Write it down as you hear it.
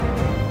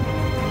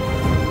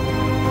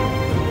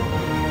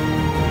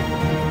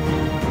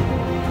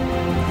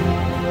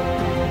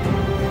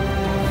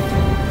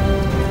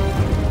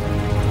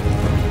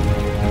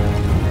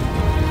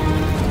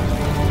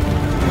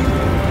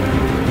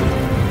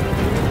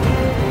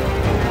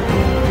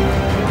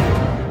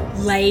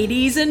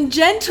Ladies and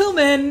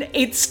gentlemen,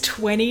 it's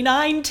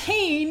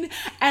 2019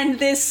 and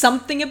there's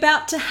something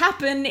about to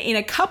happen in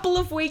a couple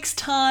of weeks'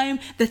 time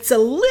that's a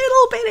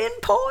little bit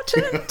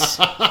important.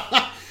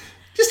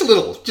 Just a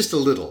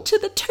little. To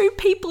the two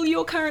people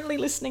you're currently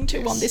listening to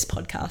on this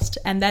podcast.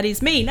 And that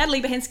is me,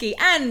 Natalie Behensky,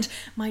 and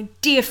my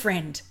dear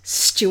friend,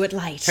 Stuart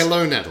Late.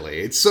 Hello, Natalie.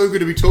 It's so good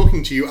to be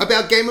talking to you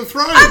about Game of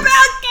Thrones. About Game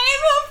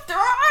of Thrones!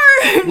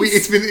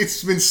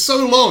 It's been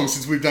so long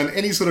since we've done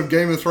any sort of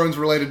Game of Thrones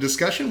related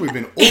discussion. We've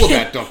been all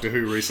about Doctor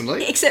Who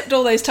recently. Except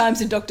all those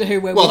times in Doctor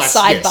Who where we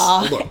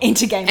sidebar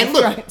into Game of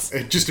Thrones.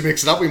 Just to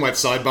mix it up, we might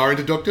sidebar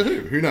into Doctor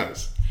Who. Who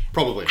knows?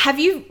 Probably. Have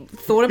you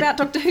thought about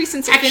Doctor Who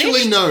since it finished?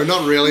 Actually, no,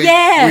 not really.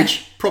 Yeah.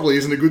 Which probably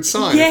isn't a good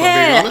sign, if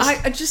I'm being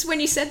honest. Just when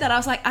you said that, I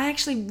was like, I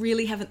actually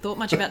really haven't thought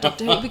much about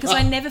Doctor Who because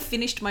I never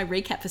finished my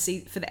recap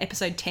for the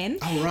episode 10.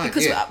 Oh, right,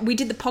 because we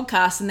did the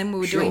podcast and then we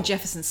were doing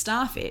Jefferson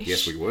Starfish.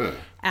 Yes, we were.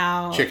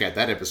 Our Check out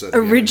that episode.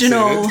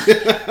 Original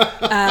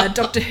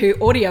Doctor Who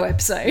audio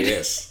episode.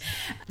 Yes.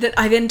 That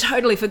I then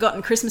totally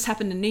forgotten. Christmas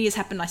happened and New Year's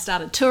happened. I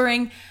started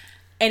touring.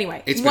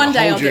 Anyway, it's one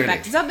day I'll journey. get back.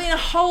 It's been a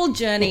whole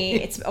journey.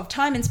 It's of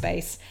time and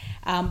space.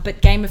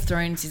 But Game of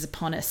Thrones is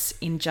upon us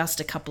in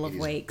just a couple of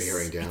weeks.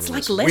 It's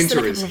like less than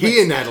a couple of weeks. Winter is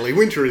here, Natalie.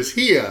 Winter is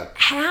here.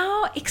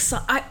 How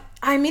exciting.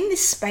 I'm in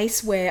this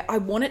space where I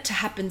want it to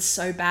happen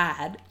so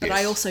bad, but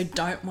I also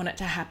don't want it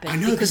to happen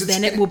because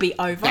then it will be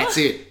over.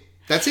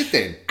 That's it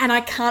then. And I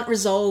can't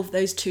resolve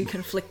those two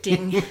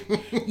conflicting,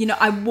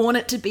 I want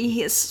it to be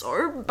here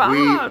so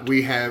bad.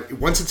 We have,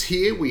 once it's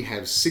here, we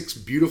have 6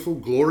 beautiful,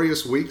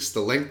 glorious weeks,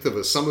 the length of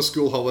a summer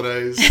school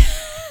holidays,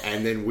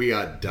 and then we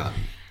are done.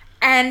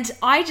 And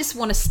I just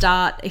want to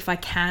start, if I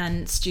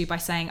can, Stu, by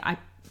saying I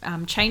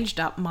changed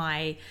up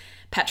my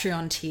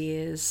Patreon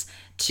tiers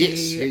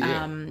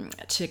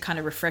to kind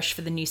of refresh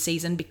for the new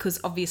season because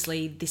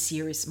obviously this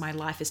year my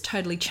life has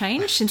totally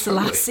changed since the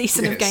last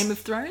season of Game of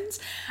Thrones.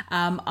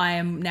 I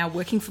am now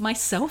working for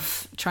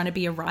myself, trying to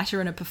be a writer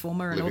and a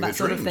performer and all that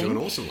sort of thing. Doing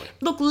awesomely.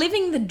 Look,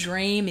 living the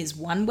dream is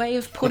one way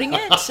of putting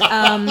it.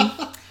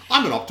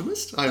 I'm an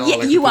optimist.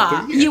 You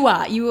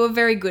are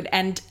very good.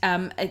 And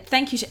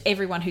thank you to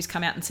everyone who's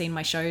come out and seen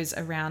my shows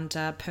around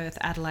Perth,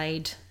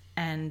 Adelaide,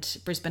 and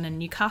Brisbane and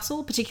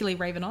Newcastle, particularly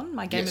Raven On,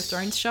 my Game of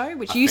Thrones show,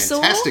 which you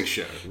saw. Fantastic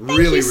show. Thank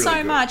you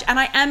so much. And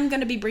I am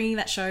going to be bringing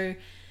that show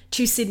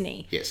to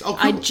Sydney. Yes. Oh, cool.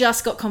 I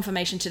just got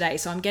confirmation today,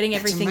 so I'm getting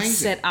everything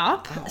set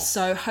up. Oh.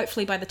 So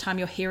hopefully by the time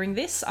you're hearing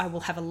this, I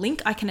will have a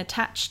link I can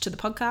attach to the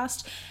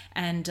podcast.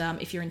 And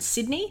if you're in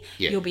Sydney,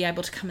 you'll be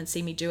able to come and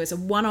see me do as a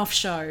one-off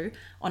show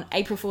on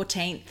April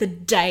 14th, the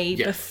day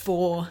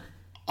before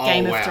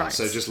Game of Thrones.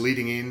 So just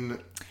leading in.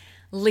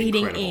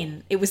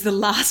 It was the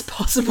last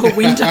possible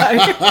window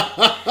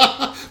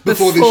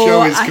before the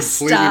show is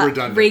completely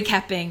redundant.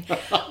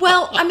 Recapping.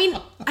 Well, I mean,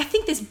 I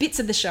think there's bits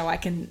of the show I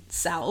can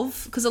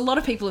salve because a lot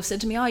of people have said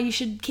to me, "Oh, you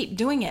should keep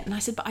doing it," and I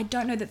said, "But I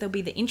don't know that there'll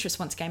be the interest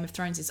once Game of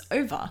Thrones is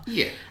over."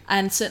 Yeah,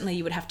 and certainly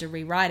you would have to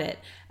rewrite it.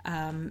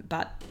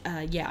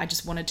 I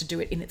just wanted to do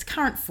it in its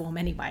current form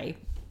anyway.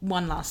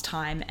 One last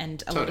time,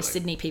 and a lot of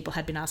Sydney people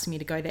had been asking me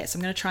to go there, so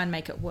I'm going to try and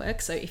make it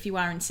work. So if you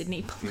are in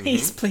Sydney,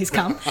 please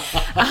come.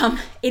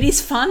 It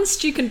is fun.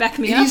 Stu can back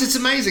me up. It is. It's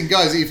amazing,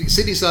 guys. If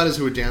Sydney-siders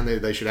who are down there,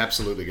 they should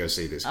absolutely go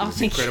see this.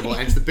 It's incredible,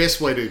 and it's the best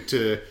way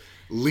to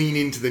lean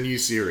into the new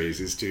series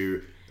is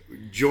to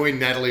join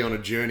Natalie on a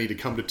journey to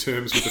come to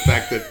terms with the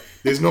fact that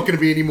there's not going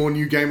to be any more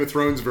new Game of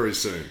Thrones very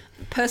soon.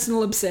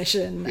 Personal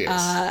obsession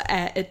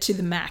to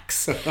the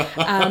max.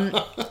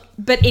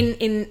 But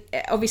in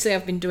obviously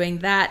I've been doing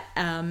that,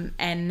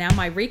 and now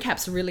my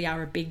recaps really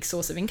are a big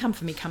source of income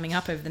for me coming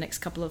up over the next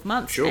couple of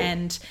months. Sure.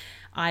 And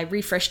I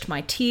refreshed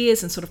my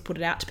tiers and sort of put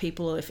it out to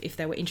people if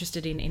they were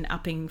interested in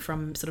upping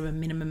from sort of a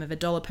minimum of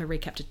 $1 per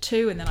recap to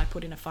 $2, and then I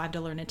put in a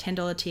 $5 and a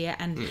 $10 tier,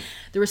 and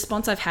the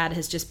response I've had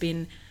has just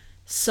been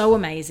so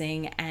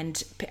amazing.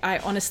 And I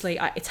honestly,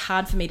 it's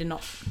hard for me to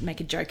not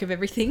make a joke of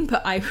everything,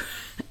 but I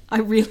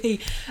really,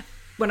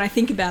 when I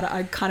think about it,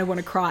 I kind of want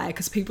to cry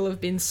because people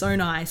have been so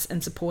nice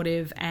and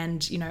supportive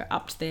and,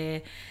 upped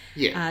their,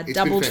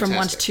 doubled from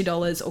 $1 to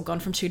 $2 or gone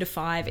from $2 to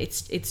 $5.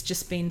 It's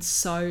just been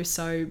so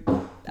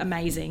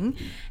amazing.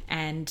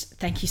 And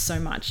thank you so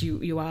much.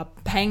 You are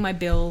paying my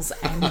bills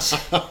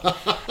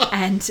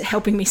and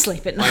helping me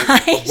sleep at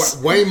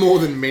night. Way more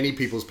than many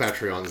people's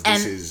Patreons.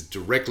 This is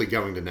directly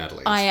going to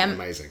Natalie. It's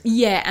amazing.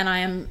 Yeah, and I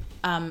am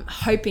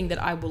hoping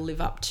that I will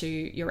live up to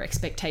your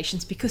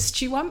expectations because,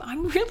 Stu,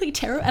 I'm really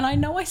terrible. And I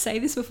know I say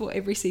this before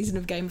every season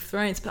of Game of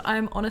Thrones, but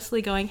I'm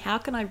honestly going, how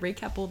can I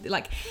recap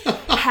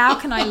how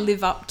can I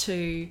live up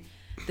to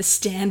the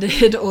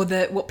standard or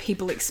what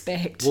people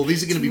expect? Well,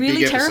 these are going to be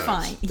really big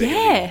terrifying. Episodes.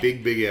 They're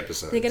big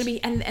episodes. They're going to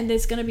be, and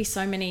there's going to be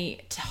so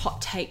many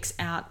hot takes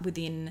out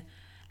within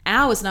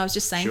hours. And I was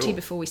just saying to you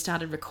before we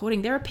started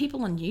recording, there are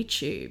people on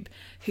YouTube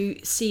who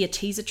see a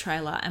teaser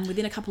trailer and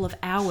within a couple of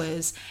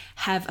hours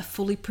have a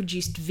fully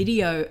produced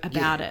video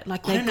about it.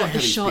 Like they've got the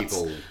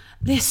shots.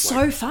 They're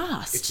so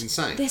fast. It's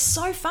insane. They're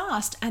so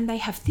fast, and they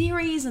have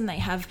theories, and they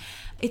have...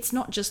 It's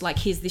not just like,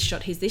 here's this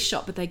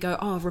shot, but they go,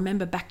 oh,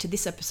 remember back to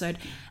this episode.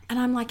 And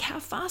I'm like, how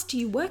fast are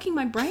you working?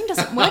 My brain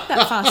doesn't work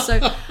that fast. So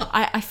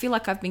I feel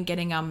like I've been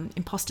getting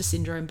imposter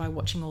syndrome by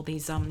watching all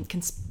these,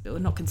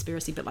 not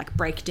conspiracy, but like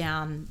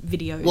breakdown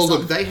videos. Well,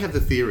 look, they have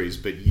the theories,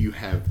 but you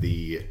have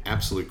the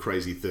absolute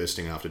crazy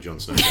thirsting after Jon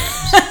Snow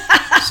games.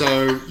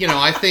 So,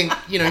 I think,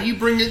 you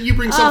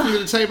bring something to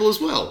the table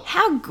as well.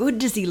 How good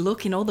does he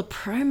look in all the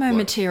promo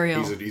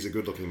material? He's a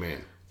good-looking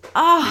man.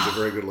 Oh, he's a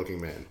very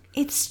good-looking man.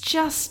 It's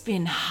just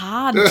been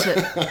hard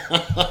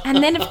to...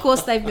 And then, of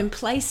course, they've been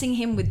placing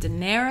him with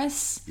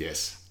Daenerys.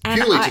 Yes.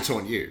 Purely to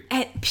taunt you.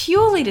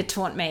 Purely to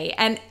taunt me.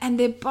 And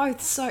they're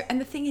both so... And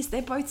the thing is,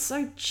 they're both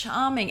so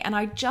charming. And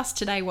I just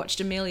today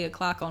watched Emilia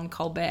Clarke on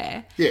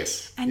Colbert.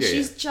 Yes. And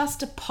she's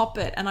just a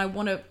poppet. And I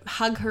want to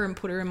hug her and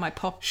put her in my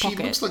pocket. She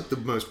looks like the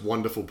most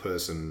wonderful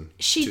person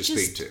to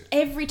speak to.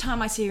 Every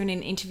time I see her in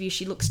an interview,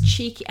 she looks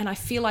cheeky. And I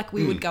feel like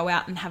we would go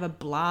out and have a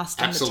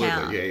blast in the town.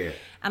 Absolutely, yeah.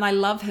 And I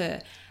love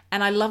her.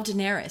 And I love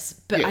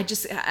Daenerys, but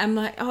I'm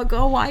like, oh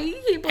God, why are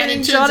you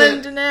playing Jon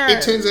and Daenerys?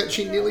 It turns out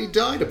she nearly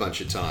died a bunch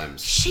of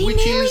times.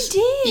 Which is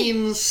did.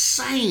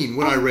 Insane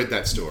when I read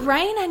that story.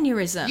 Brain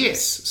aneurysm.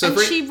 Yes. And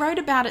she wrote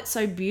about it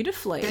so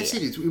beautifully. That's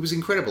it. It was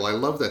incredible. I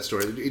love that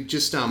story. It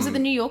just... was it the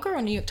New Yorker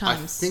or New York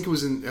Times? I think it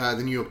was in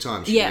the New York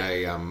Times. She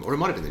did or it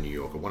might have been the New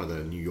Yorker, one of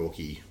the New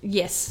Yorkie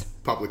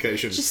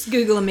publications. Just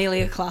Google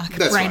Emilia Clarke,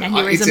 That's brain right.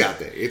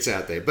 aneurysm. It's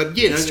out there. But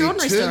yeah,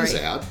 extraordinary it turns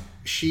story. out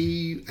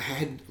she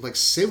had like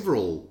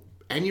several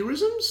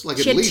aneurysms, like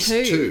she at had least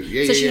two.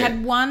 Yeah, so she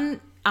had one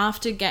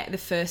after the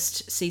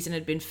first season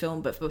had been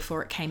filmed, but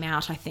before it came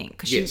out, I think,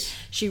 because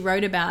she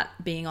wrote about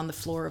being on the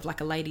floor of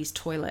like a ladies'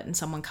 toilet and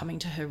someone coming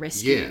to her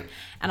rescue. Yeah.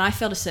 And I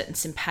felt a certain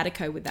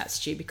simpatico with that,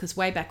 Stu, because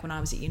way back when I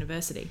was at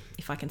university,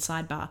 if I can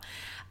sidebar,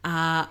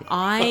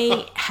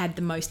 I had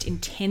the most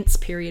intense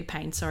period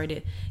pain. Sorry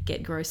to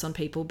get gross on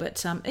people,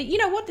 but you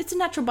know what? It's a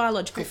natural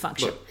biological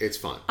function. Look, it's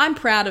fine. I'm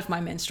proud of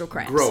my menstrual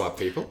cramps. Grow up,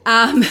 people.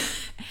 Well,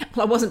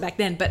 I wasn't back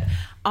then, but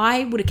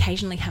I would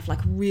occasionally have like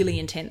really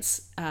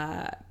intense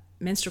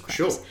menstrual cramps.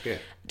 Sure, yeah.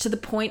 To the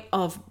point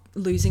of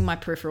losing my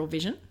peripheral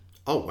vision.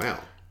 Oh, wow.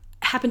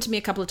 Happened to me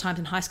a couple of times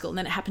in high school, and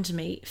then it happened to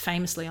me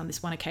famously on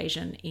this one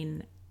occasion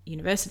in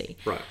university.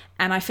 Right.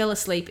 And I fell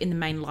asleep in the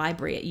main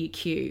library at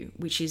UQ,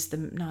 which is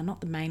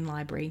not the main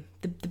library,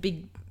 the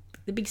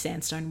big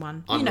sandstone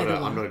one. I'm not a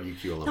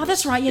UQ alumnus. Oh,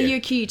 that's right. Yeah,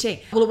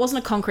 UQUT. Well, it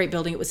wasn't a concrete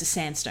building. It was a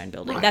sandstone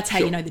building. Right. That's how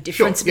you know the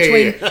difference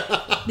between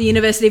the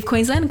University of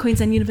Queensland and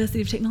Queensland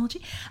University of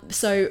Technology.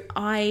 So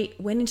I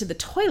went into the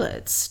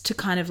toilets to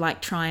kind of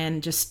like try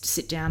and just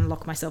sit down and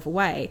lock myself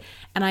away.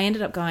 And I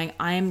ended up going,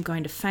 I am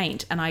going to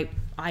faint. And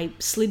I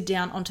slid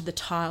down onto the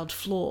tiled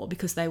floor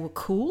because they were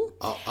cool.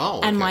 Okay.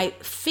 And my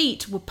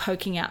feet were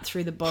poking out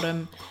through the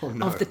bottom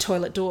of the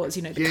toilet doors,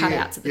 the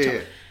cutouts at the top.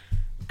 Yeah.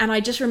 And I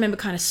just remember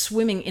kind of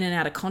swimming in and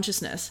out of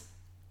consciousness,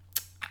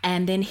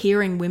 and then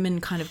hearing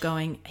women kind of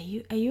going,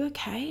 are you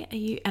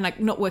okay? And like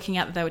not working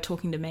out that they were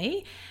talking to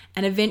me,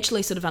 and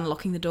eventually sort of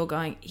unlocking the door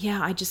going,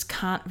 yeah, I just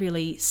can't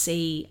really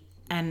see.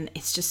 And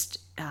it's just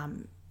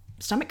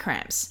stomach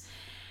cramps.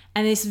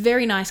 And this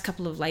very nice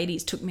couple of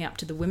ladies took me up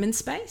to the women's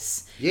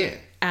space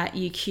at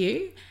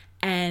UQ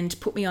and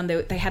put me on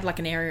there. They had like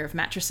an area of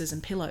mattresses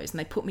and pillows, and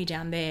they put me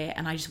down there,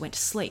 and I just went to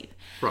sleep.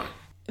 Right.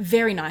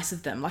 Very nice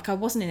of them. Like I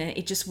wasn't in it.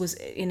 It just was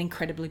an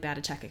incredibly bad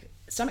attack of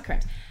stomach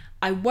cramps.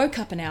 I woke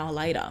up an hour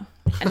later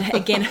and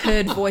again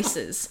heard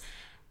voices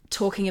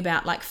talking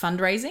about like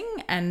fundraising,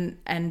 and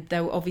they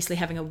were obviously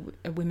having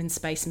a women's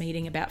space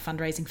meeting about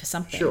fundraising for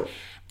something. Sure.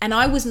 And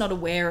I was not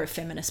aware of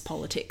feminist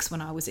politics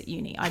when I was at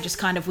uni. I just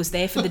kind of was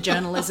there for the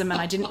journalism, and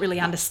I didn't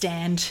really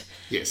understand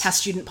how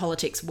student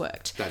politics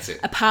worked. That's it.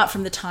 Apart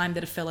from the time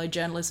that a fellow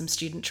journalism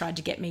student tried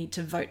to get me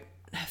to vote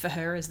for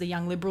her as the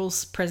Young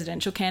Liberals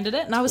presidential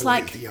candidate, and I was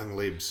like, the Young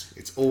Libs.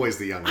 It's always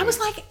the Young Libs. I was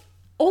like,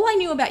 all I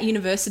knew about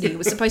university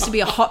was supposed to be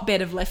a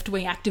hotbed of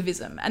left-wing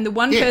activism, and the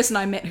one person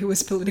I met who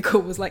was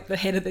political was like the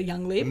head of the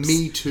Young Libs.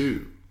 Me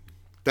too.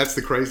 That's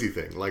the crazy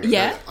thing. Like,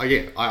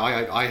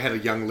 I had a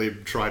Young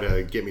Lib try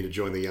to get me to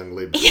join the Young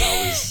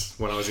Libs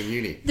when I was in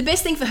uni. The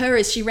best thing for her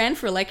is she ran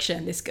for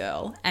election, this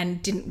girl,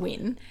 and didn't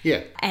win.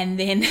 Yeah. And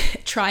then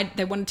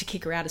they wanted to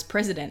kick her out as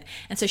president.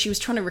 And so she was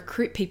trying to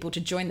recruit people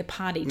to join the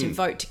party to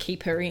vote to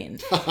keep her in.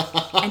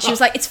 And she was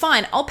like, it's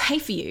fine, I'll pay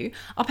for you.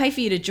 I'll pay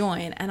for you to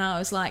join. And I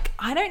was like,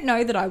 I don't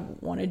know that I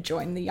want to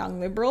join the Young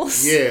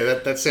Liberals. Yeah,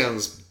 that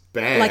sounds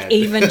bad. Like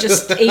even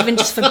just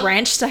for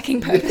branch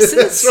stacking purposes.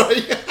 That's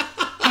right, yeah.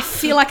 I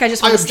feel like I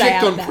just want to stay out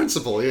of that. I object on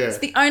principle, yeah. It's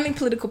the only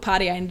political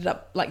party I ended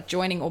up like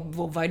joining or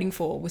voting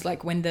for was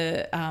like when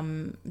the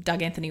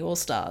Doug Anthony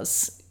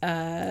All-Stars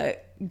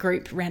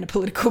group ran a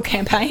political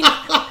campaign.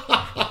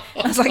 I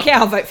was like, yeah,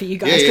 I'll vote for you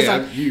guys because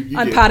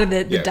I'm part of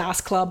the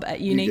DAS club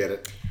at uni. You get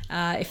it.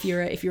 If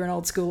you're an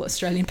old school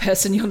Australian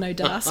person, you'll know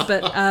DAS.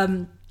 But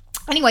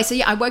anyway, so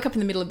I woke up in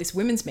the middle of this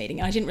women's meeting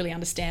and I didn't really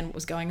understand what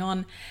was going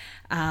on.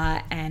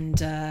 And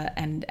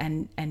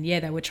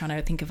they were trying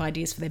to think of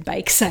ideas for their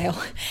bake sale.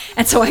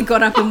 And so I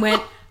got up and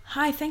went,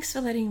 hi, thanks for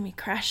letting me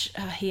crash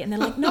here. And they're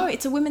like, no,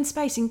 it's a women's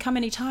space. You can come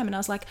anytime. And I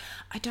was like,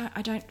 I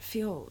don't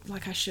feel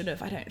like I should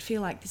have. I don't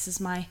feel like this is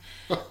my,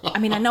 I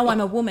mean, I know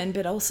I'm a woman,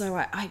 but also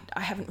I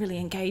haven't really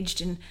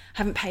engaged and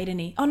haven't paid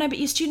any. Oh no, but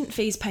your student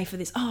fees pay for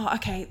this. Oh,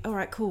 okay. All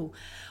right, cool.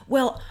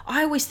 Well,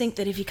 I always think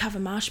that if you cover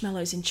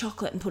marshmallows in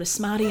chocolate and put a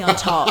Smartie on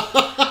top,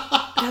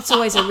 that's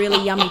always a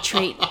really yummy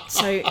treat.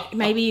 So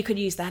maybe you could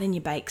use that in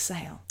your bake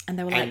sale. And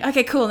they were like,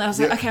 okay, cool. And I was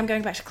like, okay, I'm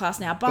going back to class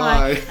now.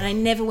 Bye. And I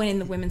never went in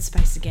the women's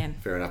space again.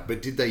 Fair enough.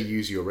 But did they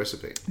use your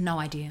recipe? No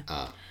idea.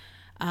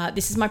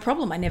 This is my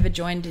problem. I never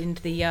joined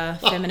into the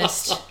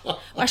feminist... Well,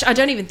 actually, I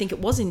don't even think it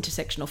was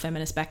intersectional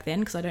feminist back then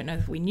because I don't know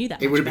if we knew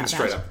that much about that. It would have been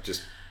straight up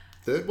just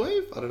third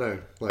wave? I don't know.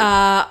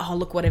 Like,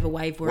 look, whatever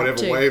wave we're up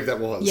to. Whatever wave that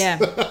was. Yeah.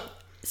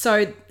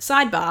 So,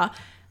 sidebar,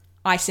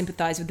 I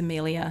sympathise with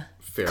Amelia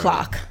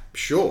Clark. Enough.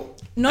 Sure.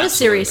 Not as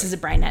serious as a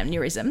brain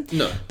aneurysm.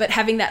 No. But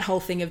having that whole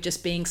thing of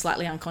just being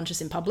slightly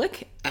unconscious in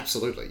public.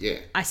 Absolutely, yeah.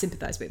 I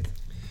sympathise with.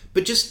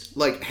 But just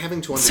like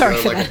having to undergo... Sorry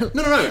for like, that.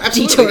 No,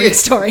 absolutely. Detouring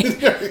story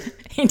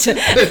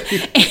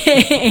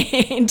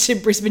into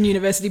Brisbane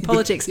University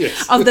politics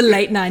of the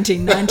late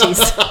 1990s.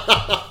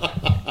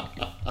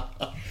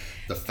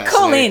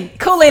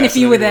 Call in if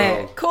you were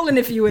there. World. Call in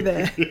if you were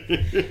there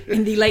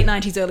in the late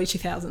 90s, early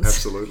 2000s.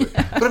 Absolutely.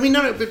 But I mean,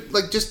 but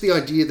like just the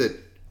idea that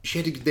she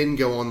had to then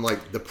go on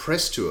like the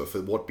press tour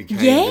for what became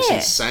this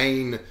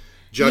insane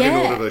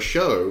juggernaut of a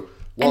show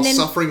while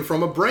suffering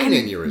from a brain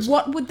aneurysm.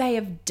 What would they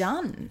have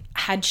done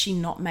had she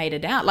not made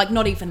it out? Like,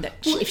 not even that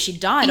if she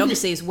died,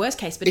 obviously is worst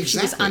case, but if she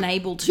was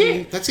unable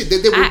to that's it.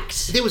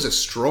 There was a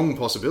strong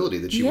possibility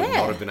that she would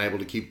not have been able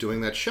to keep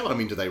doing that show. I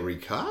mean, do they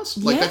recast?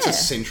 Like, that's a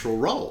central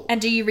role.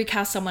 And do you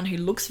recast someone who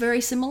looks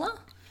very similar?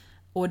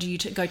 Or do you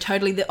go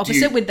totally the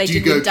opposite? Would they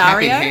do with Dario?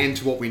 Do you go cap in hand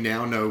to what we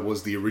now know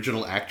was the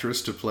original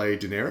actress to play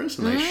Daenerys,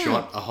 and they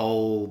shot a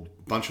whole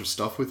bunch of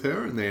stuff with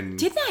her, and then...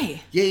 Did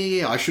they?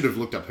 Yeah. I should have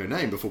looked up her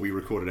name before we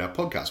recorded our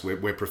podcast.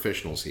 We're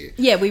professionals here.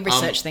 Yeah, we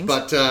research things.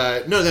 But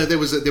no, there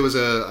was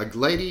a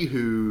lady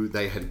who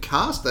they had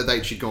cast.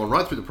 She'd gone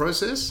right through the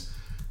process.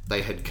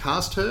 They had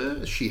cast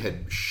her. She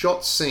had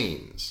shot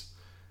scenes.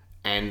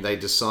 And they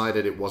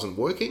decided it wasn't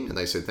working, and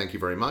they said thank you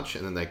very much,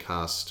 and then they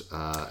cast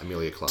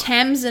Amelia Clark.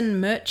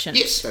 Tamsin Merchant.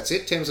 Yes, that's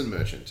it, Tamsin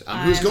Merchant,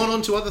 who's gone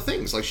on to other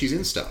things, like she's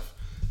in stuff.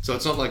 So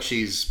it's not like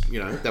she's,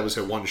 that was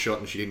her one shot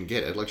and she didn't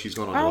get it, like she's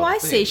gone on to other things. Oh,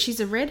 I see, she's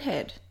a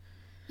redhead.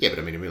 Yeah, but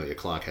I mean, Amelia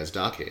Clark has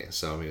dark hair,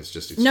 so I mean,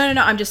 it's... No,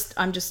 I'm just,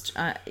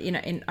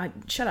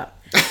 shut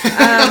up.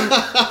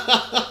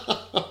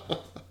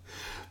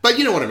 But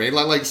you know what I mean?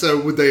 Like,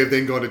 so would they have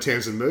then gone to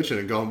Tamsin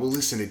Merchant and gone, well,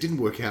 listen, it didn't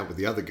work out with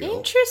the other girl.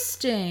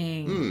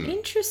 Interesting.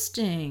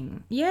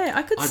 Yeah,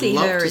 I could see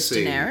her as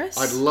Daenerys.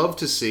 I'd love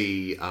to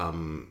see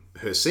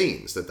her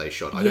scenes that they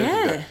shot. I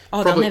don't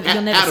think that,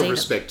 you'll never out see of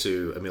respect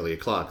to Amelia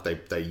Clark,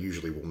 they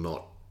usually will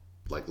not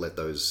let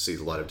those see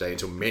the light of day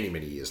until many,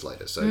 many years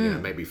later. So,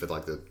 maybe for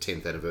like the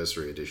 10th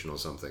anniversary edition or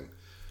something.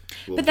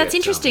 But that's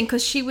interesting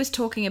because she was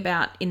talking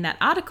about, in that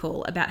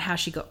article, about how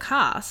she got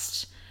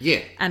cast.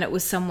 Yeah. And it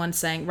was someone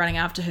running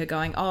after her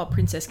going, oh,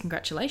 princess,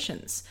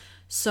 congratulations.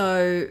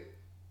 So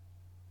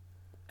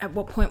at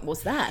what point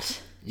was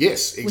that?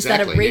 Yes, exactly. Was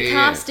that a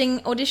recasting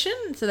audition?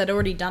 So they'd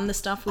already done the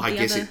stuff with the other...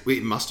 I guess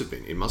it must have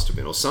been. It must have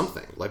been, or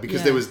something. Like,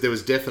 because there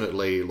was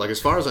definitely... Like, as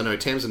far as I know,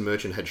 Tamsin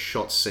Merchant had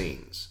shot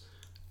scenes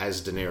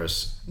as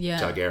Daenerys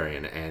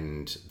Targaryen,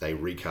 and they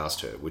recast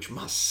her, which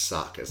must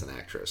suck as an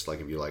actress.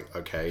 Like, if you're like,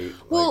 okay...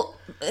 Well,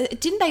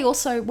 weren't they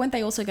also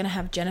going to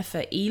have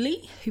Jennifer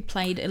Ely, who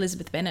played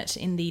Elizabeth Bennet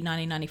in the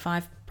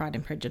 1995 Pride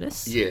and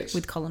Prejudice? Yes.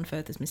 With Colin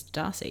Firth as Mr.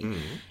 Darcy. Mm.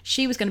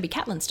 She was going to be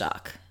Catelyn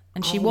Stark,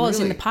 and she was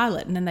in the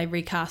pilot, and then they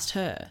recast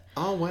her.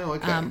 Oh, wow,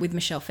 okay. With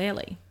Michelle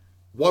Fairley.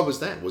 Why was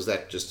that? Was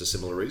that just a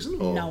similar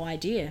reason? Or? No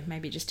idea.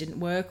 Maybe it just didn't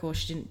work, or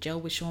she didn't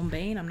gel with Sean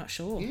Bean. I'm not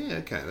sure. Yeah,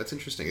 okay. That's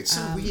interesting. It's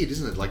so weird,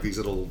 isn't it? Like these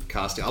little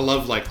casting. I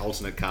love like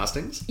alternate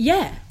castings.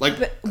 Yeah. Like,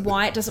 but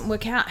why it doesn't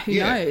work out, who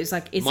knows?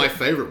 Like, my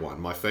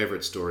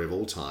favourite story of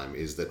all time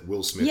is that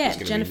Will Smith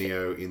is going to be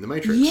Neo in The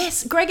Matrix.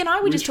 Yes, Greg and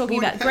I were just talking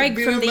about Greg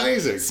from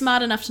the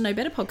Smart Enough to Know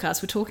Better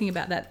podcast. We're talking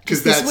about that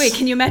this week.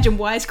 Can you imagine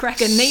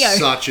Wisecracker Neo?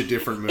 Such a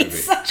different movie.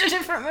 It's such a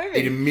different movie.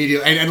 It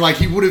immediately and like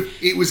he would have.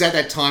 It was at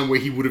that time where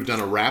he would have done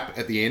a rap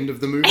at the end of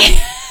the movie.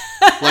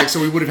 Like,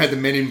 so we would have had the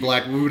Men in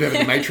Black, we would have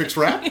the Matrix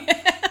rap.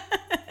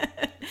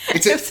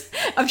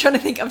 I'm trying to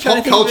think.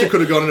 Pop culture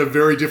could have gone in a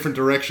very different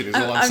direction, is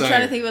all I'm saying. I'm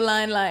trying to think of a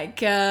line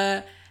like,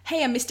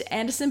 hey, I'm Mr.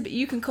 Anderson, but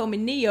you can call me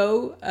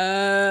Neo.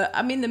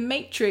 I'm in the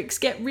Matrix.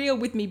 Get real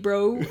with me,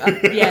 bro.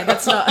 Yeah,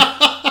 that's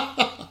not...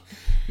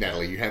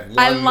 Natalie, you have one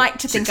I like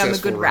to think I'm a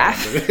good rap.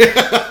 Look,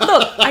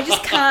 I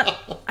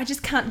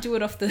just can't do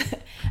it off the...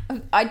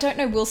 I don't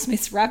know Will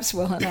Smith's raps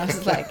well, and I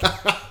was like,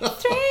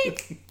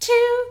 straight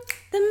to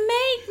the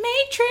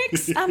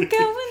Matrix, I'm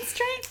going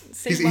straight.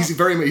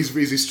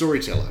 He's a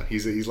storyteller. He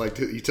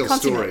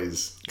tells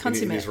stories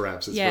in his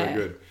raps. It's very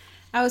good.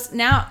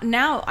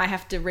 Now I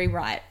have to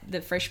rewrite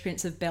the Fresh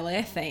Prince of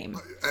Bel-Air theme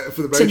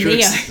for the to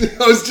Matrix. Neo.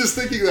 I was just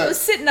thinking that. I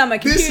was sitting on my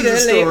computer.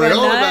 This is a story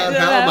all about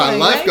how my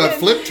life got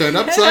flipped, turned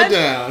upside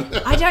down.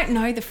 I don't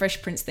know the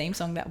Fresh Prince theme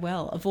song that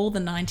well. Of all the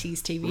 90s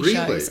TV Really?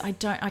 shows, I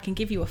can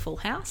give you a Full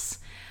House.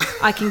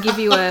 I can give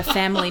you a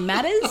Family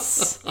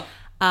Matters.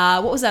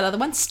 What was that other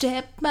one?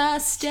 Step by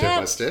Step. Step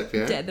by Step,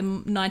 yeah. The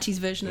 90s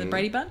version of the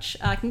Brady Bunch.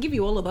 I can give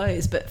you all of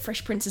those, but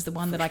Fresh Prince is the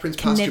one that I Prince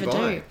can passed never you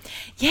by. do.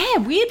 Yeah,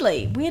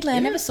 weirdly. I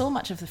never saw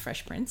much of the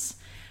Fresh Prince.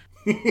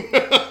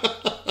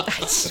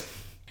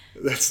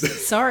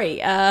 Sorry.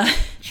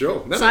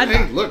 Sure. No, Sidebar.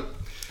 hey, look.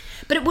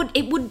 But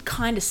it would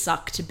kind of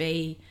suck to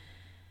be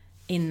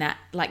in that,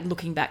 like,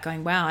 looking back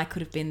going, wow, I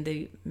could have been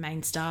the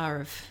main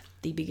star of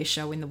the biggest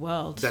show in the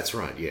world. That's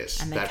right,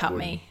 yes. And they cut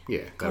me.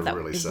 Yeah, God, that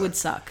would really it suck. would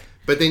suck.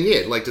 But then,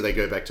 yeah, like, do they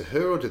go back to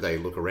her or do they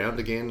look around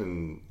again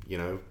and,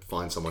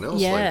 find someone else?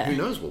 Yeah. Like, who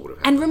knows what would have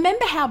happened? And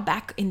remember how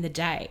back in the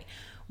day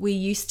we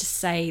used to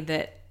say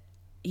that,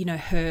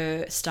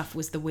 her stuff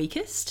was the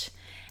weakest?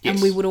 Yes.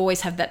 And we would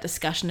always have that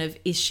discussion of,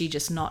 is she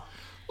just not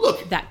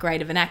Look, that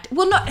great of an actor?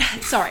 Well,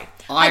 sorry.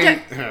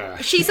 I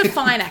She's a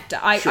fine actor.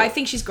 Sure. I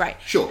think she's great.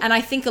 Sure. And I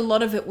think a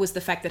lot of it was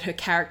the fact that her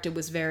character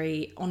was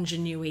very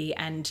ingenue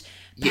and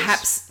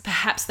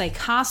perhaps they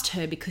cast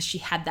her because she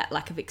had that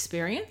lack of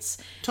experience.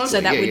 Totally,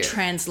 so that yeah, would yeah.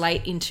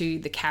 translate into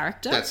the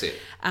character. That's it.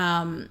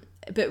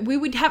 But we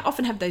would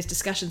often have those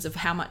discussions of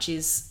how much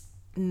is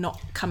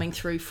not coming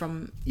through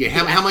from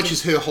how much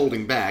is her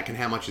holding back and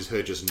how much is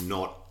her just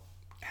not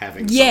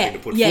having something to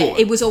put forward?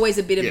 It was always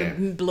a bit of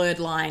a blurred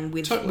line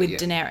with Totally,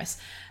 Daenerys.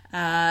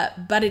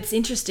 But it's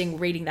interesting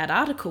reading that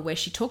article where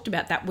she talked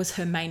about that was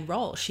her main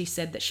role. She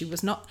said that she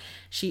was not...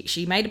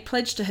 She made a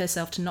pledge to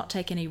herself to not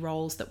take any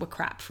roles that were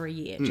crap for a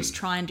year. Just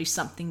try and do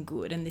something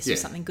good. And this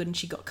was something good and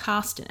she got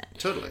cast in it.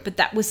 Totally. But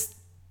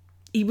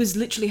it was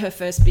literally her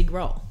first big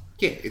role.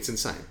 Yeah, it's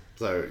insane.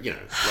 So,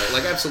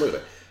 like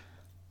absolutely.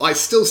 I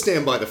still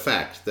stand by the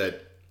fact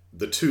that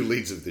the two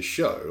leads of this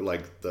show,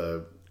 like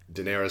the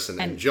Daenerys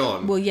and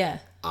Jon, Well, yeah.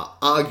 are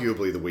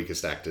arguably the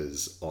weakest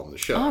actors on the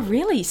show. Oh,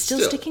 really? Still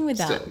sticking with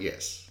that? Still,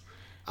 yes.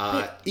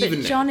 But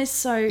even now. Jon is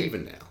so...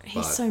 Even now.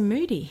 He's so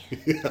moody.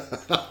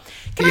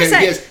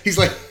 He's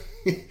like...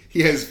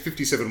 He has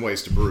 57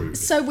 ways to brood.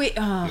 So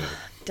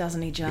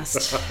doesn't he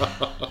just?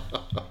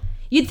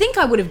 You'd think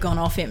I would have gone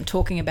off him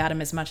talking about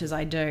him as much as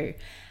I do,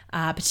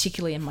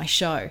 particularly in my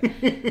show,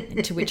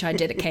 to which I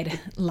dedicate a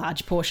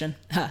large portion.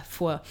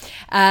 But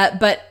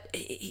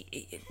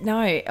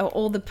no,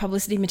 all the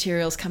publicity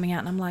materials coming out,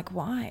 and I'm like,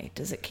 why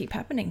does it keep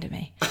happening to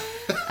me?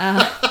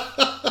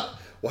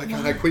 Why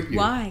can't I quit you?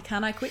 Why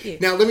can't I quit you?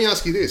 Now, let me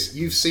ask you this: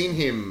 you've seen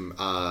him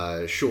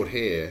short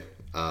hair.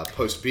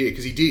 Post beard,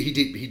 because he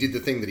did the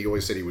thing that he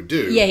always said he would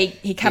do. Yeah,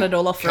 he cut it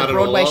all off for a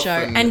Broadway show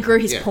and grew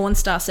his porn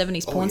star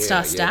 70s porn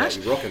star stash.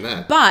 He's rocking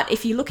that. But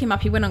if you look him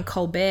up, he went on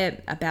Colbert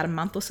about a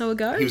month or so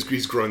ago.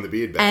 He's growing the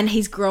beard back. And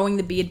he's growing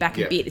the beard back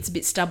a bit. It's a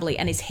bit stubbly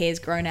and his hair's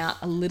grown out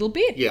a little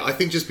bit. Yeah, I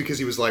think just because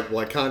he was like, well,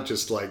 I can't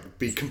just like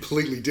be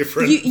completely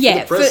different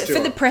for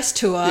the press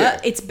tour,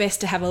 it's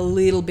best to have a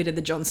little bit of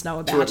the Jon Snow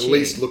about you. To at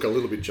least look a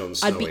little bit Jon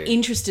Snowy. I'd be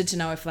interested to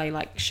know if they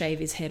like shave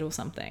his head or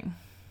something.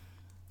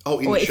 Oh,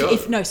 in the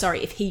show?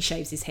 If he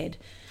shaves his head.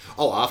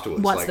 Oh,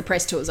 afterwards. Once the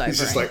press tour's over. He's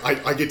just like,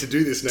 I get to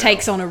do this now.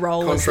 Takes on a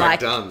role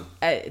Contract as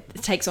done.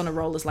 Takes on a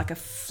role as like a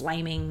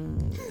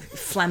flaming,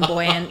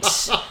 flamboyant,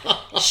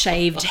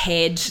 shaved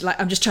head.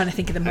 Like, I'm just trying to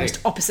think of the most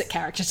opposite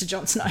character to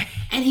Jon Snow.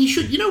 And he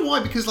should, you know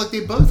why? Because like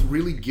they're both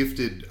really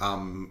gifted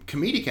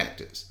comedic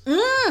actors.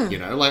 You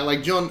know,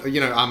 like Jon,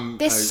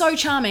 they're so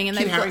charming and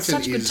they've got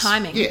such good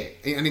timing. Yeah,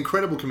 an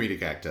incredible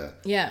comedic actor.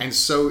 Yeah. And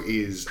so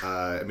is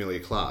Emilia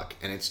Clarke.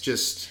 And it's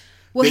just...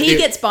 Well, he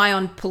gets by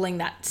on pulling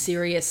that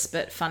serious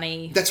but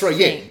funny That's right,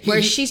 thing, yeah.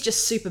 whereas she's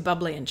just super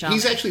bubbly and charming.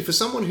 He's actually, for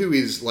someone who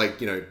is like,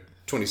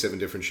 27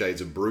 different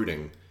shades of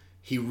brooding,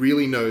 he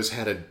really knows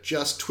how to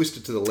just twist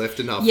it to the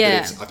left enough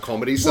that it's a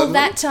comedy suddenly.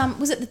 Well, that,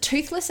 was it the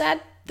Toothless ad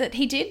that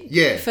he did?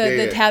 Yeah. For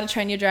the How to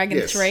Train Your Dragon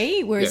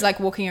 3, where he's like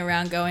walking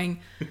around going,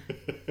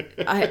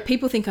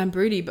 people think I'm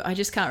broody, but I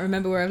just can't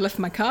remember where I've left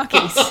my car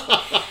keys.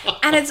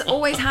 And it's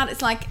always hard.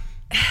 It's like...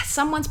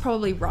 Someone's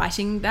probably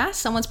writing that.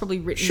 Someone's probably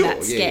written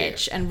that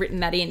sketch and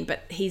written that in,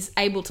 but he's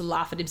able to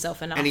laugh at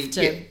himself enough and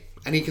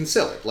he can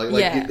sell it.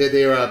 Like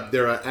there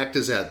are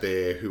actors out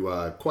there who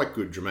are quite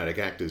good dramatic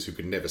actors who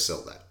could never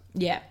sell that.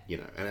 Yeah.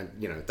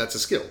 And that's a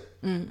skill.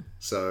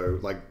 So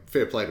like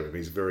fair play to him.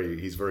 He's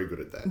very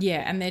good at that. Yeah,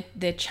 and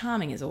they're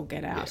charming as all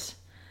get out.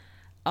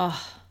 Yeah.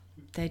 Oh,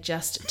 they're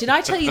just... Did I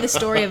tell you the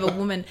story of a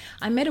woman?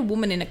 I met a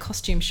woman in a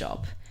costume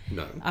shop.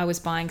 No. I was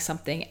buying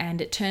something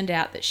and it turned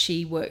out that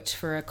she worked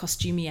for a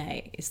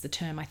costumier, is the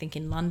term, I think,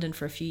 in London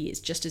for a few years,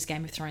 just as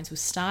Game of Thrones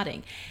was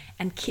starting.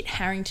 And Kit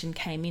Harington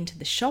came into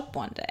the shop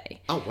one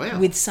day. Oh, wow.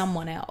 With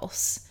someone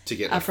else. to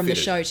get from the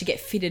fitted. show to get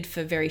fitted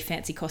for very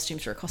fancy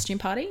costumes for a costume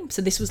party.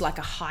 So this was like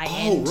a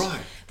high-end... Oh,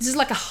 right. This is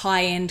like a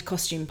high-end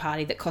costume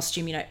party that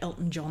costume,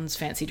 Elton John's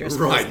fancy dress.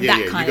 Right, was, yeah,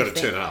 that yeah. kind You of got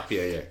to thing. turn it up,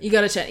 yeah. You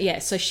got to turn... Yeah,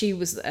 so she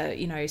was,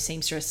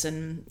 seamstress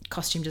and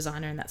costume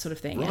designer and that sort of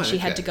thing. Right, and she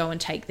had okay. to go and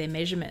take their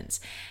measurements.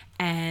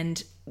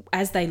 And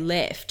as they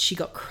left, she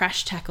got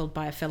crash-tackled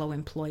by a fellow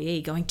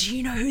employee going, "Do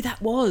you know who that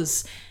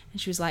was?"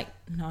 And she was like,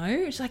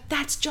 "No." She's like,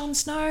 "That's Jon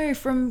Snow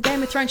from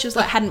Game of Thrones." She was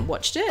like, hadn't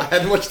watched it. I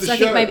hadn't watched the so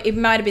show. I think maybe it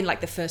might have been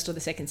like the first or the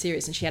second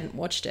series and she hadn't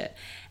watched it.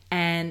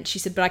 And she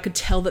said, but I could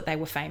tell that they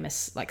were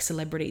famous, like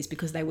celebrities,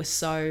 because they were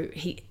so...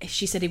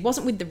 She said he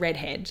wasn't with the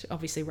redhead,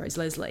 obviously Rose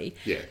Leslie.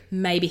 Yeah.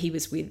 Maybe he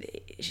was with...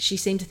 She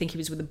seemed to think he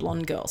was with a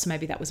blonde girl, so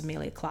maybe that was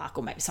Amelia Clarke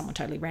or maybe someone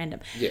totally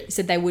random. Yeah. He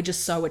said they were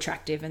just so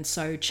attractive and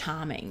so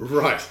charming.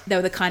 Right. They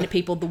were the kind of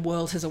people the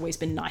world has always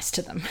been nice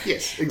to them.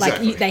 Yes,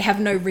 exactly. Like they have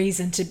no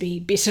reason to be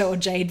bitter or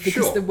jaded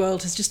because Sure. the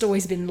world has just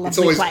always been a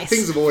lovely place.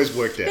 Things have always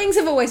worked out. Things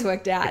have always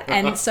worked out.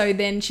 And so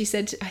then I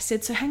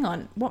said, so hang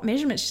on, what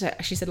measurements?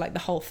 She said, like the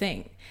whole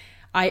thing.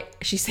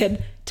 She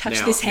said,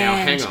 touch this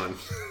hand. Now, hang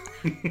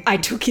on. I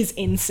took his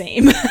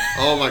inseam.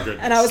 Oh, my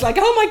goodness. And I was like,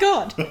 oh my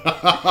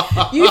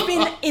God. You've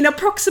been in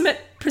approximate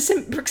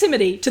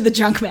proximity to the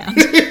junk mound.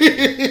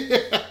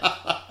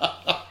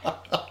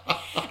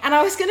 And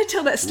I was going to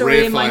tell that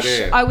story in my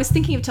show. I was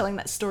thinking of telling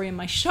that story in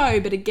my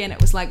show, but again,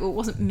 it was like, well, it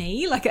wasn't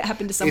me. Like it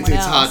happened to someone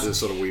else. It's hard to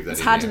sort of weave that in.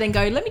 It's hard to then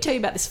go, let me tell you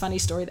about this funny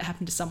story that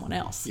happened to someone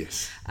else.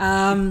 Yes.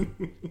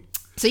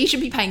 So you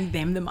should be paying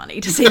them the money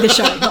to see the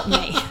show, not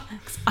me.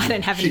 I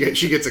don't have any.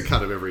 She gets a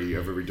cut of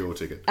every door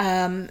ticket.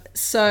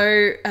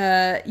 So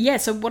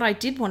what I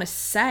did want to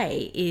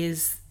say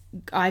is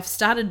I've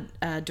started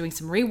doing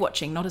some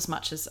rewatching, not as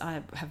much as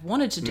I have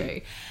wanted to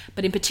do,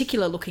 but in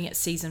particular looking at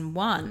season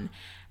 1,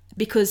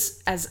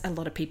 because as a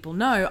lot of people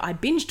know, I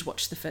binged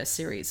watched the first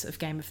series of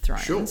Game of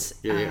Thrones.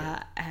 Sure.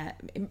 Yeah.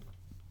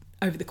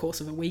 Over the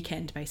course of a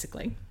weekend,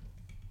 basically.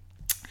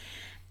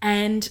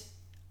 And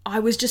I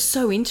was just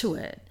so into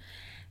it.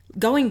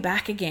 Going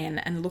back again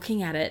and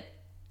looking at it,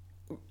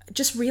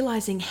 just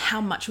realizing how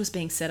much was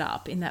being set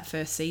up in that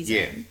first season.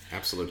 Yeah,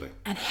 absolutely.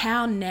 And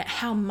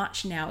how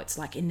much now it's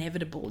like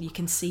inevitable. You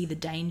can see the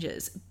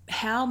dangers.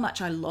 How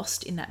much I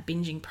lost in that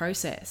binging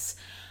process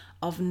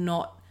of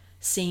not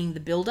seeing the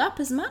build-up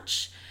as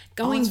much.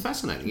 It's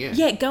fascinating, yeah.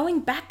 Yeah,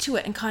 going back to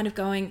it and kind of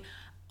going,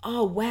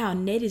 oh, wow,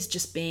 Ned is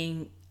just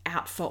being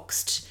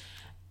outfoxed.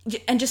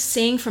 And just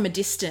seeing from a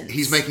distance.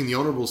 He's making the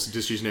honourable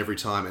decision every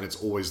time, and it's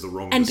always the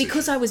wrong and decision.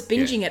 Because I was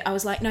binging it, I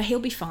was like, no, he'll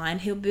be fine.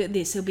 He'll be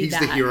this, he'll be He's that.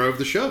 the hero of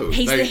the show.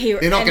 He's the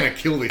hero. They're not going to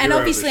kill the hero of the show. And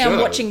obviously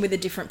I'm watching with a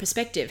different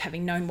perspective,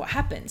 having known what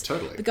happens.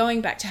 Totally. But going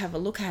back to have a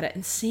look at it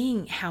and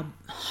seeing how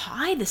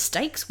high the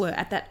stakes were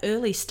at that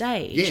early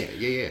stage.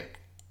 Yeah.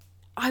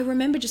 I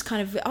remember just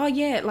kind of,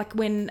 like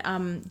when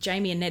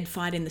Jaime and Ned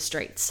fight in the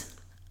streets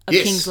of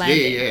King's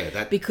Landing.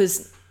 Yeah.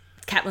 Because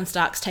Catelyn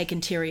Stark's taken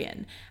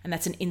Tyrion, and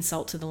that's an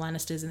insult to the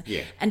Lannisters.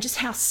 And just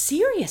how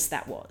serious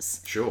that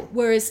was. Sure.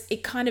 Whereas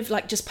it kind of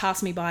like just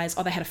passed me by as,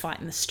 they had a fight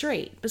in the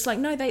street. But it's like,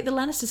 no, the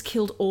Lannisters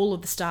killed all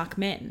of the Stark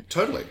men.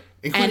 Totally.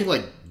 Including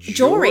like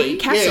Jory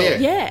Castle.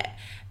 Yeah.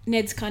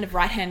 Ned's kind of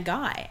right-hand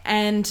guy.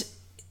 And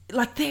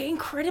like they're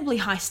incredibly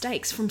high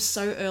stakes from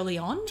so early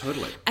on.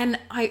 Totally. And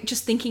I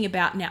just thinking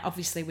about now,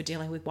 obviously we're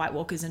dealing with White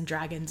Walkers and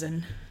dragons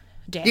and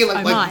death. Yeah,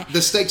 like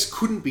the stakes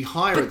couldn't be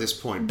higher at this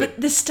point. But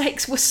the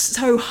stakes were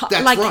so high.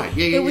 That's right.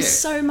 Yeah. There was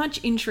so much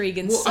intrigue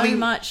and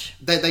much.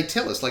 They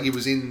tell us like it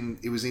was in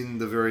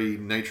the very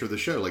nature of the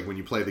show. Like when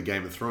you play the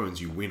Game of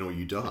Thrones, you win or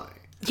you die.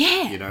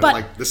 Yeah, but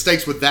like the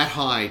stakes were that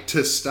high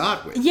to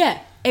start with. Yeah,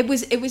 it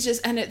was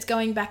just, and it's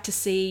going back to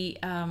see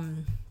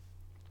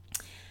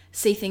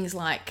things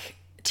like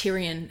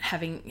Tyrion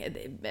having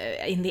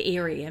in the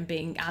Eyrie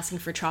and asking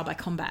for a trial by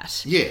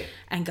combat. Yeah,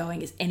 and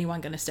going, is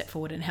anyone going to step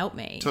forward and help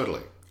me?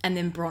 Totally. And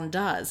then Bronn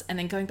does, and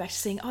then going back to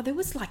seeing, there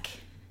was like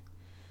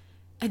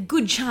a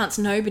good chance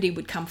nobody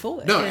would come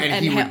forward. No,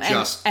 and he would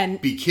just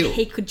be killed.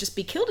 He could just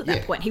be killed at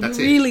that point. He really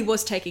really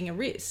was taking a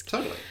risk.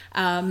 Totally.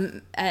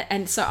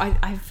 And so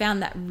I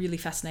found that really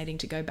fascinating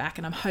to go back,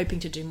 and I'm hoping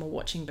to do more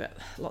watching, but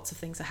lots of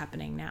things are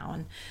happening now,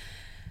 and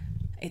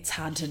it's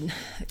hard to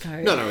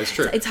go. No, it's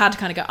true. It's hard to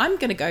kind of go, I'm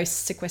going to go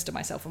sequester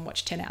myself and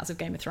watch 10 hours of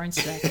Game of Thrones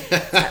today.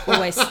 I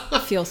always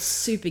feel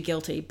super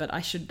guilty, but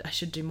I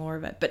should do more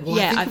of it. But well,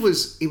 I think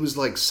it was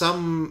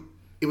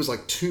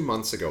like 2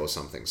 months ago or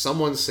something.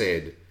 Someone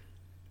said,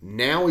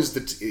 now is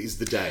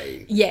the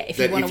day. Yeah, if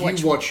you want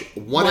to watch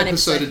one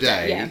episode a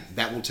day,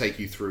 that will take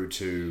you through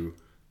to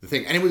the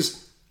thing. And it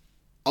was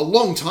a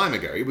long time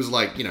ago. It was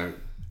like,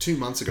 2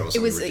 months ago or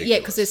something. It was ridiculous.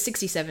 Because there's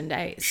 67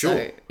 days. Sure.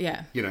 So,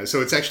 yeah. So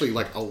it's actually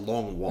like a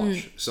long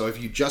watch. So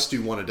if you just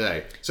do one a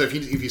day, so if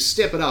you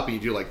step it up and you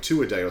do like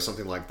 2 a day or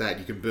something like that,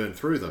 you can burn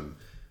through them.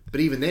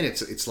 But even then,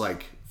 it's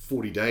like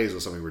 40 days or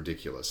something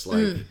ridiculous.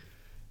 Like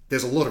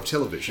there's a lot of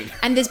television.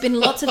 And there's been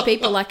lots of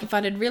people, like if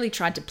I'd had really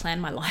tried to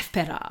plan my life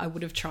better, I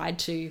would have tried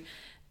to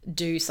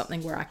do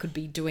something where I could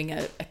be doing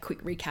a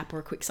quick recap or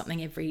a quick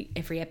something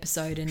every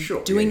episode and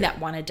Sure, doing that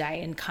one a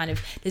day. And kind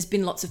of, there's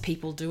been lots of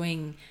people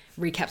doing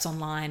recaps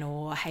online,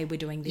 or hey, we're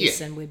doing this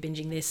and we're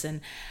binging this,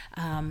 and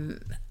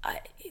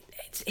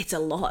it's a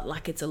lot.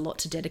 Like, it's a lot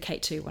to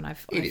dedicate to when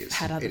I've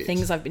had other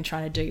things I've been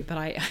trying to do. But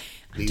I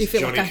do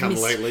feel like I've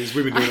missed.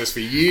 We've been doing this for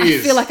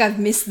years. I feel like I've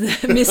missed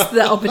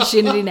the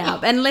opportunity now,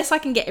 unless I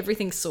can get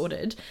everything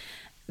sorted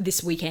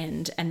this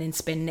weekend and then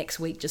spend next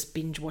week just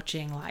binge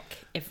watching like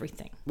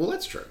everything. Well,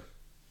 that's true.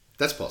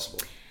 That's possible.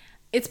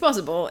 It's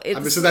possible.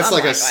 So that's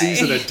like a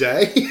season a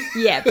day.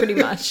 Yeah, pretty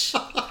much.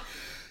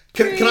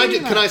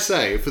 Can I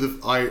say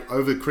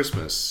over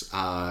Christmas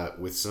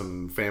with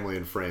some family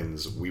and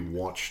friends, we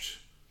watched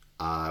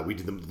we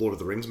did the Lord of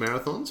the Rings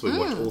marathons. We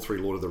watched all 3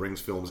 Lord of the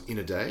Rings films in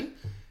a day,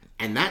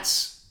 and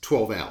that's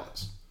 12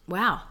 hours.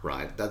 Wow.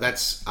 Right.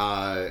 That's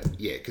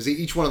because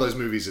each one of those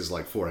movies is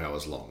like 4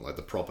 hours long, like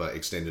the proper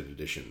extended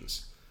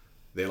editions.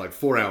 They're like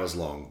 4 hours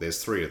long.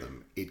 There's 3 of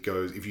them. It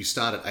goes, if you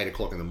start at 8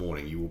 o'clock in the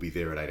morning, you will be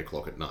there at 8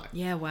 o'clock at night.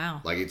 Yeah,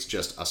 wow. Like, it's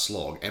just a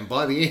slog. And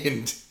by the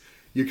end,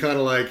 you're kind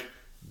of like,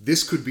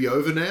 this could be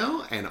over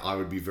now, and I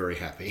would be very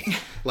happy.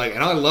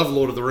 And I love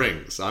Lord of the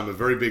Rings. I'm a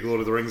very big Lord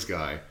of the Rings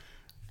guy.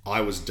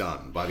 I was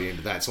done by the end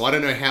of that. So I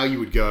don't know how you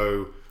would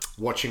go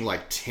watching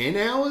like 10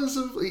 hours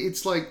of,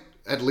 it's like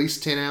at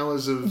least 10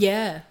 hours of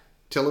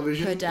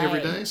television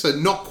every day. So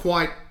not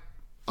quite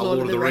a Lord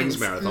of the Rings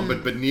marathon,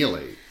 but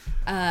nearly.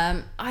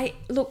 I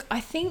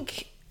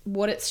think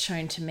what it's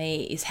shown to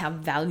me is how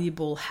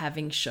valuable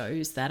having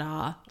shows that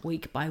are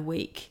week by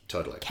week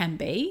can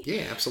be.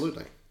 Yeah,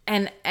 absolutely.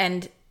 And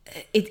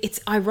it's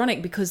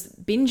ironic because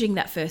binging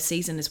that first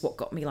season is what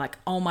got me like,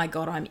 oh my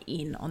God, I'm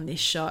in on this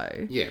show.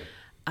 Yeah.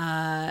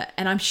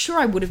 And I'm sure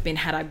I would have been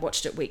had I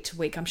watched it week to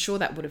week. I'm sure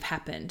that would have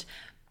happened.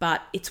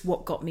 But it's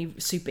what got me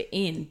super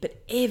in.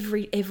 But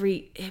every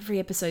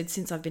episode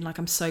since, I've been like,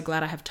 I'm so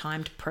glad I have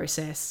time to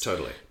process,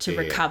 to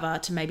recover,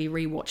 to maybe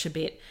rewatch a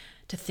bit,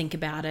 to think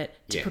about it,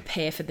 to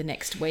prepare for the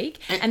next week.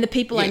 And the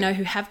people I know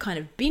who have kind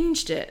of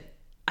binged it,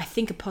 I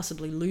think are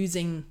possibly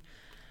losing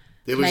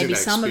maybe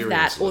some of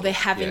that, or they're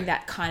having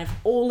that kind of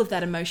all of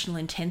that emotional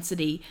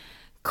intensity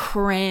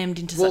crammed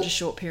into such a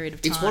short period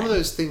of time. It's one of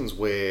those things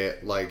where,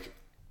 like,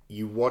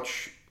 you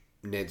watch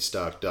Ned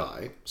Stark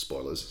die.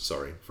 Spoilers,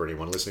 sorry for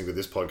anyone listening to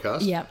this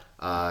podcast. Yep.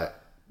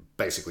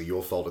 Basically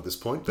your fault at this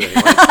point, but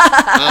anyway.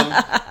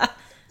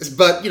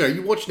 But,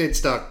 you watch Ned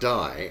Stark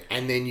die,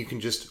 and then you can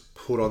just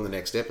put on the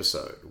next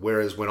episode.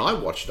 Whereas when I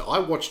watched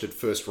it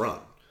first run,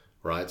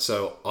 right?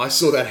 So I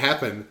saw that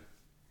happen,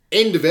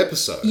 end of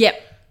episode.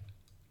 Yep.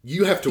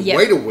 You have to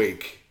wait a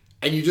week,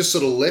 and you just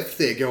sort of left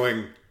there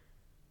going,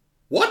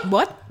 what?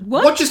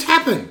 What just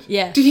happened?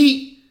 Yeah. Did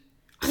he...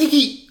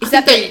 Is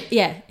that the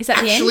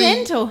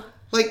end? Or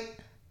like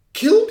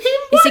killed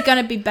him? Is he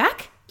going to be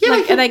back? Yeah,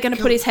 are they going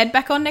to put his head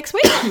back on next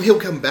week? He'll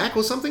come back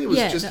or something. It was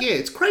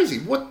it's crazy.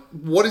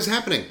 What is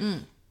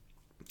happening?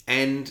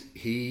 And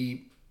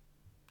he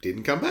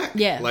didn't come back.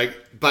 Yeah,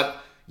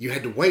 but you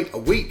had to wait a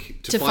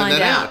week to find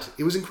that out.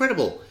 It was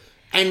incredible,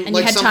 and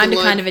you had time to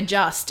kind of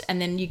adjust,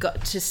 and then you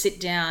got to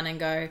sit down and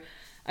go,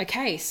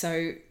 okay,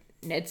 so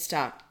Ned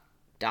Stark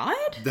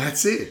died.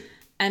 That's it.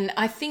 And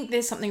I think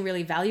there's something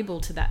really valuable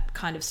to that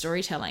kind of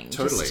storytelling,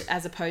 just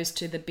as opposed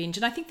to the binge.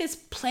 And I think there's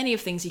plenty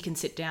of things you can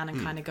sit down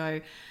and kind of go,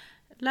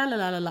 la la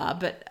la la la.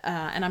 But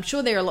and I'm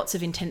sure there are lots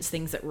of intense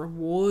things that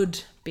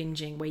reward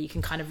binging, where you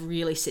can kind of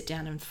really sit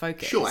down and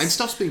focus. Sure, and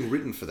stuff's being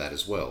written for that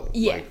as well.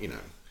 Yeah,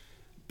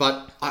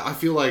 But I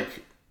feel like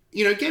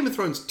Game of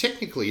Thrones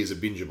technically is a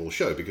bingeable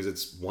show because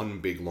it's one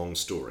big long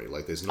story.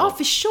 Like there's not. Oh,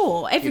 for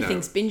sure,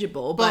 everything's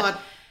bingeable, but.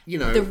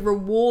 The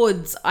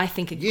rewards, I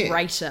think, are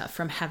greater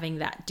from having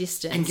that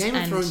distance. And Game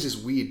of Thrones is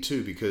weird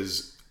too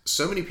because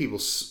so many people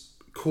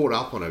caught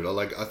up on it.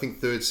 Like, I think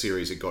third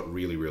series, it got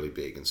really, really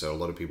big. And so a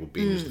lot of people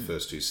binged the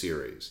first 2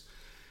 series.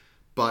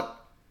 But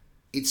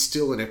it's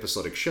still an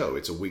episodic show.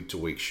 It's a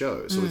week-to-week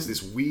show. So it's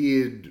this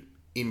weird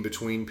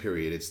in-between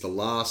period. It's the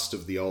last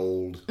of the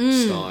old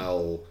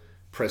style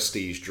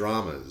prestige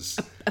dramas.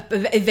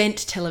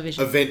 Event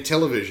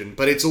television.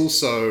 But it's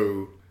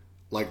also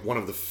like one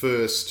of the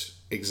first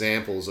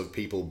examples of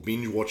people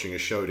binge watching a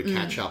show to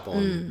catch up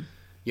on,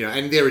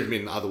 and there had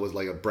been other ones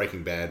like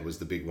Breaking Bad was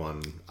the big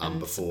one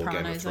before Sopranos,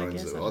 Game of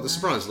Thrones. The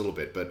Sopranos a little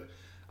bit, but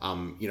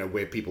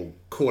where people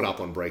caught up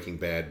on Breaking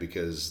Bad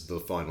because the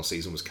final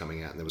season was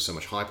coming out and there was so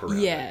much hype around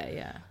it.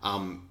 Yeah.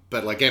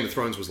 But like Game of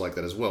Thrones was like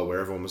that as well,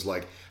 where everyone was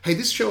like, "Hey,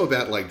 this show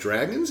about like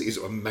dragons is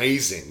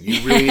amazing.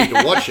 You really need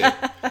to watch it."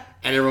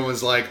 And everyone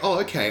was like,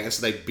 "Oh, okay." And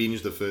so they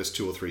binged the first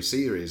 2 or 3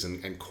 series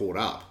and caught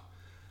up.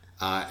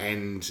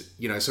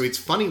 So it's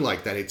funny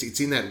like that. It's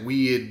in that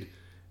weird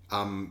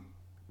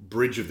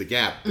bridge of the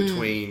gap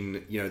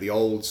between, the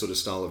old sort of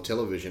style of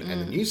television and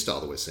the new style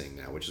that we're seeing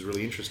now, which is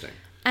really interesting.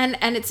 And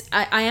it's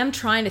I am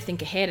trying to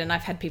think ahead, and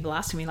I've had people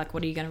asking me like,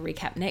 what are you going to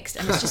recap next?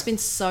 And it's just been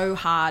so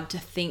hard to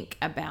think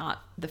about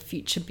the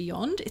future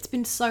beyond. It's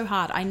been so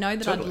hard. I know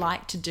that I'd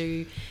like to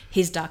do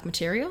His Dark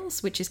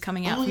Materials, which is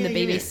coming out from the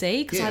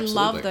BBC, because I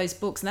love those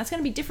books, and that's going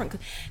to be different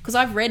because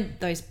I've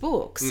read those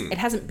books. It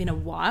hasn't been a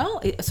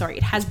while. It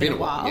has been a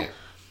while. Yeah.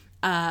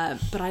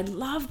 But I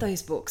love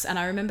those books, and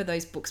I remember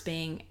those books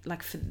being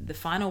like, for the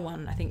final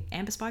one, I think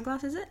Amber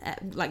Spyglass, is it?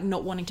 Like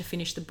not wanting to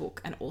finish the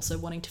book and also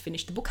wanting to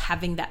finish the book,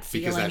 having that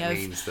feeling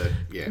means that,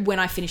 when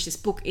I finish this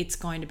book, it's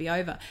going to be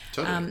over.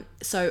 Totally.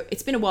 So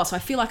it's been a while, so I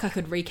feel like I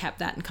could recap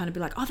that and kind of be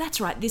like, oh, that's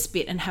right, this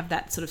bit, and have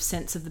that sort of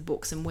sense of the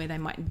books and where they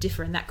might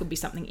differ, and that could be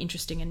something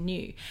interesting and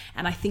new.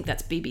 And I think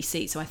that's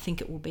BBC, so I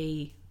think it will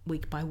be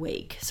week by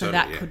week, so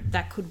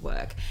that could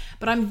work.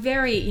 But I'm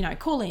very,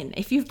 call in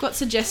if you've got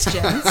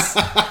suggestions.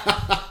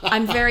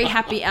 I'm very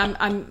happy.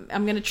 I'm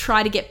going to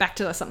try to get back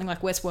to something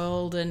like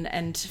Westworld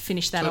and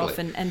finish that off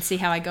and see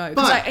how I go,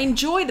 because I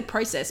enjoy the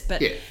process,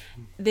 but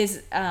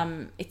there's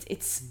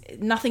it's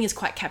nothing has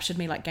quite captured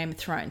me like Game of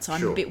Thrones, so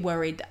I'm a bit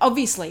worried.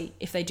 Obviously,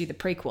 if they do the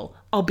prequel,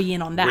 I'll be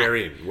in on that. We're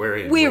in,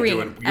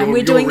 and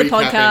we're doing the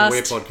podcast.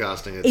 We're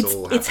podcasting.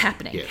 It's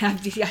happening. Yeah.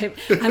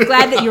 I'm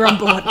glad that you're on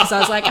board, because I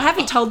was like, I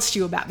haven't told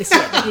Stu about this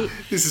yet.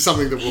 This is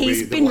something that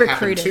will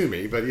happen to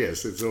me, but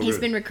yes, it's all He's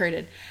been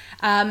recruited.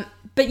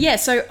 But yeah,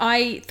 so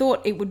I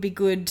thought it would be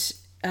good,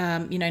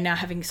 now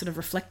having sort of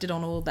reflected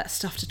on all that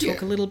stuff, to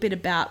talk a little bit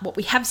about what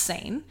we have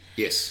seen.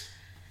 Yes.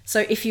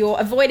 So if you're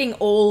avoiding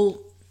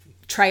all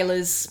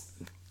trailers,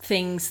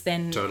 things,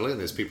 then... Totally, and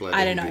there's people out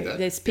there who do that.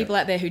 There's people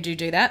out there who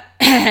do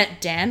that.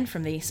 Dan,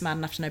 from the Smart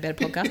Enough to Know Better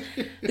podcast.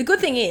 The good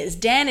thing is,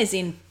 Dan is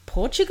in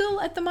Portugal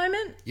at the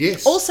moment.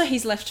 Yes. Also,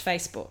 he's left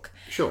Facebook.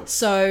 Sure.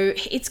 So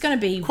it's going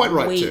to be quite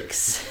right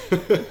weeks.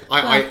 Too.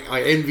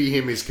 I envy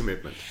him his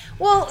commitment.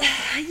 Well,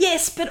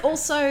 yes, but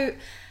also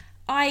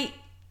I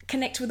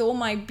connect with all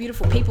my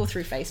beautiful people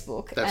through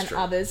Facebook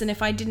others, and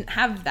if I didn't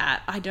have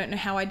that, I don't know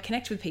how I'd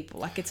connect with people.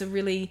 Like, it's a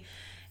really...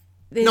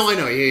 No, I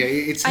know,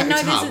 it's hard.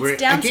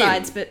 There's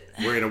downsides, but...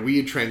 We're in a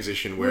weird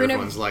transition where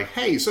everyone's like,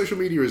 hey, social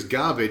media is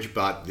garbage,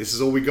 but this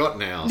is all we got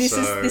now. This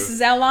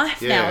is our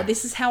life now.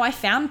 This is how I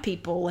found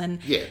people.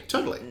 And yeah,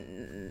 totally.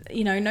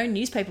 No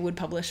newspaper would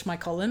publish my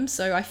columns,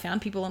 so I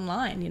found people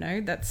online,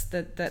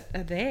 that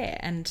are there,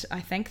 and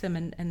I thank them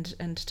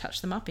and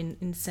touch them up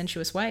in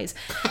sensuous ways.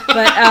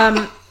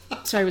 But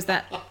sorry, was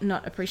that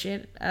not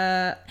appreciated?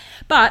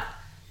 But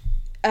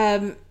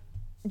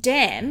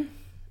Dan,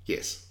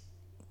 yes,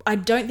 I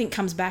don't think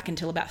comes back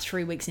until about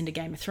 3 weeks into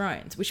Game of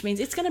Thrones, which means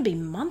it's going to be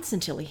months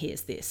until he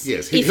hears this.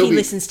 Yes, if he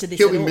listens to this,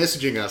 he'll be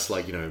messaging us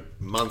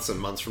months and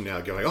months from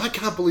now, going, "Oh, I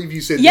can't believe you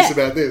said this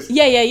about this."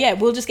 Yeah.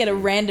 We'll just get a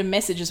random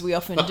message, as we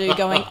often do,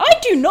 going, "I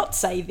do not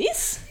say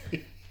this."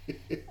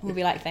 We'll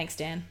be like, "Thanks,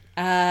 Dan."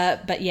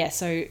 But yeah,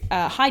 so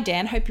hi,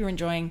 Dan. Hope you're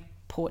enjoying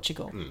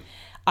Portugal.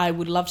 I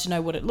would love to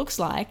know what it looks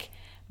like,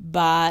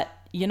 but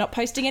you're not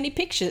posting any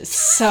pictures,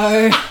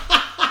 so.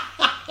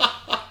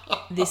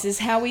 This is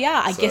how we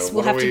are. I guess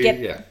we'll have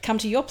to come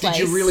to your place.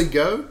 Did you really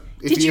go?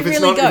 If go?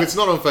 If it's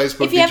not on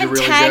Facebook, if you haven't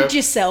tagged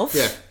yourself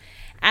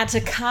at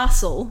a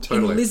castle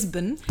in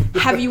Lisbon,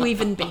 have you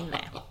even been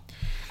there?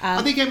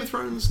 Are there Game of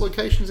Thrones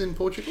locations in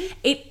Portugal?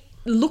 It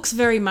looks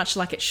very much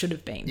like it should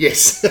have been.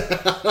 Yes.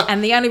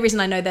 And the only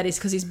reason I know that is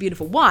because his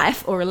beautiful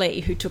wife,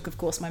 Aurelie, who took, of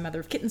course, my Mother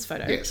of Kittens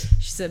photo. Yes.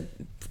 She's a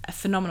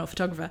phenomenal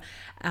photographer,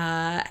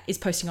 is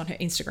posting on her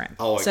Instagram.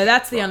 Oh, okay. So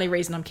that's the only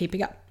reason I'm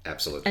keeping up.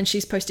 Absolutely. And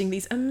she's posting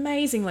these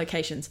amazing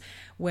locations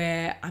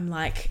where I'm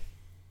like,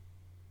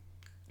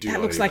 that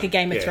looks like a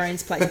Game of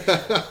Thrones place.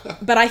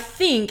 But I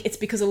think it's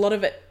because a lot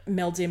of it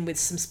melds in with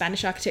some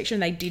Spanish architecture,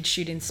 and they did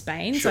shoot in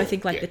Spain. Sure, so I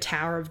think the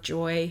Tower of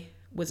Joy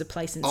was a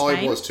place in Spain. Oh,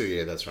 it was too.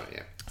 Yeah, that's right.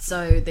 Yeah.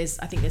 So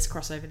I think there's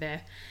crossover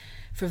there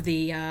for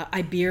the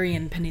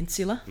Iberian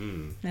Peninsula,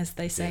 as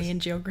they say in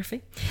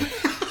geography.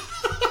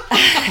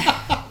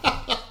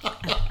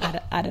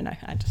 I don't know.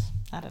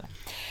 I don't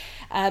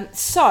know.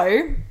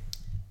 So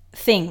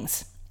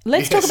things.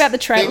 Let's talk about the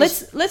trailer.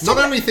 Let's not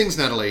only things,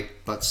 Natalie,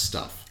 but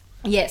stuff.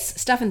 Yes,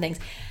 stuff and things.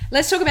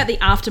 Let's talk about the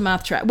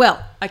aftermath trailer.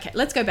 Well, okay,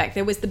 let's go back.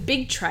 There was the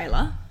big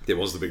trailer. There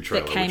was the big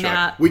trailer that came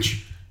out,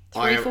 which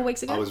 4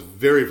 weeks ago. I was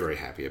very, very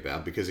happy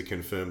about, because it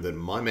confirmed that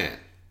my man,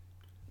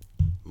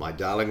 my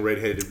darling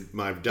redheaded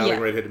man,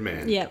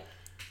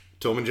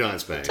 Tormund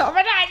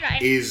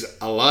Giantsbane, is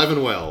alive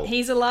and well.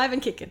 He's alive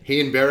and kicking.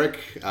 He and Beric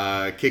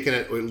kicking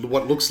at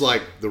what looks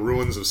like the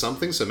ruins of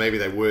something. So maybe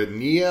they were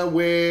near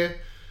where,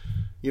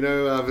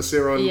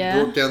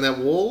 Viserion brought down that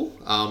wall.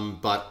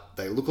 But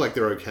they look like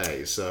they're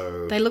okay.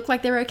 So they look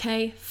like they're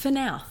okay for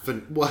now.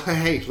 Well,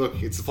 hey,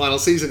 look, it's the final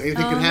season.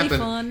 Anything can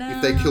happen.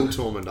 If they kill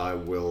Tormund, I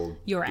will.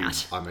 You're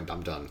out.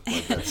 I'm done.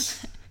 Like,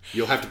 that's.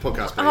 You'll have to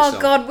podcast by yourself. Oh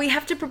God, we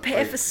have to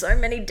prepare for so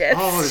many deaths.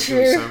 Oh, there's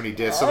going to be so many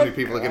deaths. So many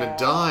people are going to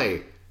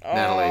die.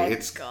 Natalie,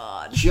 it's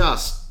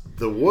just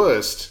the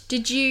worst.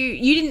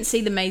 You didn't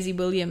see the Maisie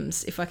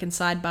Williams, if I can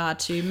sidebar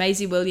to,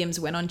 Maisie Williams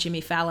went on Jimmy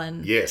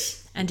Fallon.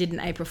 Yes. And did an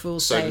April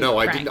Fool's Day no,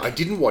 prank. I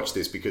didn't watch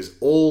this because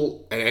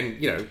all,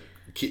 and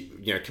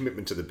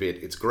commitment to the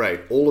bit. It's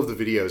great. All of the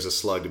videos are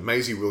slugged.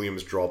 Maisie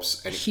Williams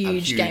drops a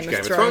huge Game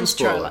of Thrones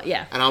spoiler.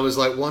 Yeah. And I was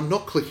like, well, I'm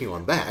not clicking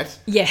on that.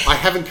 Yeah. I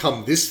haven't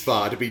come this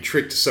far to be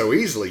tricked so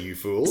easily, you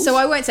fools. So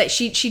I won't say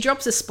she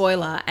drops a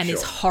spoiler and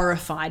is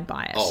horrified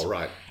by it. Oh,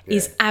 right. Yeah.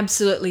 Is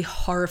absolutely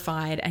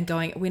horrified and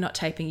going, we're not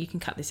taping, you can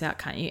cut this out,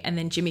 can't you? And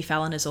then Jimmy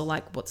Fallon is all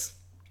like, are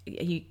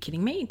you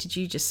kidding me? Did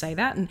you just say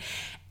that?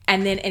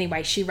 And then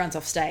anyway, she runs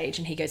off stage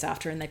and he goes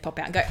after her and they pop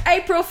out and go,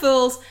 April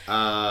Fools!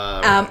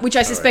 Which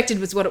I suspected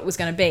was what it was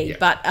going to be. Yeah.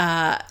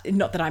 But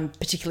not that I'm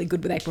particularly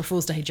good with April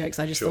Fool's Day jokes.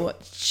 I just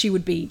thought she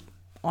would be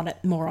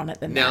more on it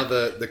than now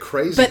that. The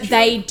crazy But joke,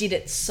 they did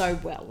it so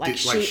well.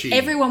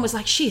 Everyone was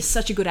like, she is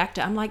such a good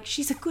actor. I'm like,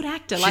 she's a good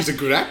actor. She's a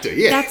good actor,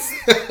 yeah. That's...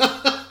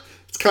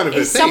 It's kind of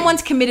if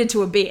someone's committed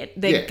to a bit,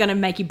 they're going to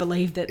make you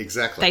believe that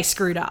they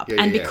screwed up.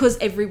 And because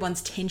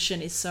everyone's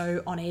tension is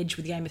so on edge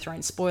with Game of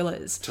Thrones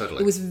spoilers,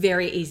 it was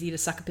very easy to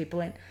sucker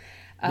people in.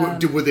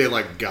 Were there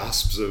like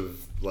gasps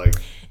of like...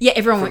 Yeah,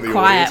 everyone went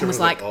quiet and was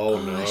like,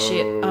 oh no.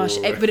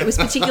 Shit. But it was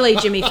particularly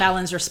Jimmy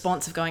Fallon's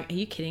response of going, are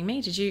you kidding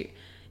me? Did you...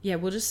 Yeah,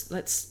 we'll just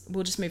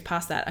move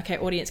past that. Okay,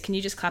 audience, can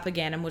you just clap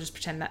again and we'll just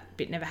pretend that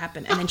bit never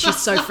happened? And then she's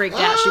so freaked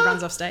out, she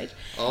runs off stage.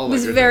 Oh, it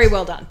was very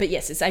well done. But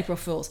yes, it's April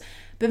Fool's.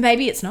 But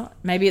maybe it's not.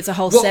 Maybe it's a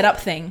whole setup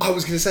thing. I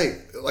was going to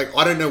say, like,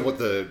 I don't know what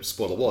the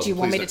spoiler was. Do you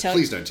want me to tell you?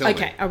 Please don't tell me.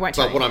 Okay, I won't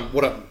tell you.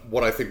 But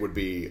what I think would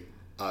be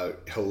a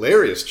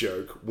hilarious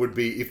joke would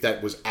be if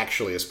that was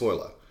actually a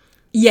spoiler.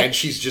 Yeah. And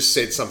she's just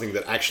said something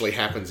that actually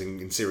happens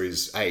in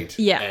Series 8.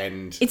 Yeah.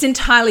 And it's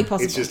entirely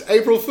possible. It's just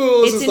April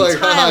Fool's. It's like,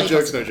 haha,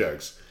 jokes, no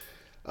jokes.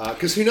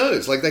 Because who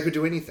knows? Like, they could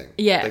do anything.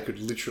 Yeah. They could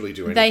literally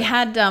do anything. They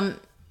had...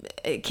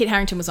 Kit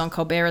Harington was on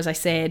Colbert, as I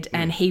said,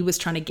 and he was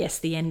trying to guess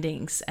the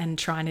endings and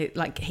trying to,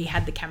 like, he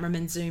had the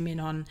cameraman zoom in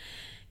on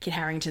Kit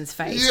Harington's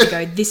face to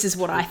go, this is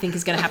what I think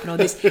is going to happen, or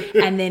this,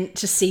 and then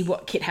to see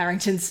what Kit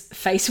Harington's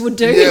face would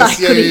do.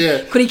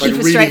 Could he keep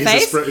a straight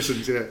face?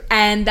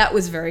 And that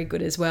was very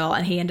good as well.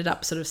 And he ended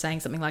up sort of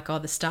saying something like,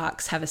 the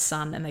Starks have a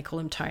son and they call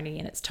him Tony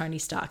and it's Tony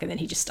Stark. And then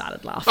he just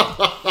started laughing,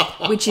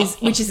 which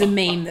is a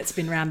meme that's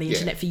been around the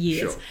internet for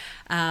years. Sure.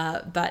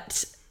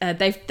 But...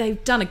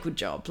 they've done a good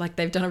job. Like,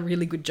 they've done a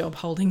really good job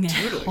holding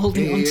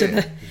onto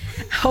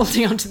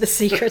the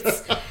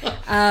secrets.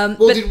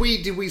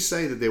 Did we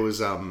say that there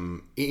was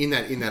in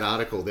that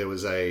article there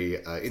was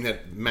in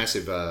that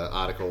massive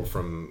article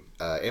from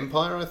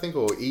Empire, I think,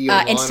 or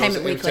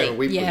Entertainment Weekly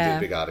did a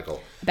big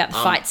article about the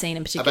fight scene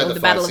in particular,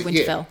 the Battle of Winterfell.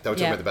 Yeah, they were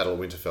talking about the Battle of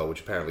Winterfell,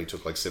 which apparently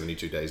took like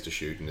 72 days to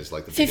shoot, and is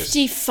like the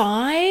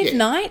 55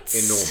 nights,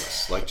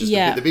 enormous, like just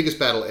the biggest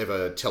battle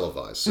ever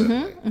televised,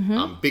 certainly,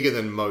 bigger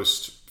than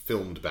most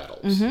filmed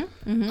battles.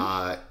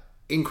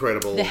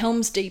 Incredible. The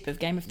Helm's Deep of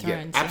Game of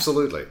Thrones. Yeah,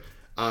 absolutely.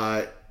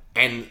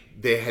 And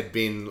there had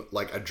been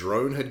like a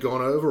drone had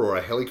gone over or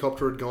a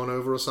helicopter had gone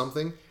over or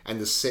something,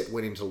 and the set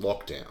went into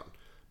lockdown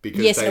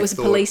because it was a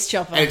police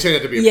chopper, and it turned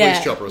out to be a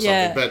police chopper or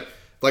something. But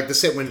like the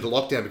set went into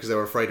lockdown because they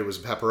were afraid it was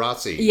a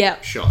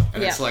paparazzi shot,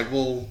 and it's like,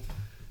 well,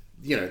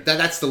 you know,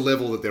 that's the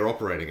level that they're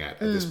operating at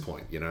this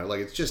point. You know, like,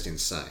 it's just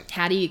insane.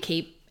 How do you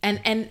keep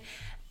and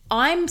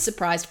I'm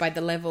surprised by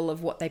the level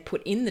of what they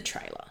put in the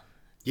trailer.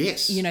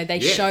 Yes. You know, they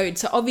showed...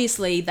 So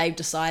obviously they've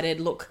decided,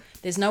 look,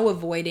 there's no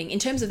avoiding... In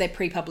terms of their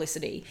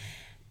pre-publicity,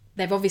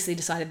 they've obviously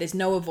decided there's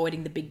no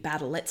avoiding the big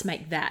battle. Let's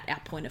make that our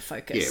point of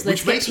focus. Yeah,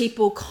 Let's get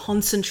people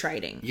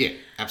concentrating... Yeah,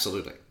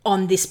 absolutely.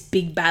 ...on this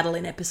big battle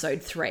in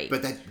episode 3.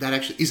 But that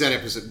actually... Is that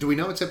episode... Do we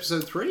know it's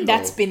episode 3?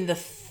 That's been the...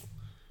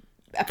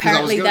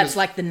 Apparently that's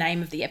like the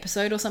name of the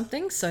episode or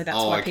something. So that's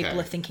why people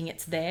are thinking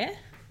it's there.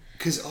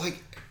 Because,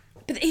 like...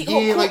 But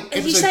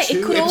as you say,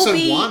 it could all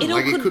be...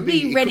 It could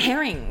be red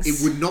herrings.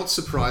 It would not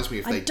surprise me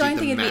if they did the massive... I don't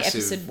think it'd be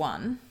episode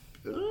 1.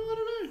 I don't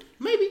know.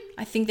 Maybe.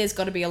 I think there's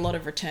got to be a lot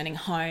of returning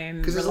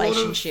home,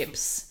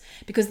 relationships.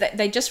 Because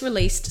they just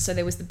released... So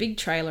there was the big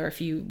trailer a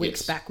few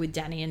weeks back with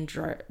Dany and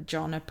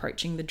Jon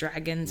approaching the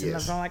dragons. And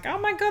they're like, oh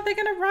my God, they're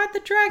going to ride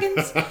the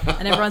dragons.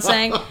 And everyone's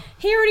saying,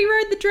 he already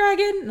rode the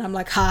dragon. And I'm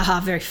like,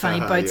 very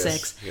funny, boat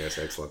sex. Yes,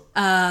 excellent.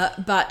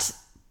 But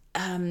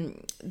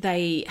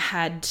they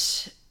had...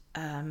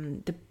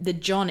 the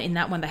Jon in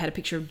that one, they had a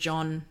picture of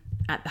Jon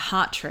at the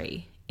heart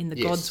tree in the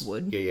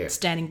Godswood,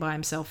 standing by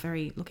himself,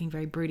 looking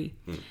very broody.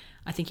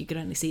 I think you could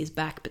only see his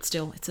back, but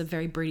still, it's a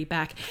very broody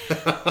back.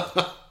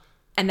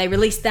 And they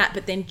released that,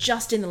 but then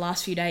just in the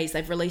last few days,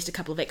 they've released a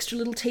couple of extra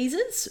little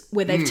teasers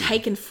where they've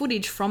taken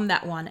footage from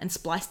that one and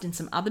spliced in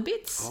some other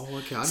bits. Oh,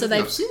 okay.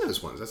 I've seen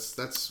those ones.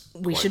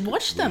 We should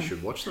watch them.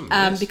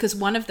 Yes. Because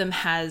one of them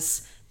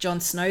has Jon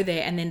Snow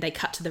there, and then they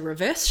cut to the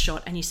reverse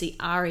shot and you see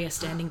Arya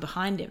standing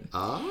behind him.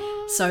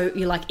 So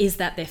you're like, is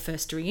that their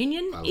first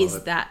reunion?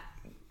 Is that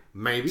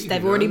maybe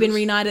they've already been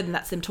reunited and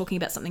that's them talking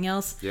about something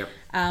else? Yep.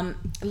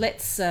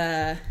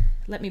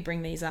 Let me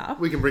bring these up.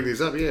 We can bring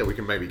these up. Yeah, we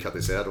can maybe cut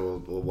this out or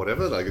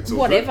whatever. Like, it's all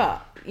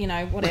whatever. Good. You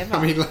know, whatever.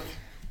 I mean, like,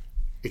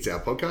 it's our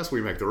podcast.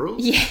 We make the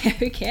rules. Yeah,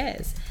 who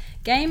cares?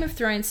 Game of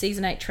Thrones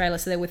season 8 trailer.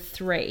 So there were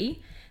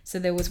 3. So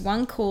there was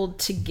one called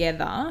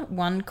Together,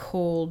 one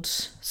called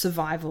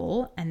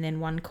Survival, and then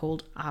one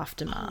called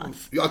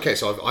Aftermath. Okay,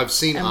 so I've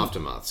seen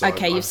Aftermath. So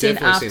Okay, I've you've seen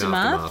definitely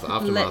Aftermath.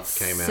 Aftermath Let's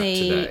came out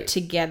see today.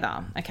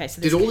 Together. Okay,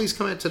 so Did all these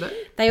come out today?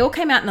 they all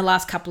came out in the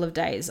last couple of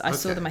days. I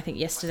saw Okay. them, I think,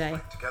 yesterday.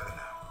 Together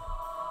now,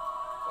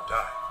 or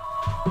die.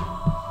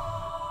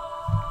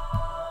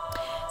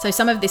 So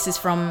some of this is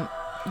from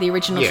the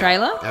original Yeah,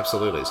 trailer,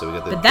 absolutely. So we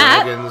got the But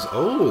that- dragons.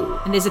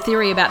 Oh, and there's a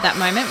theory about that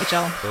moment, which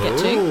I'll get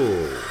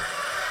to.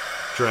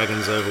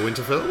 Dragons over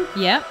Winterfell.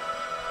 Yeah.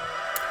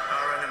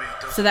 Our enemy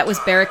does So that was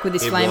Beric with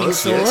his It flaming was,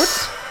 sword.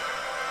 yes.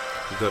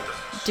 We've got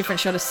Different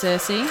shot of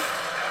Cersei.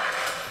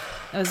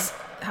 That was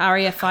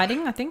Arya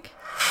fighting, I think.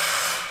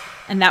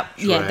 And that,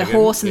 the Dragon,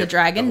 horse and yep, the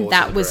dragon, the horse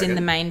that and the was in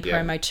the dragon, main yeah.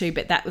 promo too.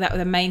 But that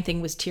the main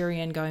thing was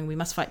Tyrion going, "We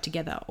must fight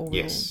together, or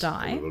yes, we'll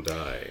die." We will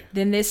die.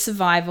 Then there's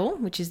Survival,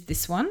 which is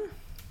this one.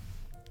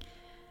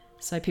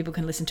 So people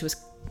can listen to us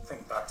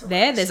think back to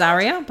there. There's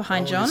Arya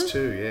behind John. There's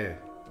two, yeah.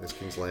 There's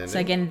King's Landing. So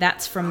again,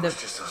 that's from the.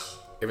 just us.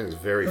 Everything's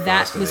very That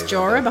fast. in was these,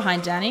 Jorah aren't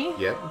behind Dany.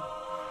 they? Yep.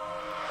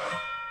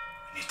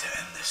 We need to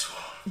end this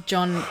war.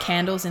 John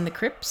Candles in the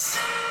crypts.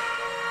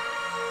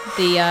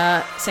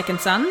 The Second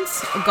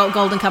Sons,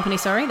 Golden Company.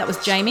 Sorry, that was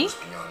Jamie.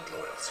 Beyond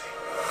loyalty.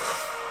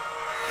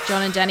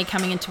 John and Dany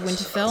coming into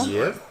Winterfell.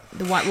 Yep.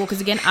 The White Walkers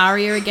again.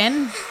 Arya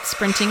again,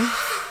 sprinting.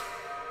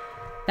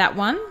 That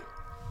one.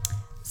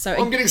 So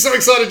I'm getting so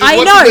excited just I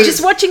watching know, this.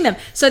 just watching them.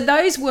 So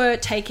those were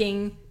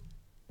taking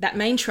that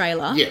main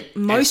trailer. Yeah,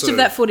 and Most sort of of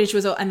that footage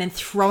was, and then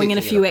throwing in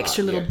a picking it few apart,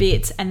 extra little yeah.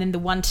 bits, and then the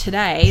one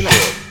today.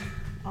 Like,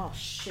 oh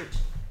shoot!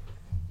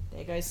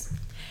 There goes.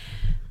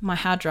 My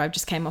hard drive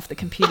just came off the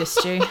computer,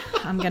 Stu.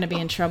 I'm going to be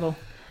in trouble.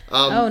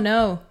 Oh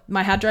no!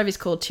 My hard drive is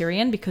called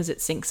Tyrion because it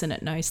syncs and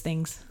it knows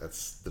things.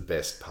 That's the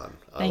best pun.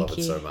 I Thank love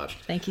you it so much.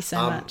 Thank you so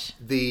much.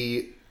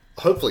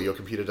 Hopefully your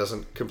computer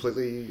doesn't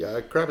completely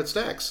crap its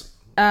stacks.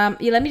 Yeah,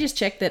 let me just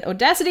check that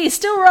Audacity is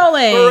still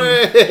rolling.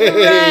 Hooray!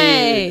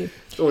 Hooray!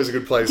 It's always a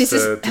good place This to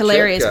is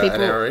hilarious. check,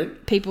 People, an hour in.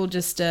 people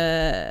just.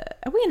 Are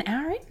we an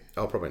hour in?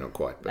 Oh, probably not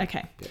quite. But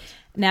Okay. yes.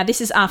 Now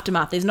this is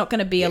Aftermath. There's not going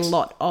to be Yes. a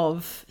lot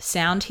of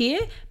sound here,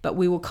 but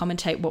we will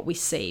commentate what we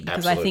see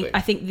because Absolutely.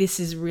 I think this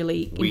is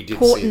really We did see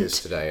important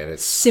this today, and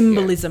it's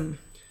symbolism.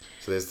 yeah.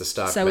 So there's the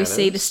Stark So banners. we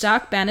see the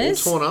Stark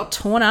banners All torn up.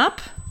 torn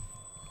up.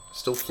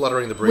 Still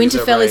fluttering the breeze.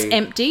 Winterfell over is a-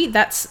 empty.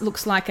 That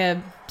looks like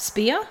a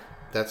spear,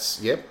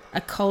 That's yep. a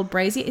cold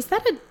brazier. Is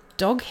that a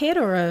dog head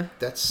or a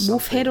That's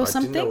wolf head or I didn't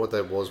know something? what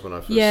that was when I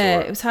first Yeah,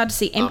 saw it. it was hard to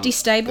see. Empty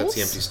stables. That's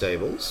the empty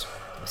stables.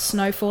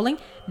 Snow falling.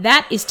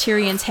 That is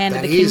Tyrion's hand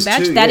of That the king is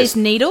badge. too, That yes. is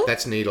Needle.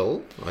 That's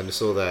Needle. I just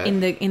saw that. in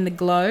the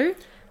glow.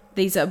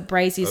 These are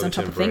braziers on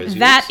top of Overturned things. braziers.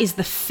 That is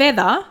the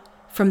feather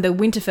from the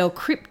Winterfell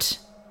Crypt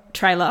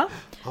trailer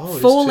Oh, it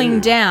is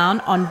falling too. down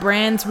on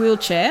Bran's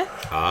wheelchair.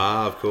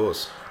 Ah, of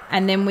course.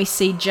 And then we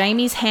see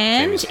Jamie's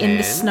hand Jamie's in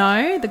the hand.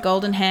 snow, the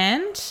golden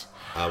hand.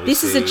 We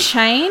This is a see-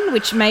 chain,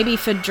 which may be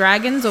for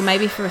dragons or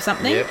maybe for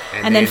something. Yep,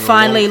 And then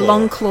finally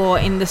Longclaw.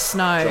 Longclaw in the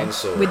snow John's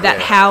sword, with that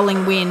yeah.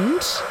 howling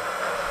wind.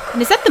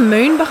 And is that the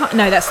moon behind?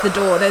 No, that's the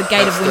door, the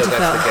gate That's of the- Winterfell.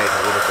 That's the gate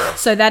of Winterfell.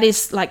 So that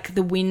is like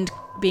the wind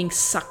being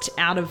sucked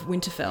out of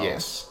Winterfell.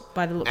 Yes.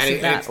 By the looks And of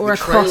and that. it's- Or the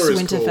across trailer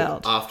is Winterfell.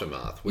 called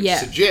Aftermath, which Yeah.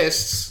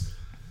 suggests,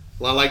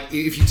 like,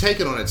 if you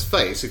take it on its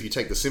face, if you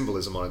take the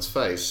symbolism on its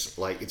face,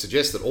 like, it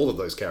suggests that all of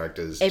those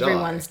characters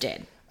Everyone's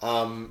die.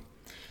 dead.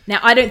 Now,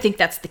 I don't think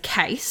that's the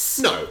case.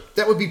 No,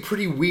 that would be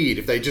pretty weird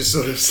if they just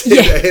sort of said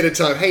Yeah. ahead of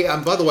time, hey,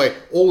 by the way,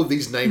 all of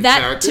these named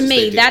That, characters... to me,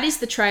 they're dead." that is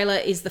the trailer,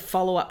 is the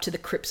follow-up to the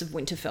Crypts of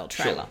Winterfell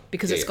trailer. Sure.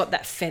 Because Yeah, it's yeah. got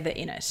that feather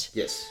in it.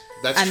 Yes,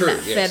 that's And true,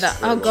 that yes. feather.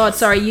 Very Oh, well God, done.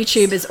 sorry,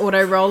 YouTube is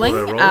auto-rolling.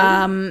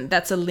 Auto-rolling.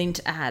 That's a Lint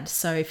ad.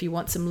 So if you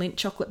want some Lint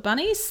chocolate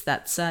bunnies,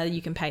 that's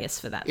you can pay us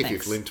for that. If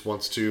Thanks. Lint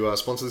wants to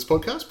sponsor this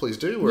podcast, please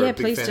do. We're Yeah, a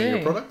big please fan do. of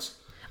your products.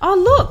 Oh,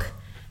 look.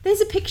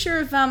 There's a picture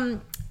of...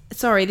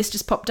 Sorry, this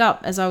just popped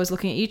up as I was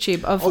looking at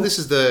YouTube. Of Oh, this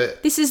is the...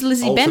 This is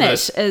Lizzie Alternate-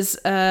 Bennett as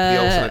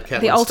alternate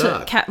Catelyn the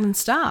alternate Stark. Catelyn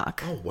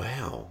Stark. Oh,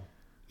 wow.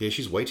 Yeah,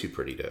 she's way too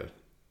pretty to...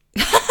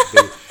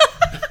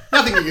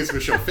 Nothing against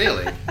Michelle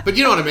Fairley, but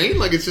you know what I mean?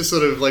 Like, it's just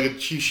sort of like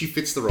she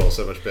fits the role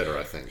so much better,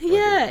 I think. Like,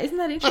 Yeah, isn't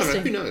that I don't know,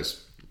 interesting? who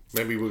knows?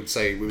 Maybe we would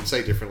say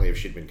differently if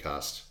she'd been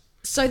cast.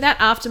 So that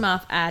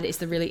Aftermath ad is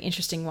the really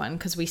interesting one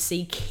because we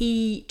see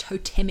key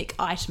totemic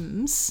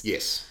items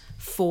Yes,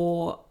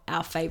 for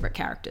our favourite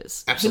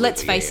characters. Absolutely, who,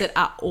 let's face yeah. it,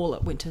 are all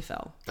at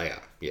Winterfell. they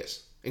are,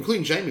 yes.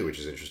 Including Jamie, which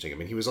is interesting. I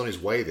mean, he was on his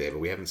way there, but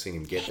we haven't seen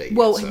him get there yet.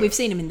 Well, so- we've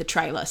seen him in the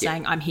trailer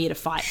saying, I'm here to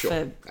fight Sure, for...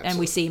 And we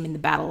absolutely. see him in the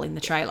battle in the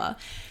trailer.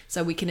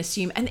 So we can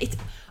assume... And it's...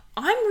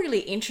 I'm really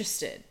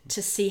interested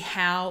to see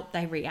how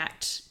they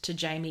react to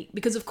Jamie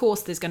because, of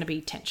course, there's going to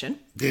be tension.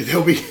 Yeah,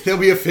 there'll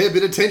be a fair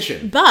bit of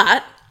tension.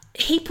 But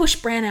he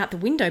pushed Bran out the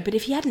window. But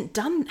if he hadn't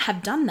done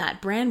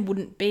that, Bran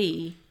wouldn't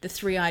be the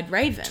three-eyed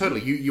raven.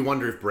 Totally. You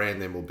wonder if Bran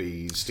then will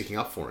be sticking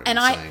up for him. And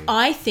saying,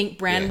 I think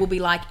Bran Yeah. will be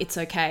like, it's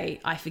okay,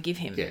 I forgive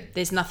him. Yeah.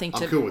 There's nothing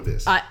to... I'm cool with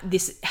this.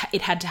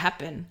 It had to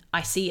happen.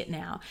 I see it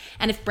now.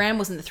 And if Bran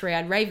wasn't the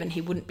three-eyed raven,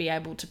 he wouldn't be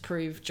able to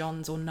prove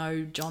Jon's or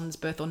know Jon's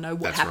birth or know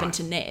what That's happened right.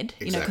 to Ned.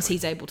 You know, because Exactly.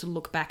 he's able to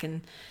look back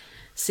and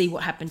see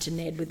what happened to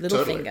Ned with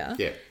Totally. Littlefinger.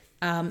 Yeah.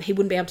 He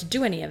wouldn't be able to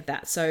do any of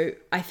that. So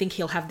I think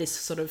he'll have this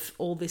sort of,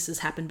 all this has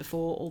happened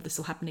before, all this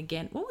will happen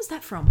again. What was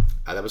that from?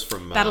 That was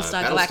from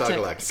Battlestar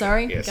Galactica.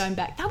 Sorry, yes. going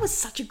back. That was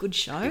such a good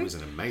show. It was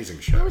an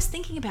amazing show. I was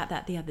thinking about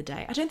that the other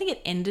day. I don't think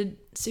it ended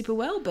super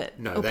well, but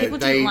No, or they- people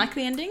they- didn't like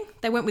the ending.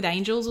 They went with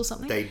angels or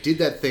something. They did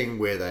that thing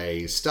where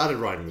they started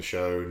writing the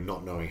show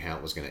not knowing how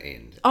it was going to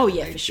end. Oh, And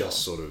yeah, they for sure. just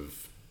sort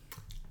of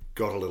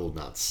got a little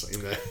nuts in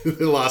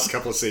the last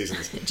couple of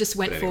seasons. Just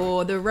went But anyway.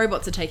 for the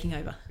robots are taking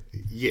over.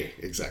 Yeah,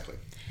 exactly.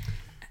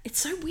 It's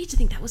so weird to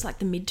think that was like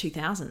the mid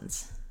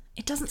 2000s.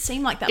 It doesn't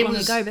seem like that It long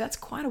was- ago, but that's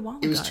quite a while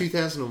ago. It was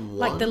 2001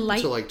 Like the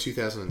late- to like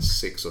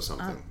 2006 or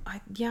something. I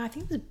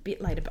think it was a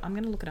bit later, but I'm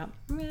going to look it up.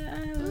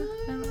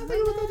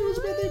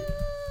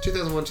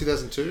 2001,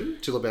 2002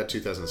 till about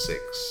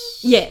 2006.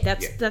 Yeah, Yeah.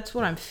 that's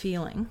what I'm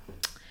feeling.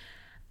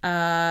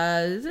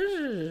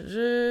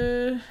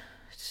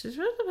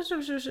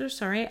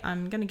 Sorry,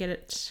 I'm going to get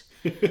it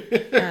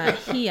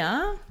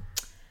here.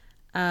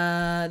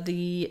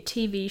 The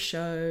TV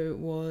show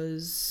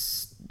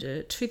was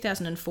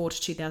 2004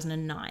 to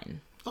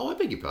 2009. Oh, I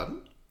beg your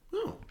pardon.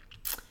 Oh,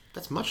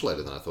 that's much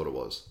later than I thought it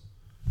was.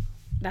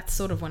 That's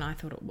sort of when I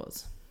thought it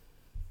was.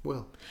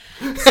 Well,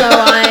 So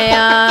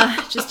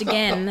I just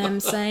again am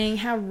saying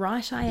how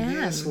right I am,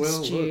 Yes,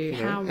 well, Stu. look, you know,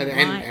 how and-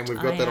 right and we've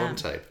got I that am. on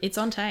tape. It's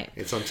on tape.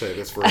 it's on tape.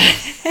 That's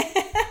right.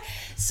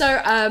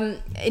 So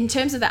in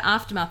terms of the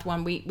Aftermath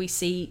one, we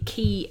see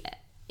key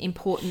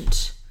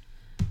important,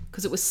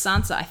 because it was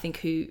Sansa, I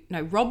think,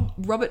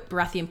 Robert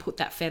Baratheon put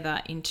that feather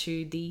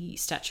into the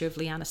statue of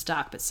Lyanna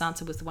Stark, but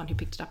Sansa was the one who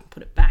picked it up and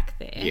put it back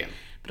there. Yeah.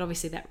 But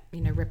obviously that,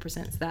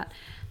 represents that.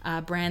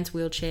 Bran's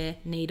wheelchair,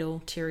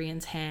 needle,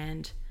 Tyrion's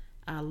hand,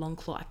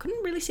 Longclaw. I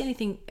couldn't really see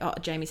anything. Oh,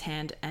 Jaime's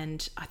hand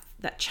and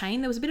that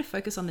chain. There was a bit of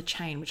focus on the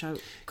chain, which I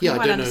couldn't I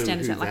quite don't know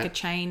understand. Is who that like a that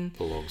chain?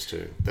 belongs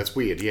to. That's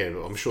weird. Yeah,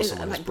 I'm sure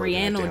someone has Like broken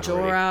Brienne that or down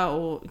already.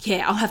 Jorah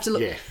or I'll have to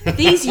look. Yeah.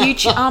 These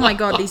YouTube, oh my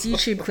god, these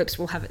YouTube clips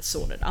will have it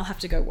sorted. I'll have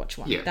to go watch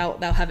one. Yeah.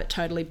 They'll have it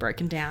totally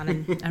broken down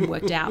and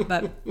worked out.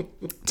 But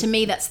to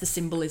me, that's the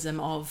symbolism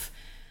of.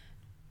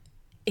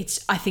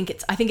 I think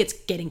it's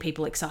getting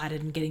people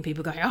excited and getting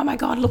people going. Oh my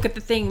god, look at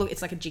the thing! Look,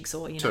 it's like a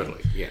jigsaw.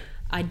 Totally. Yeah.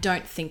 I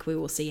don't think we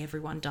will see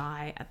everyone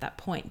die at that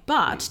point.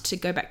 But to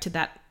go back to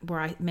that, where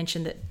I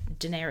mentioned that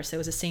Daenerys, there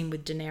was a scene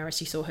with Daenerys.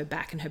 You saw her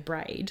back and her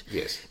braid.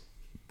 Yes.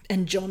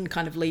 And Jon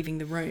kind of leaving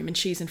the room, and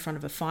she's in front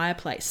of a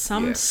fireplace.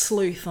 Some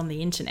sleuth on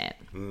the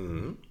internet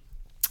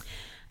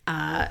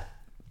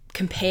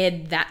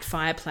compared that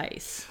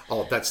fireplace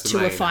Oh, that's the to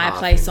main a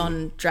fireplace half.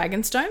 on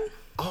Dragonstone,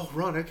 Oh,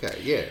 right. Okay.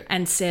 Yeah.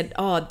 and said,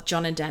 "Oh,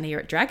 Jon and Dany are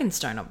at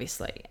Dragonstone,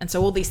 obviously." And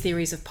so all these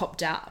theories have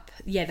popped up.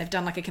 Yeah, they've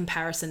done like a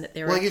comparison that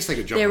there Well, are I guess they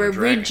could jump there on a are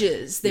dragon.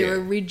 ridges, there Yeah. are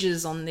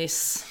ridges on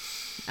this.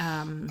 Oh,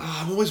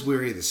 I'm always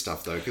wary of this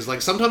stuff though, because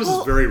like sometimes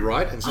it's very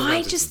right, and sometimes I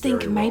it's just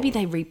think very maybe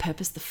wrong. they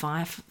repurposed the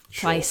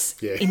fireplace.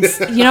 Sure,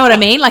 yeah. You know what I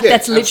mean? Like Yeah,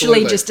 that's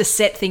literally absolutely. just a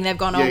set thing. They've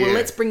gone, oh, Yeah, well, yeah.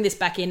 let's bring this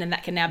back in, and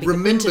that can now be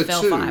Remember the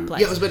Winterfell too.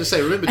 fireplace. Yeah, I was about to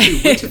say. Remember too.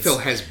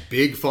 Winterfell has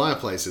big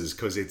fireplaces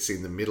because it's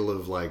in the middle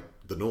of like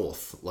the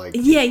north. Like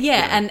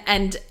Yeah,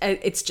 and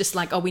it's just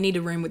like, oh, we need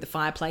a room with a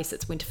fireplace.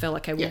 It's Winterfell.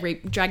 Okay, well, Yeah.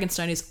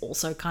 Dragonstone is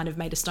also kind of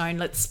made of stone.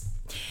 Let's,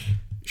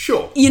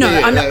 Sure.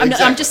 Yeah, I'm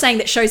exactly. just saying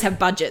that shows have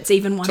budgets.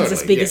 Even ones as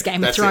Totally, big yeah, as Game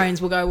of that's it.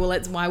 Thrones will go, well,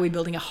 why are we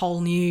building a whole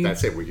new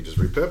That's it. We can just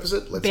repurpose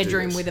it. Let's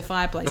bedroom do this. with a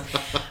fireplace?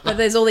 But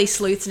there's all these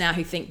sleuths now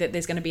who think that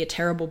there's going to be a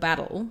terrible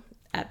battle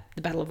at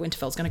the Battle of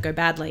Winterfell. It's going to go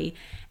badly,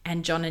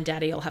 and Jon and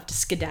Daddy will have to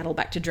skedaddle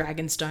back to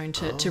Dragonstone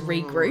to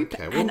regroup.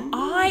 Okay, And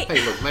well,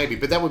 hey, look, maybe,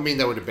 but that would mean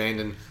they would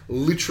abandon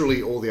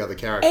literally all the other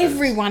characters.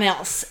 everyone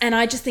else. And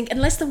I just think,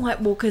 unless the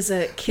White Walkers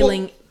are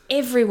killing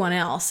everyone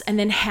else, and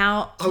then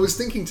how... I was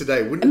thinking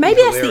today, wouldn't it Maybe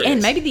be that's the hilarious?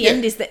 end. Maybe the Yeah.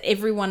 end is that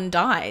everyone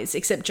dies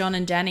except Jon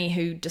and Dany,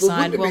 who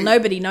decide, wouldn't it well, be-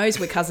 nobody knows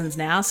we're cousins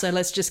now, so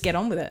let's just get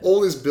on with it. all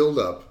this build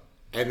up,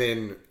 and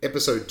then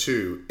episode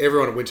 2,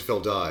 everyone at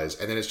Winterfell dies,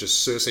 and then it's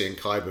just Cersei and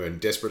Qyburn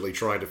desperately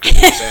trying to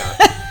figure this out.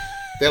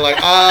 They're like,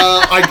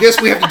 I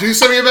guess we have to do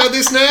something about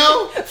this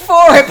now.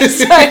 4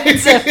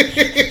 episodes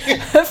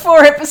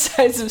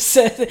of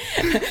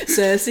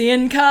Cersei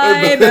and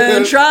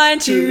Qyburn trying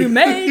to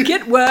make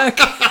it work.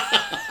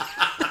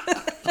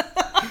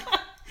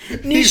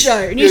 New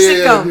show, new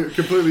sitcom. Yeah,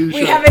 completely new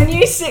We show. have a new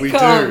We sitcom.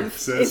 do.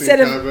 Cersei Instead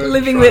and of Qyburn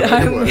living trying with to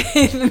make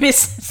it home work. with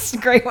Miss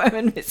Grey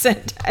Woman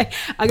Missandei.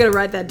 I got to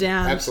write that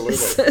down. Absolutely.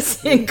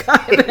 Cersei and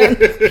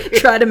Qyburn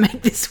try to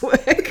make this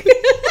work.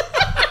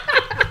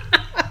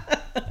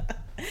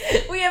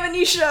 We have a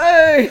new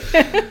show.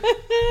 But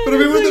I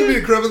mean, wouldn't it be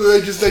incredible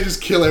that they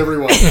just kill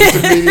everyone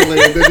just immediately,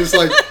 and they're just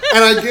like,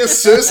 and I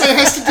guess Cersei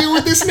has to deal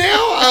with this now.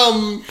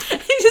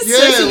 Just Yeah,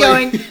 Cersei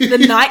like- going, the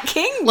Night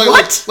King? Like,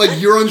 what? like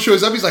Euron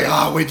shows up, he's like,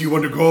 where do you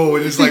want to go?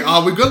 And it's like,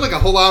 we've got like a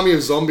whole army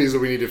of zombies that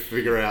we need to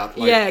figure out.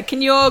 Like, Yeah,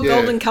 can your yeah.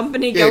 Golden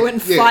Company go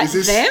and fight is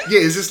this, them? Yeah,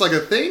 is this like a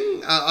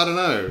thing? I don't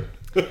know.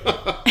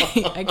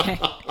 Okay.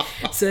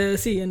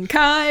 Cersei and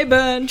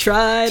Qyburn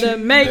try to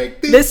make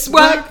make this this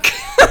work.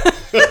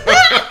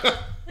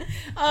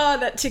 Oh,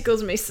 that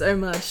tickles me so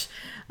much.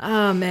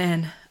 Oh,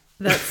 man.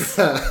 That's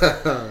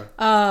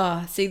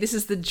see, this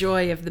is the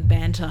joy of the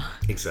banter.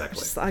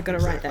 Exactly. I got to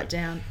write that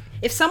down.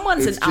 If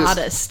someone's an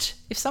artist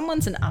Yes,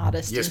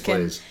 and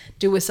can please.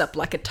 do us up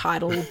like a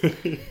title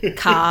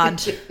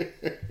card,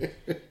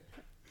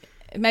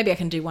 maybe I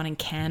can do one in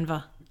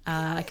Canva.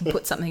 I can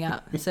put something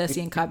up,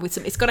 Cersei and Qyburn with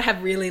some. It's got to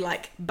have really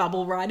like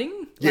bubble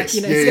writing. Yes,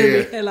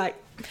 like, yeah. Like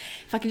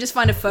if I can just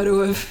find a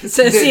photo of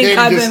Cersei and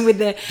Qyburn with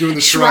their doing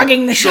the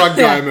shrugging the shrug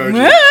guy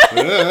emoji.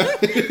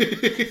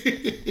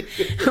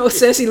 or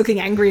Cersei looking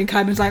angry and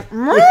Qyburn's like,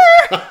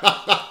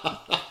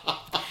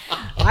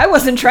 I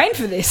wasn't trained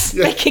for this.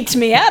 They kicked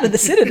me out of the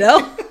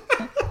Citadel.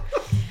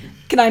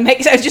 Can I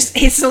make... So just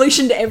his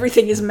solution to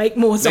everything is make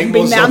more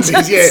zombie mountains.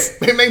 Zombies,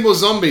 yeah, make more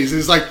zombies.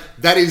 It's like,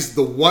 that is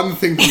the one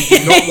thing we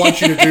do not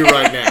want you to do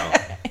right now.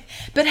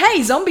 But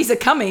hey, zombies are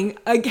coming.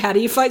 How do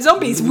you fight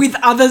zombies? With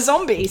other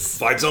zombies.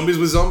 Fight zombies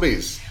with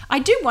zombies. I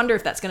do wonder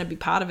if that's going to be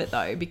part of it,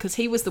 though, because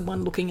he was the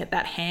one looking at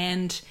that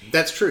hand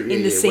That's true.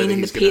 in the scene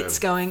in the pits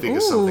going, figure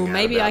something ooh, out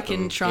maybe about I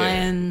can them. try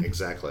Yeah, and...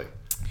 Exactly.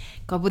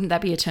 God, wouldn't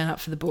that be a turn up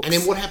for the books? And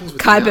then what happens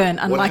with Qyburn,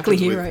 What unlikely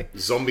happens hero. with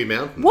Zombie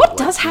Mountain? What Like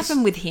does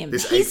happen with him?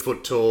 This He's- 8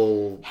 foot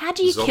tall How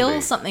do you zombie. kill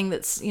something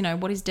that's,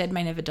 what is dead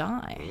may never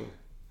die?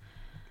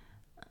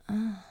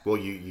 Well,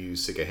 you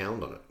sick a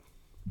hound on it.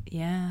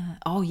 Yeah.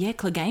 Oh, yeah,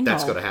 Clegane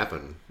That's roll. got to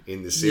happen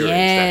in the series.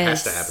 Yes. That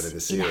has to happen in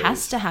the series. It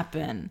has to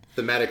happen.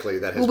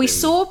 Thematically, that has Well, we been...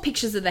 saw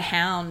pictures of the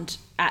Hound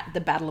at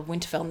the Battle of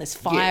Winterfell, and there's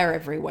fire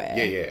everywhere.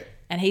 Yeah.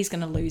 And he's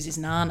going to lose his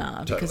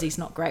nana because he's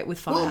not great with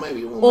fire. Well,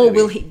 maybe. Or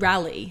will he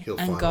rally He'll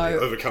and finally go,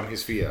 overcome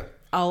his fear.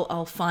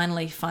 I'll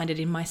finally find it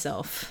in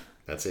myself.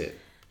 That's it.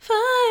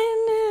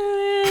 Find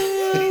it.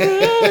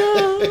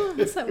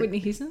 Is that Whitney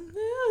Houston?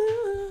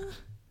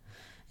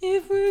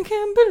 If we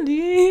can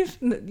believe.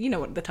 You know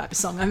what the type of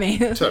song I mean.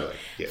 Totally,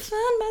 yes.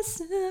 Find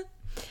myself.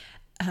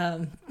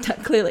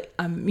 Clearly,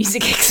 I'm a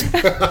music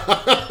expert.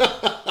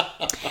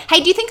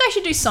 Hey, do you think I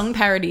should do song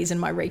parodies in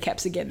my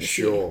recaps again this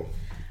year? Sure.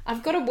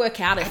 I've got to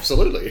work out if...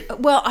 Absolutely.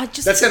 Well, I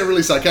just... That sounded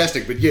really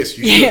sarcastic, but yes,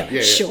 you should.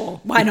 Yeah,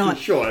 sure. Why not?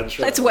 Sure.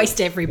 Let's waste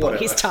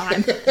everybody's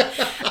time.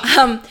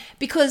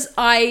 Because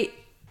I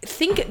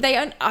think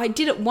I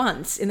did it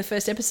once in the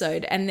first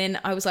episode, and then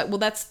I was like, well,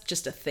 that's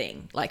just a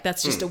thing. Like,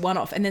 that's just a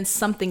one-off. And then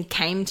something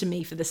came to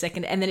me for the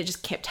second, and then it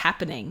just kept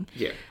happening.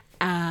 Yeah.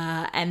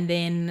 And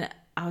then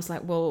I was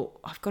like, well,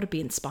 I've got to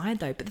be inspired,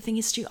 though. But the thing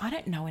is, Stu, I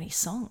don't know any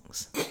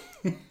songs.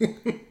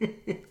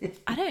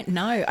 I don't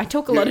know. I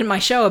talk a lot in my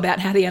show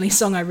about how the only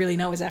song I really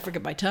know is Africa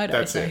by Toto.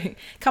 That's so it.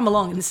 come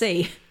along and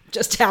see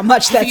just how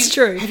much that's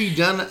true. Have you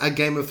done a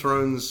Game of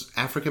Thrones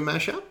Africa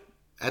mashup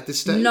at this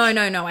stage? No, I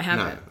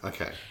haven't. No,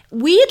 okay.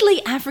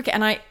 Weirdly, Africa,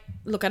 and I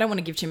don't want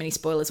to give too many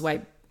spoilers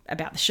away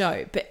about the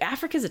show, but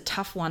Africa's a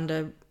tough one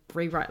to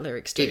rewrite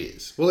lyrics to. It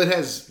is. Well, it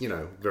has,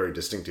 very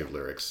distinctive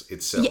lyrics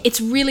itself. Yeah, it's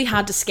really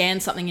hard to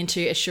scan something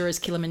into as sure as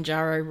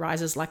Kilimanjaro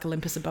rises like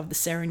Olympus above the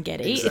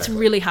Serengeti. It's Exactly.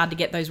 really hard to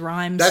get those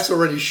rhymes. That's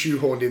already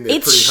shoehorned in there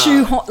It's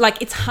pretty hard.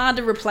 like it's hard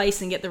to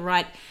replace and get the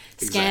right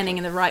scanning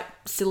and the right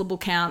syllable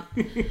count.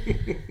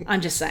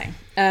 I'm just saying.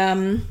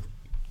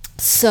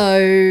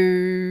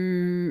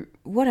 So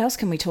what else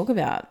can we talk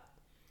about?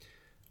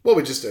 Well,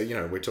 we're just,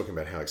 we're talking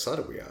about how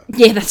excited we are.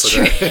 Yeah, that's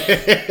true.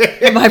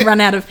 Have I run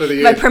out of? Have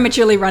I end.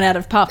 prematurely run out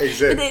of puff?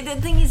 Exactly. But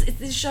the thing is,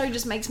 this show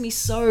just makes me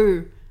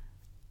so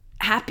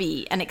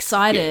happy and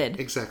excited.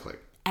 Yeah, exactly.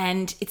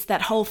 And it's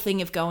that whole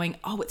thing of going,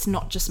 oh, it's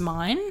not just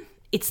mine;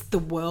 it's the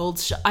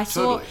world's show. I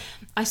saw,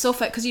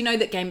 because you know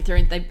that Game of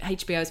Thrones,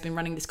 HBO has been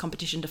running this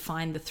competition to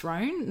find the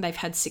throne. They've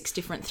had 6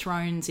 different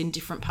thrones in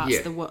different parts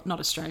of the world, not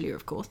Australia,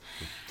 of course.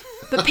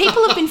 But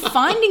people have been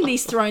finding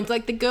these thrones.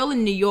 Like the girl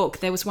in New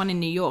York, there was one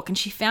in New York, and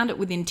she found it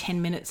within 10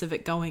 minutes of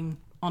it going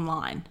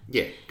online.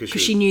 Yeah,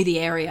 Because she knew the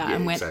area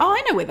and went, exactly. oh,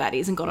 I know where that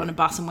is, and got on a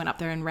bus and went up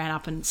there and ran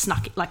up and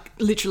snuck, like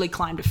literally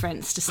climbed a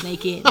fence to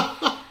sneak in.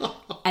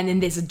 And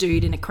then there's a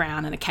dude in a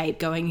crown and a cape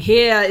going,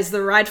 here is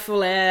the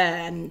rightful heir,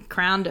 and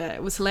crowned her.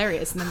 It was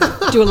hilarious. And then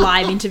they do a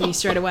live interview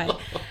straight away.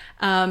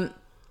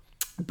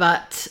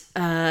 But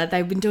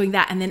they've been doing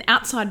that. And then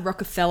outside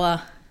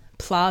Rockefeller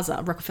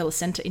Plaza, Rockefeller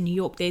Center in New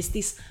York, there's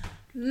this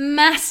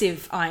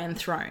massive Iron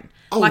Throne.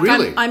 Oh, like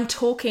really? I'm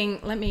talking,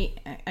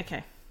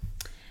 okay.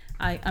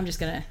 I'm just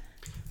going to...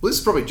 Well, this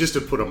is probably just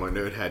to put on my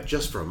nerd hat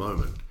just for a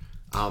moment.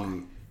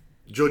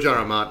 George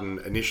R.R. Martin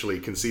initially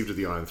conceived of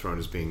the Iron Throne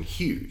as being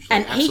huge.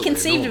 And he absolutely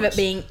conceived enormous. of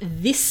it being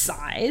this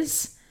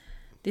size.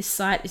 This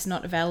site is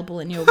not available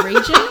in your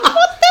region.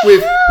 What the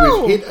We've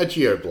hell? hit a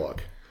geoblock.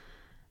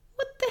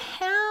 What the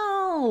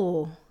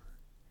hell?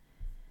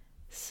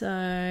 So,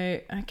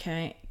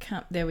 okay.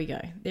 There we go.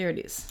 There it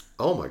is.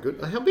 Oh my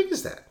goodness. How big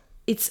is that?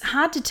 It's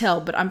hard to tell,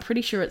 but I'm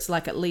pretty sure it's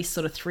like at least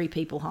sort of 3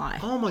 people high.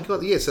 Oh my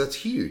god, yes, that's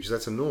huge.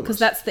 That's enormous. Because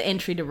that's the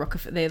entry to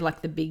Rockefeller. They're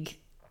like the big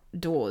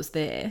doors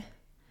there.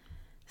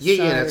 Yeah,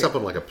 So- and it's up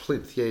on like a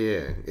plinth.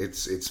 Yeah.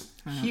 It's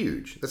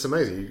huge. That's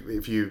amazing.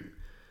 If you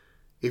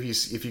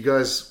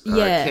guys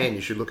Yeah. can,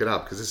 you should look it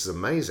up because this is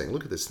amazing.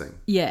 Look at this thing.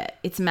 Yeah,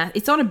 it's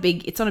on a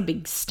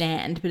big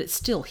stand, but it's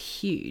still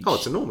huge. Oh,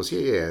 it's enormous.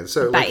 Yeah.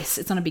 So base.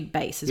 It's on a big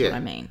base, is what I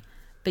mean.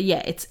 But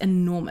yeah, it's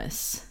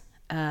enormous.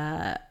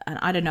 and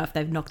I don't know if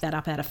they've knocked that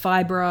up out of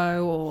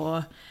fibro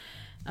or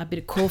a bit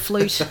of core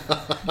flute,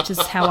 which is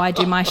how I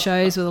do my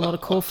shows, with a lot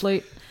of core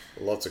flute.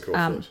 Lots of core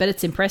flute. But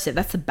it's impressive.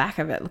 That's the back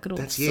of it. Look at all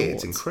the swords. Yeah,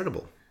 it's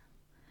incredible.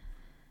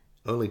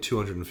 Only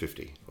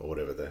 250, or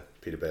whatever the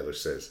Peter Baelish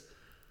says.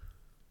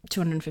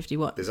 250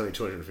 what? There's only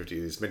 250.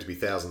 There's meant to be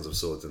thousands of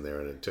swords in there,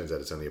 and it turns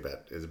out it's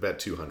about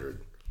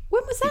 200.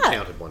 When was He that?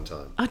 counted one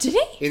time. Oh, did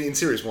he? In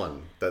Series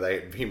 1,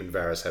 that him and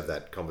Varys have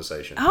that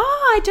conversation.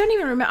 Oh, I don't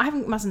even remember. I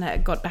mustn't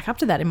have got back up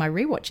to that in my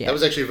rewatch yet. That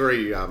was actually a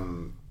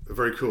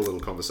very cool little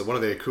conversation. One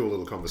of their cool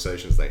little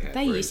conversations they had.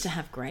 They used to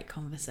have great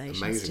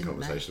conversations. Amazing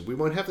conversations. We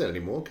won't have that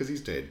anymore because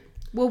he's dead.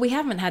 Well, we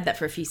haven't had that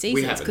for a few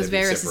seasons because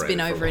They've been Varys has been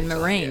separated for over a in long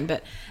time, Marine.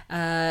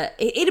 yeah. But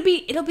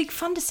it'll be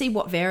fun to see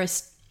what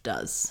Varys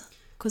does,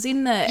 because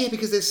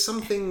because there's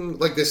something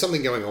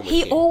going on with him.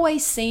 he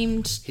always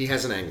seemed He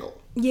has an angle.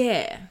 He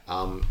has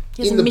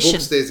In a the mission.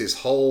 books, there's this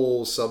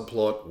whole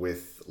subplot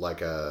with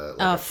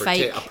a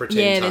fake. pretend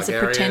Yeah, Targaryen, there's a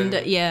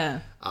pretender.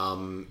 Yeah.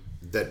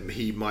 that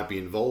he might be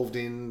involved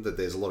in. That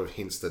there's a lot of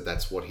hints that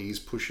that's what he's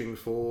pushing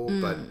for,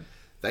 but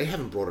they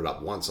haven't brought it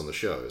up once on the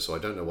show, so I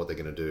don't know what they're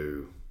going to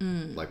do,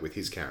 like with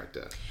his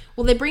character.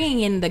 Well, they're bringing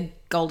in the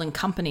Golden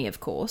Company, of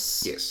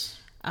course. Yes,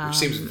 which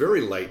seems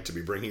very late to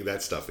be bringing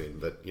that stuff in,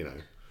 but you know,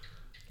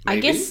 I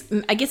maybe. guess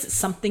it's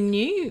something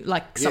new,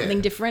 like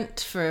something different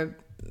for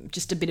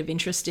just a bit of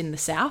interest in the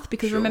South.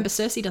 Because remember,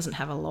 Cersei doesn't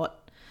have a lot.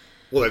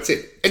 Well, that's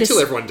it. Until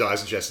everyone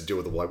dies and she has to deal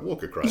with the White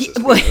Walker crisis.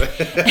 But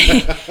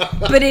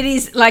it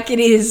is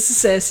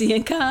Cersei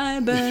and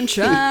Qyburn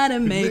try to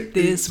make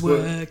this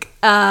work.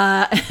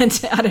 And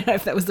I don't know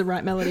if that was the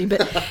right melody,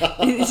 but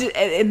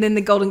and then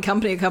the Golden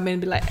Company will come in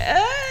and be like,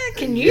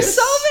 "Can you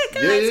solve it,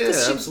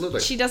 guys?" Yeah, absolutely.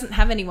 She doesn't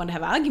have anyone to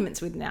have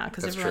arguments with now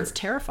because everyone's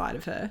terrified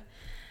of her.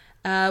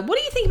 What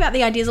do you think about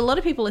the ideas? A lot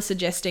of people are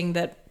suggesting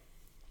that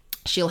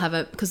she'll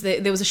have because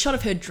there was a shot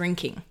of her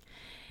drinking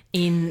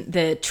in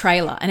the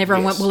trailer, and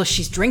everyone went, well, if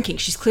she's drinking,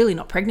 she's clearly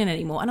not pregnant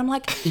anymore. And I'm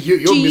like, do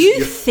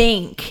you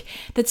think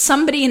that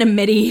somebody in a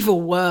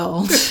medieval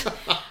world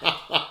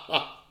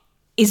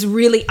is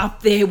really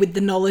up there with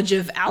the knowledge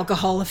of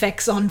alcohol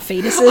effects on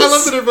fetuses? I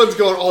love that everyone's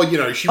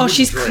going,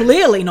 she's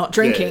clearly not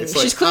drinking. Yeah,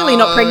 she's clearly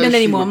not pregnant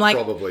anymore. I'm like,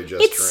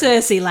 it's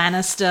Cersei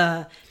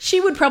Lannister. She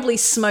would probably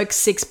smoke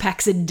 6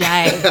 packs a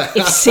day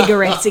if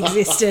cigarettes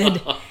existed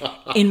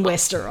in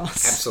Westeros.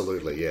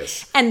 Absolutely,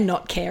 yes. And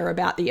not care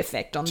about the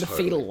effect on the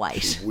fetal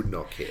weight. She would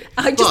not care.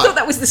 I just thought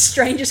that was the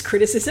strangest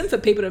criticism for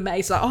people to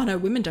make. It's like, oh no,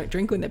 women don't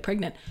drink when they're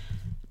pregnant.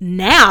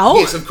 Now?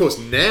 Yes, of course,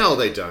 now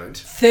they don't.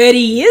 30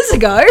 years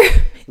ago?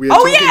 We are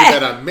talking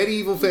about a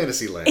medieval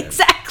fantasy land.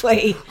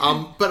 Exactly.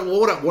 But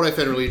what I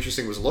found really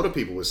interesting was a lot of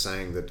people were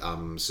saying that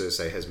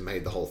Cersei has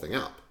made the whole thing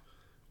up,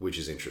 which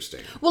is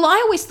interesting. Well, I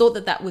always thought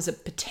that was a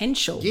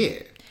potential. Yeah.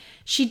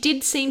 She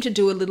did seem to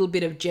do a little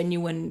bit of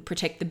genuine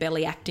protect the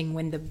belly acting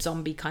when the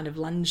zombie kind of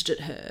lunged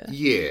at her.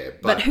 Yeah.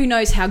 But who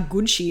knows how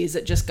good she is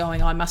at just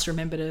going, I must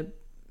remember to,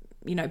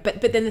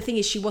 but then the thing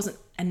is she wasn't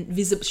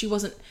invisible. She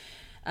wasn't,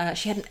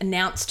 she hadn't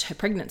announced her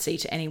pregnancy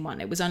to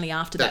anyone. It was only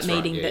after that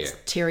meeting that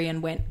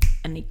Tyrion went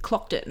and he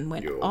clocked it and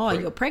went,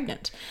 you're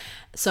pregnant.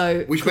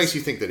 So, which makes you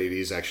think that it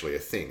is actually a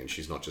thing and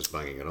she's not just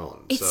banging it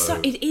on.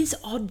 It is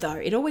odd though.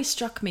 It always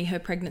struck me, her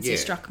pregnancy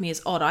struck me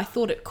as odd. I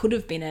thought it could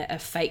have been a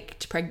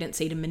faked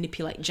pregnancy to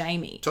manipulate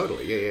Jaime.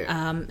 Totally,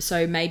 yeah.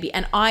 So maybe,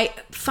 and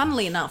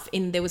funnily enough,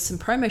 there was some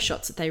promo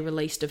shots that they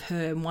released of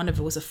her, and one of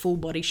it was a full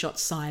body shot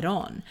side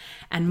on,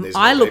 and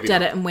I looked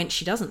at it and went,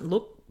 she doesn't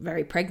look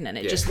very pregnant.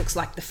 It just looks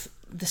like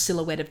the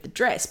silhouette of the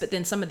dress. But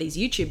then some of these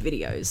YouTube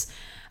videos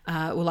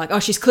were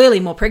like, she's clearly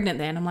more pregnant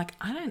there. And I'm like,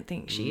 I don't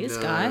think she is,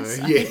 guys.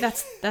 I think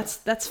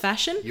that's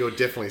fashion. You're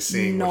definitely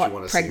seeing not what you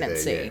want to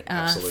pregnancy. see there. Yeah,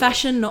 absolutely.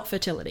 Fashion, not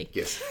fertility.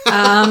 Yes.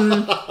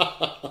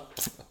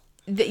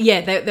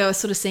 They were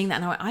sort of seeing that.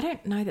 And I went, I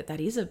don't know that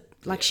is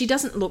she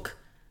doesn't look,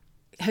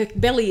 her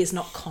belly is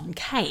not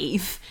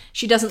concave.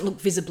 She doesn't look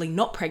visibly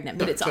not pregnant,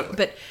 but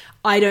but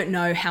I don't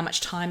know how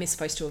much time is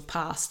supposed to have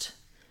passed.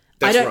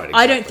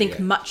 I don't think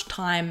much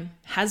time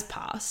has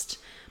passed,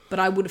 but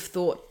I would have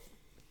thought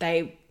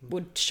they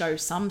would show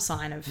some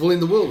sign of... Well, in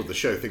the world of the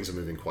show, things are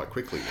moving quite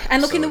quickly now.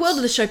 And look, in the world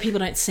of the show, people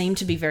don't seem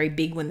to be very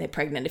big when they're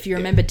pregnant. If you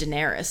remember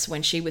Daenerys,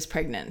 when she was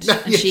pregnant,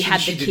 and she had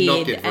the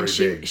kid, and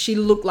she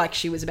looked like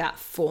she was about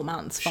 4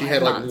 months, 5 months.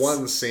 She had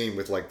one scene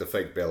with the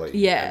fake belly.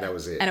 Yeah. And that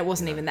was it. And it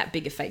wasn't even that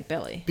big a fake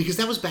belly. Because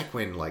that was back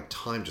when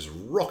time just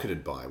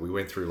rocketed by. We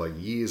went through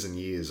years and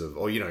years of,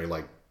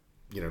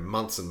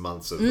 months and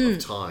months of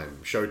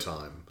time,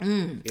 showtime,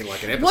 in an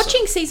episode.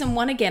 Watching season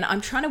 1 again, I'm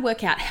trying to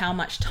work out how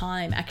much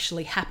time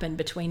actually happened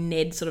between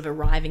Ned sort of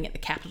arriving at the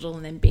capital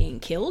and then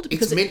being killed.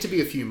 Because it's meant to be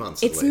a few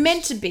months. It's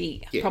meant to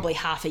be probably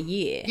half a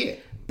year. Yeah.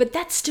 But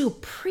that's still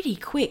pretty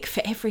quick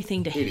for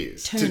everything to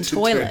turn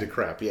toilet. Turn to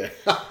crap, yeah.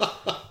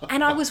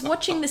 And I was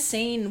watching the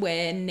scene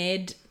where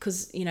Ned,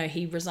 because,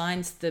 he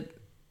resigns the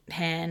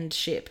hand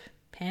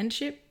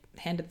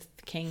of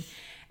the king,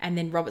 And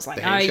then Robert's like,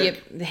 The no,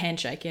 handshake? the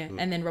handshake, yeah.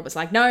 And then Robert's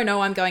like, no,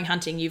 I'm going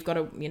hunting. You've got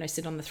to,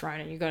 sit on the throne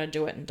and you've got to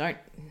do it and don't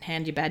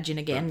hand your badge in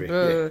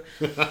again.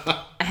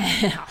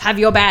 I'll have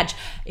your badge.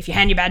 If you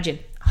hand your badge in,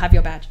 I'll have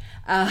your badge.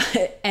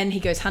 And he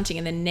goes hunting,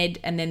 and then Ned,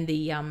 and then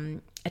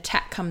the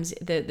attack comes,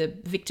 the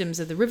victims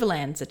of the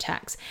Riverlands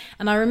attacks.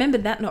 And I remember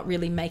that not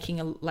really making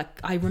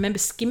I remember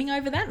skimming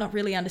over that, not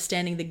really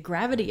understanding the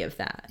gravity of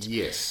that.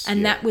 Yes.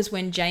 And that was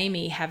when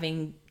Jaime,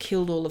 having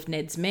killed all of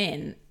Ned's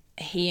men,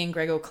 he and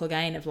Gregor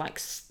Clegane have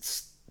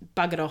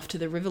buggered off to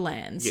the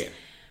Riverlands,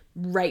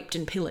 raped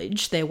and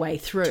pillaged their way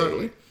through.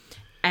 Totally.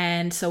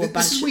 And so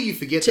this is where you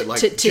forget that,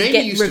 to Jaime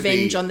get used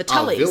revenge to be on the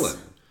Tullys. a villain.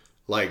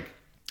 Like,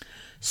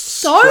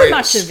 so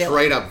much a villain.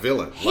 Straight up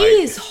villain. He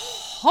is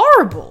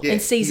horrible in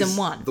season he's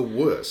 1. The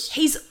worst.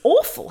 He's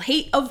awful.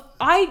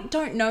 I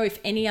don't know if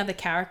any other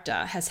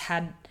character has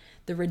had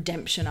the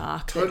redemption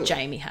arc that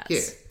Jaime has. Yeah.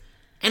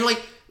 And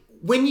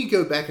when you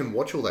go back and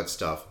watch all that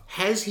stuff,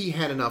 has he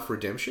had enough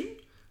redemption?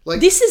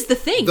 This is the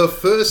thing. The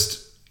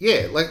first,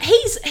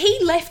 he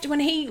left when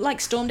he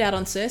stormed out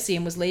on Cersei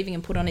and was leaving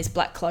and put on his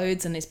black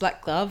clothes and his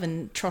black glove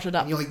and trotted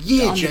up you're like, on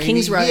Jaime, the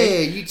King's Road. Yeah,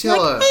 you tell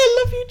her.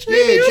 I love you,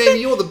 Jaime. Yeah,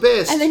 Jaime, you're the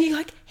best. And then you're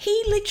like,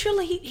 he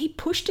literally he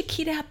pushed a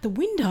kid out the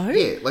window.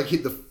 Yeah,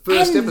 hit the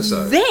first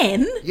episode.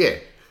 Then yeah.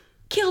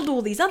 Killed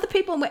all these other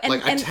people and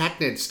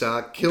attacked Ned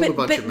Stark, killed a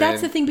bunch of men. But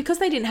that's the thing, because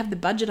they didn't have the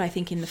budget, I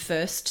think, in the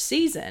first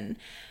season.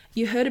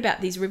 You heard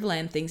about these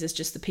Riverland things as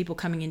just the people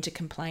coming in to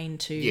complain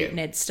to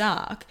Ned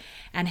Stark,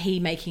 and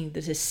he making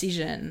the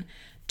decision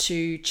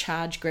to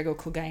charge Gregor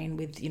Clegane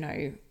with,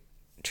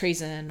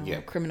 treason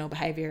or criminal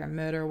behaviour and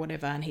murder or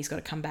whatever, and he's got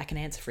to come back and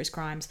answer for his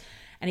crimes.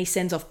 And he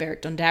sends off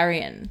Beric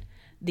Dondarrion,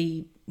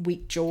 the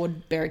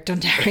weak-jawed Beric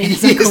Dondarrion,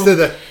 as I call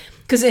him.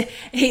 Because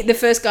the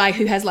first guy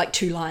who has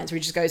 2 lines where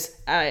he just goes,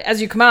 as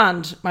you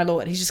command, my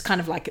lord. He's just kind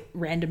of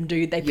random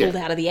dude they pulled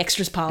out of the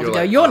extras pile to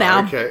go, you're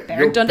now Beric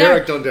Dondarrion.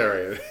 Beric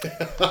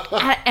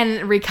Dondarrion.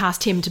 and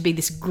recast him to be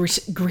this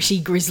gritty,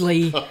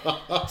 grizzly,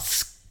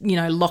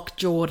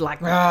 lock-jawed,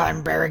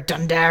 I'm Beric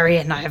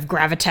Dondarrion, I have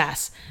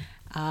gravitas.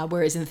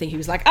 Whereas in the thing he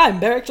was like, I'm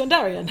Beric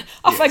Dondarrion.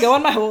 Off I go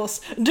on my horse.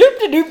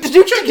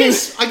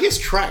 Doop-de-doop-de-doop-de-doop. I guess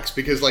tracks,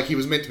 because he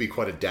was meant to be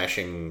quite a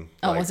dashing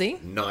was he?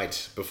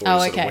 knight before he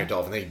sort of went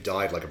off, and then he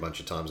died a bunch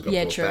of times and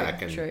got brought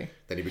back, and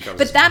then he becomes.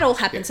 But that all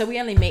happened. So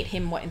we only meet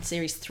him in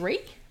series 3.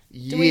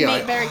 Do we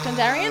meet Beric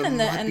Dondarrion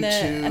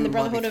and the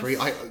Brotherhood of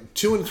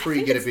 2 and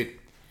 3 get a bit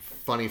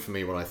funny for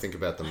me when I think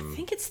about them. I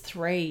think it's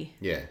 3.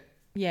 Yeah.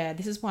 Yeah,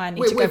 this is why I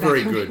need to go back. We're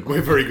very good.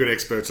 We're very good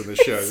experts on this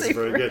show. This is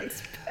very good.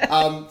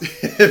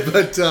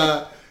 But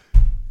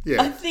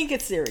yeah, I think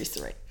it's series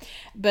 3.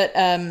 But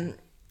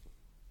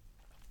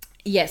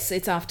yes,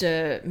 it's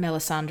after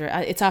Melisandre.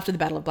 It's after the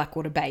Battle of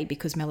Blackwater Bay,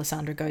 because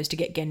Melisandre goes to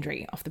get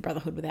Gendry off the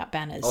Brotherhood without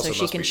banners, also so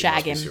she can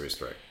shag him series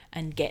 3.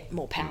 and get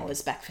more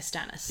powers back for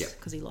Stannis. Yeah.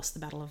 Because he lost the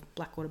Battle of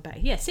Blackwater Bay.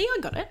 Yeah, see, I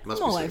got it.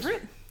 I'm all over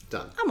it.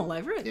 Done. I'm all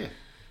over it. Yeah.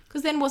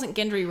 Because then wasn't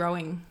Gendry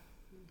rowing?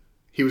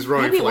 He was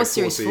rowing Maybe for 4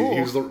 seasons.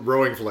 He was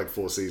rowing for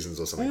 4 seasons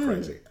or something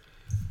crazy.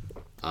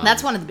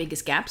 That's one of the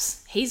biggest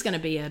gaps. He's going to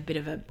be a bit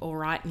of a all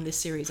right in this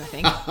series, I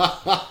think.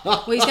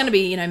 Well, he's going to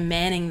be,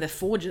 manning the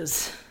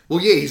forges.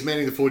 Well, yeah, he's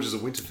manning the forges of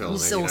Winterfell.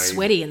 He's and all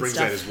sweaty and brings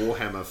stuff. Brings out his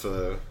warhammer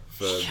for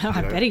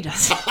I bet he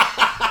does.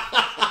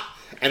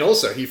 And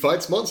also, he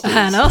fights monsters.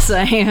 And also,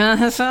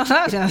 yeah,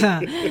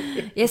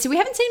 so we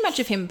haven't seen much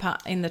of him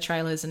in the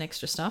trailers and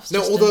extra stuff.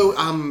 No, although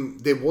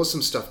there was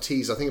some stuff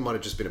teased. I think it might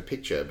have just been a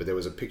picture, but there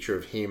was a picture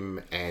of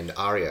him and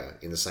Arya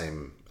in the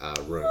same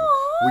room,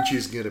 which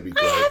is going to be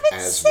great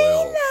as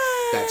well.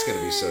 That's going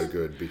to be so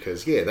good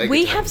because,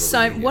 we have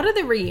what are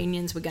the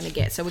reunions we're going to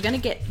get? So we're going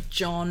to get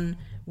Jon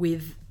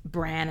with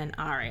Bran and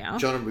Arya.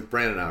 Jon with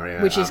Bran and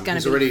Arya. Which is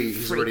going to be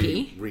He's freaky.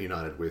 already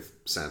reunited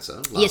with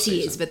Sansa. Yes,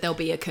 he is, but there'll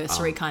be a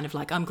cursory kind of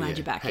I'm glad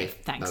you're back. Hey,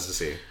 thanks. Nice to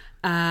see you.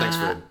 Thanks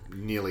for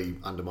nearly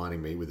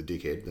undermining me with a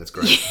dickhead. That's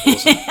great.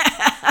 Awesome.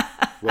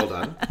 Well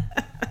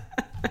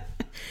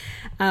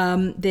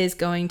done. There's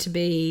going to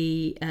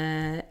be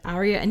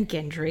Arya and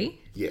Gendry.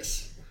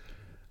 Yes.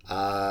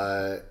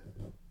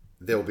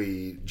 There'll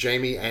be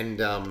Jaime and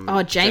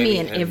Jaime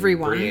and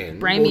everyone.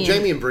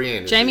 Jaime and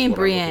Brienne. Jaime and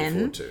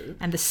Brienne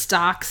and the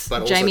Starks.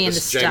 But Jaime and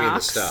the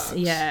Starks.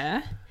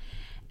 Yeah.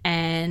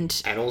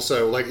 And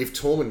also, if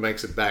Tormund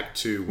makes it back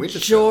to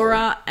Winterfell,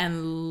 Jorah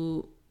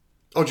and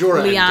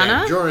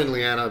Lyanna. Jorah and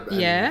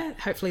Lyanna.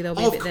 Hopefully they'll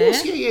be a bit there. Of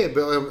course, yeah.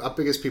 But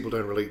I guess people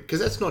don't really, because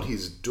that's not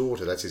his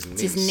daughter. That's his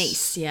niece. It's his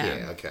niece. Yeah.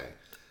 Yeah. Okay.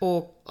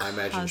 Or I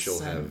imagine she'll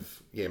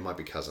have. Yeah, it might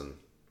be cousin.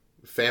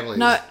 Families.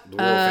 No, the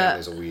royal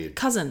families are weird.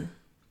 Cousin.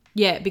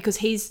 Yeah, because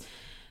she's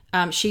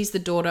the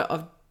daughter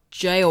of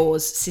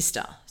Jaor's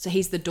sister. So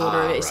he's the daughter,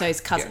 right. so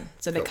he's cousin. Yeah.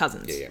 So they're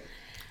cousins. Yeah.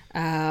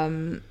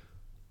 And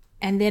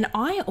then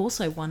I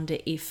also wonder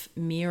if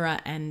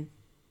Mira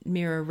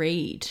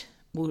Reed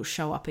will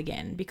show up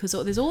again, because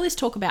there's all this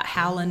talk about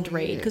Howland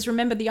Reed. Because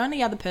remember, the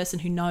only other person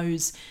who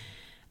knows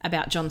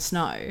about Jon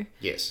Snow,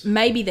 yes,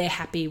 maybe they're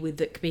happy with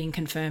it being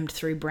confirmed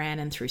through Bran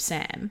and through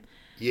Sam.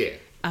 Yeah.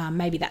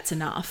 maybe that's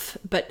enough.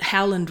 But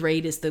Howland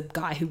Reed is the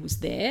guy who was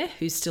there,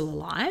 who's still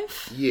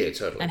alive. Yeah,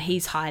 totally. And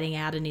he's hiding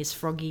out in his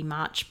Froggy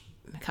March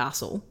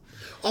castle.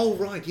 Oh,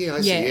 right, yeah,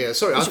 I see, yeah.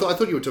 Sorry, I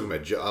thought you were talking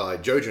about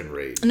Jojen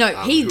Reed. No,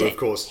 he who, did. of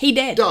course, he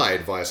did.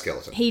 Died via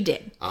skeleton. He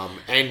did.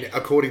 And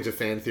according to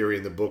fan theory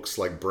in the books,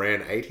 like,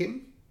 Bran ate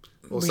him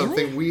or Really?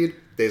 something weird.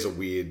 There's a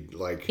weird,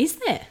 like... Is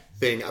there?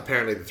 Thing.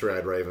 Apparently the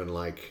Three-Eyed Raven,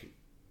 like,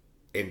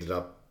 ended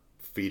up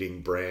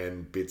feeding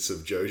Bran bits of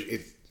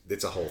Jojen.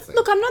 It's a whole thing.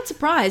 Look, I'm not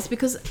surprised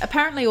because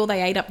apparently all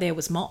they ate up there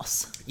was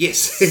moss.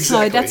 Yes, exactly.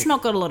 So that's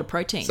not got a lot of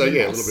protein. So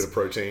yeah, moss. a little bit of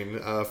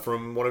protein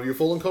from one of your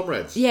fallen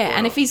comrades. Yeah, Why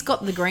and not? if he's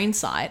got the green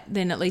site,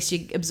 then at least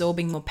you're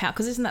absorbing more power.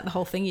 Because isn't that the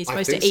whole thing? You're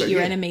supposed to think eat so, your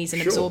yeah. enemies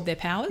and Sure. absorb their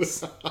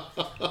powers.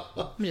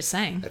 I'm just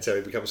saying. That's how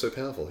he becomes so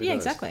powerful. Who Yeah,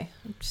 knows? exactly.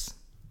 It just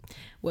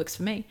works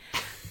for me.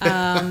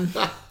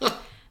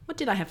 What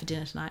did I have for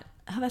dinner tonight?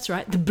 Oh, that's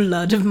right. The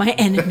blood of my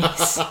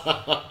enemies.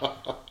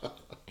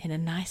 In a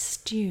nice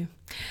stew.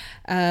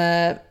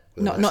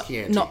 Not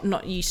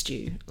you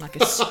stew, like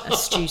a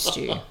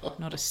stew,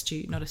 not a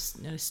stew, not a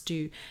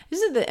stew.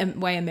 Is it the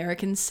way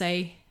Americans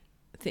say?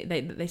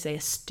 They say a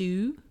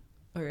stew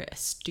or a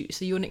stew.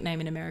 So your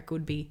nickname in America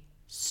would be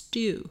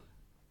stew,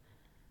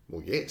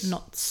 Well, yes.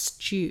 not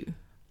stew.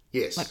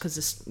 Yes. Like because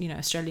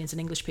Australians and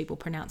English people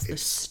pronounce the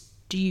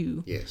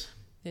stew. Yes.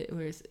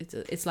 Whereas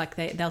it's like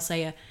they'll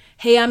say,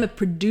 "Hey, I'm a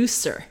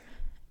producer,"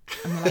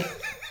 and we're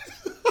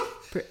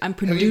like, "I'm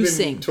producing."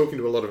 Have you been talking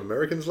to a lot of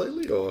Americans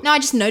lately, or No, I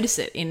just notice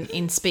it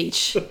in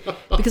speech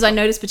because I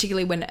notice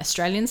particularly when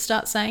Australians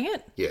start saying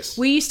it. Yes.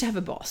 We used to have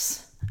a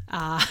boss.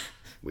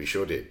 we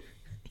sure did.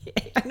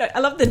 I know. I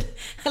love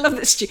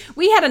that Stu.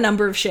 We had a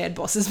number of shared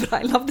bosses, but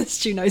I love that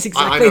Stu knows I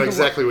exactly. know the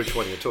exactly which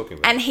one you're talking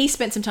about. And he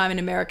spent some time in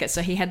America,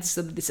 so he had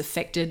sort of this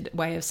affected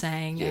way of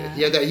saying.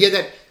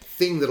 that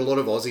thing that a lot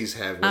of Aussies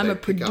have. Where I'm they a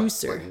pick up,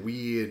 producer. like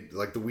weird,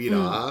 like the weird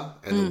R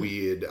and the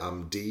weird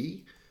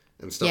D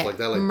and stuff Yeah, like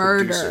that. Like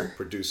murder.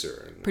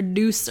 producer.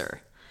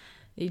 Producer.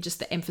 Just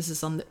the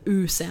emphasis on the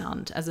oo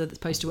sound as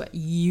opposed to a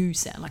u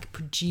sound, like a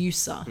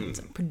producer. It's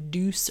a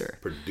producer.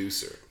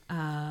 Producer.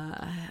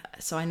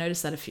 So I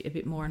noticed that a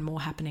bit more and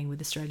more happening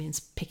with Australians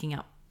picking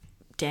up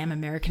damn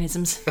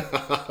Americanisms.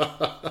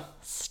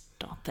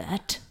 Stop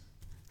that.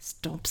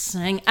 Stop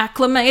saying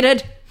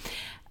acclimated.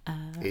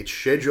 It's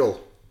schedule.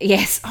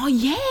 Yes. Oh,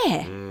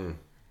 yeah.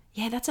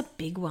 Yeah, that's a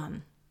big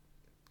one.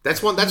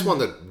 That's one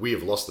that we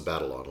have lost the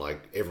battle on.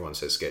 Like, everyone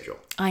says schedule.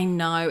 I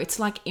know. It's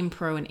like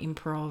impro and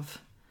improv.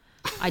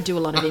 I do a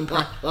lot of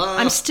improv.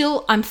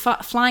 I'm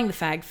flying the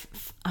fag.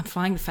 I'm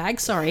flying the fag.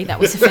 Sorry, that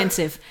was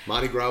offensive.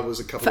 Mardi Gras was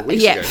a couple of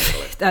weeks ago.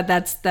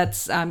 That's.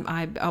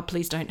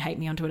 Please don't hate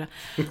me on Twitter.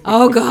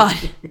 Oh God,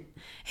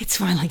 it's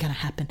finally going to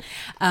happen.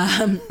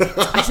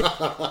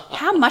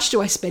 How much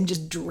do I spend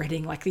just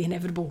dreading like the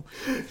inevitable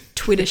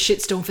Twitter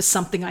shitstorm for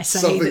something I say?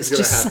 Something's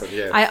that's just. Happen,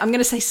 yeah. I'm going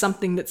to say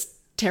something that's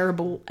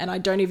terrible, and I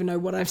don't even know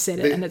what I've said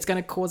it, and it's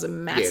going to cause a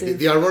massive. Yeah,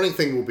 the ironic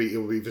thing will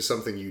be for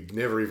something you'd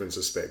never even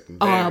suspect, and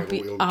bam,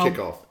 it'll kick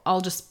off.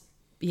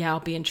 I'll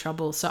be in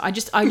trouble. So I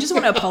just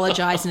want to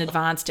apologize in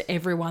advance to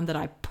everyone that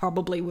I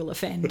probably will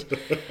offend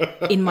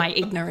in my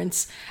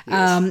ignorance.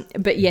 Yes.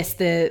 But yes,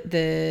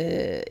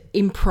 the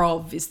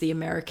improv is the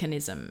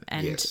Americanism,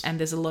 and Yes. and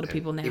there's a lot of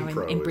people now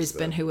in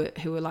Brisbane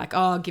who are like,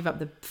 oh, give up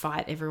the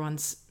fight.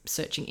 Everyone's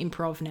searching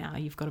improv now.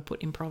 You've got to put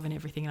improv in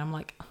everything, and I'm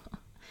like.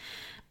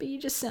 But you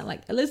just sound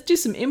like, let's do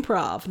some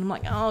improv. And I'm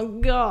like, oh,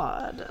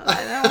 God,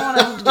 I don't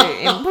want to do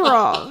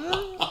improv.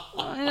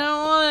 I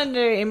don't want to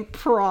do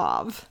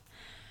improv.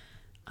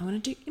 I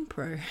want to do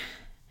impro.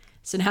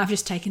 So now I've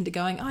just taken to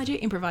going, I do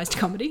improvised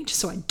comedy, just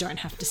so I don't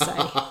have to say,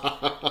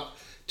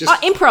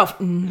 improv.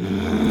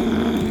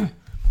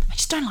 I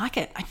just don't like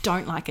it. I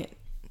don't like it.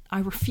 I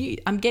refuse.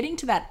 I'm getting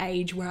to that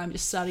age where I'm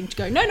just starting to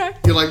go, no.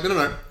 You're like,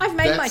 no. I've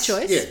made my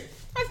choice. Yeah.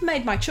 I've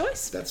made my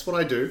choice. That's what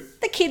I do.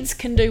 The kids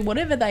can do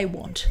whatever they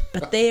want,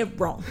 but they're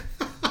wrong.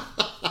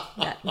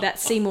 that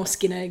Seymour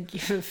Skinner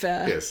gif of,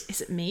 yes.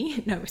 Is it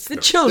me? No, it's the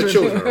children. The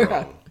children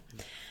are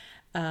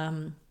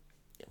wrong.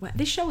 Well,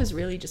 this show has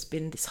really just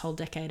been this whole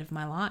decade of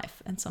my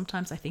life, and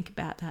sometimes I think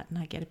about that and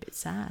I get a bit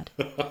sad.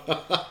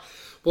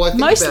 Well, I think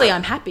Mostly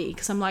I'm happy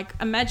because I'm like,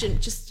 imagine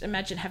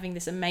having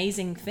this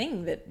amazing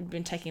thing that you've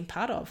been taking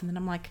part of, and then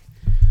I'm like,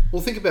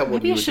 well, think about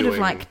what maybe you I were should doing.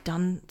 have like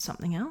done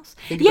something else.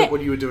 Think about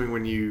what you were doing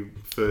when you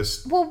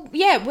first. Well,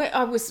 yeah,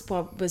 I was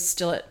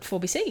still at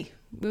 4BC.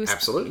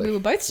 Absolutely, we were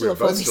both still, we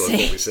were at, both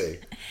 4BC. still at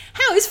 4BC.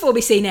 How is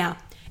 4BC now?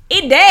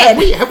 It dead.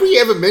 Have we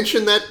ever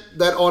mentioned that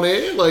on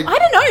air? Like, I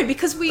don't know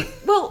because we've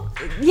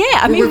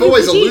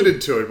always alluded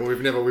to it, but we've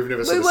never.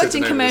 Sort we of worked said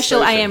in the name of the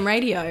commercial station. AM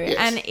radio, Yes.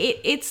 and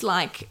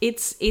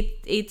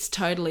it's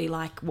totally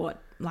like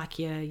what.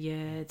 Like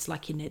it's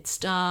like your Ned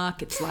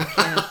Stark. It's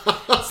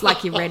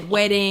like your Red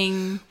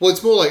Wedding. Well,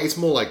 it's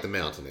more like The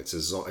Mountain. It's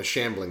a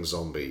shambling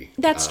zombie.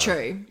 That's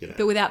true, you know.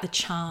 but without the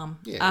charm.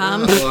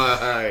 Yeah.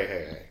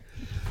 Hey.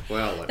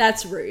 Well,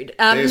 That's rude.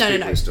 there's No.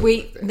 people who still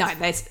like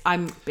that.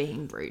 I'm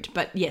being rude,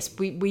 but yes,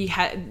 we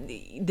had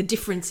the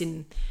difference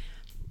in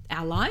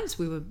our lives.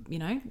 We were,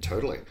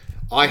 totally.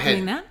 I had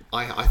doing that.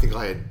 I think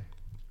I had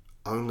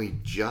only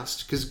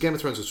just... Because Game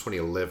of Thrones was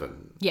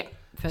 2011. Yep.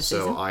 First So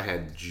season. I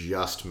had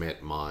just met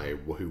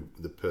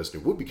the person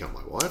who would become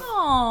my wife.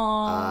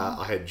 Aww.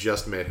 I had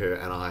just met her,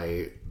 and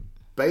I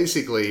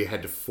basically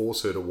had to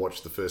force her to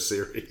watch the first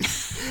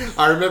series.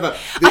 I remember...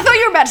 I thought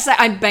you were about to say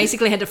I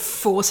basically had to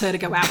force her to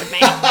go out with me.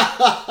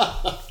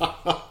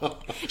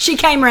 She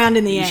came round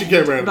in the end. She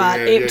came around, but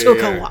yeah, it yeah, took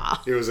yeah. a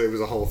while. It was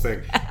a whole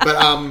thing. But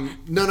I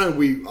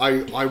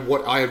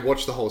had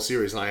watched the whole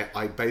series, and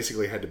I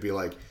basically had to be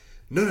like,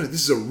 no,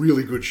 this is a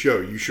really good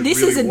show. You should This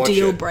really is a watch it.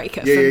 deal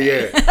breaker Yeah, for me.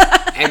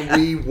 yeah.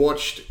 And we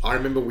watched. I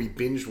remember we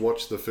binge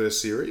watched the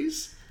first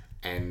series,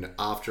 and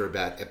after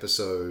about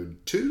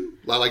episode 2,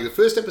 like the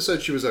first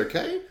episode, she was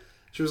okay.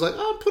 She was like,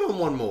 "Oh, put on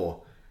one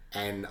more."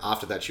 And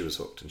after that, she was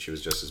hooked, and she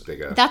was just as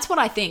big a... That's what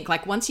I think.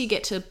 Like, once you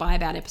get to by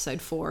about episode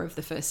 4 of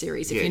the first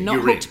series, if Yeah, you're not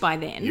you're hooked in. by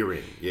then, You're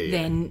in. Yeah.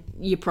 then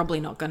you're probably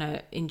not going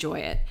to enjoy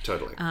it.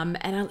 Totally.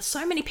 And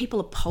so many people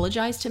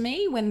apologize to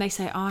me when they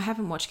say, "Oh, I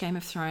haven't watched Game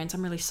of Thrones.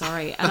 I'm really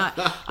sorry." And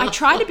I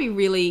try to be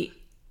really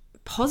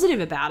positive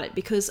about it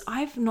because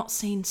I've not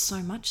seen so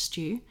much,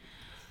 Stu.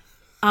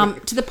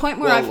 To the point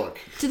where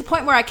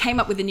I came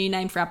up with a new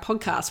name for our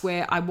podcast,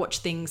 where I watch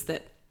things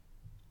that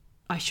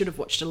I should have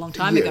watched a long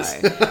time ago,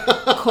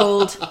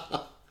 called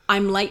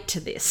 "I'm Late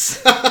to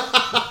This."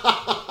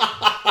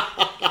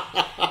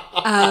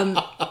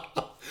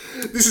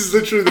 This is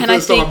literally the And I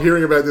first time think- I'm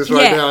hearing about this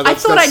right now. I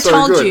thought I so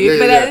told good. you,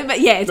 Yeah,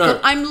 but yeah, it's No. called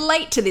 "I'm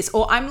late to this"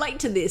 or "I'm late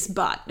to this,"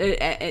 but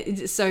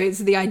so it's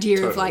the idea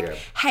of Totally, like, yeah.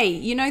 hey,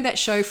 you know that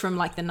show from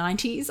like the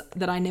 90s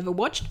that I never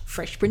watched,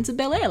 Fresh Prince of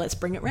Bel-Air? Let's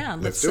bring it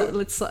round. Let's do it.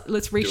 Let's Do a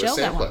reshell that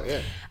sampler, one.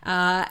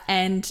 yeah.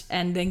 And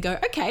then go,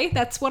 okay,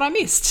 that's what I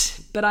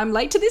missed, but I'm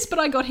late to this, but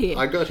I got here.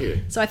 I got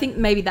here. So I think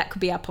maybe that could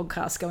be our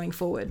podcast going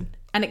forward.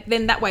 And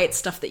then that way it's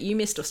stuff that you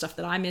missed or stuff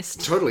that I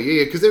missed. Totally,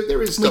 yeah, because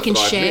there is stuff can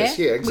that share. I've missed.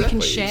 Yeah, We exactly.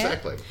 can share.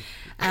 Exactly.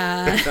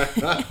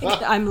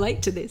 I'm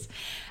late to this.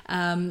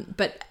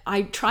 But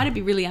I try to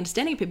be really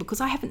understanding of people because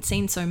I haven't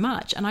seen so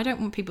much and I don't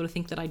want people to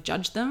think that I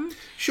judge them.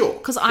 Sure.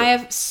 Because I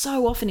have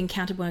so often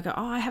encountered when I go,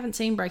 "Oh, I haven't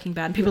seen Breaking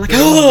Bad." And people are like,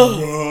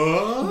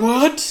 "Oh,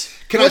 what?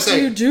 Can What I say,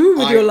 do you do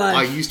with your life?"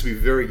 I used to be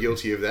very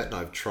guilty of that, and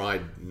I've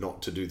tried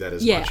not to do that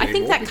as Yeah, much I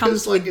think anymore that comes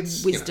because, like, with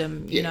it's,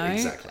 wisdom, you know,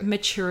 exactly.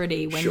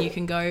 maturity, when Sure. you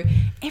can go,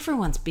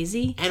 everyone's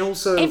busy. And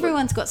also,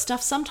 everyone's got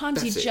stuff.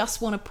 Sometimes you That's it.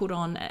 just want to put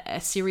on a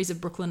series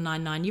of Brooklyn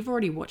Nine-Nine you've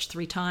already watched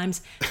 3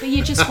 times, but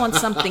you just want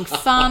something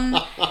fun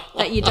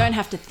that you don't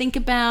have to think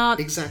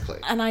about. Exactly.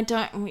 And I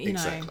don't, you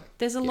know, Exactly.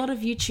 there's a lot of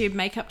YouTube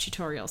makeup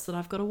tutorials that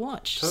I've got to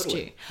watch,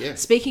 Totally. Stu. Yeah.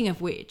 Speaking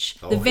of which,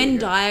 the here we Venn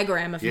go.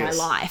 diagram of Yes.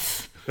 my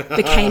life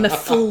became a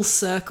full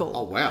circle.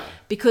 Oh, wow.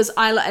 Because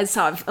as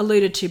I've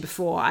alluded to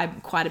before,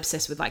 I'm quite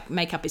obsessed with like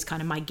makeup is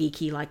kind of my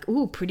geeky, like,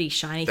 ooh, pretty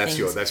shiny That's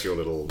things. your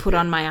little... Put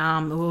on my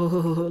arm,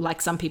 ooh,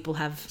 like some people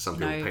have. Some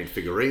you people know, paint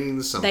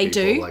figurines. Some they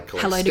people do. like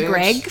collect Hello to stamps.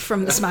 Greg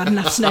from the Smart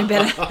Enough to Know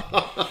Better.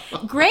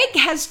 Greg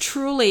has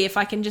truly, if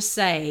I can just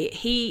say,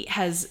 he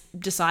has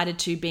decided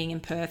to, being in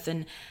Perth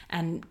and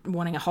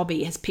wanting a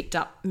hobby, has picked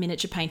up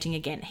miniature painting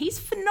again. He's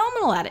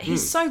phenomenal at it.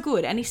 He's so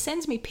good. And he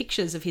sends me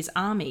pictures of his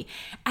army.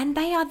 And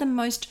they are the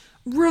most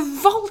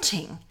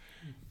revolting,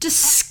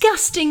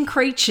 disgusting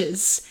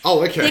creatures.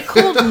 Oh, okay. They're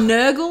called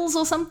Nurgles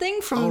or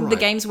something from Oh, the right.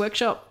 Games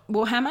Workshop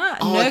Warhammer.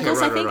 Oh, okay,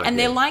 Nurgles, right, I think. right, and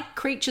they're yeah. like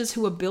creatures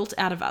who are built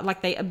out of,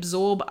 like, they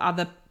absorb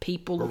other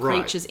people or Right.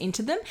 creatures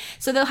into them.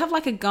 So they'll have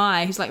like a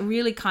guy who's like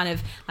really kind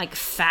of like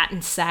fat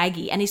and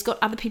saggy, and he's got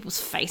other people's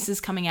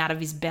faces coming out of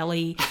his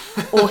belly,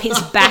 or his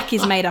back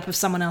is made up of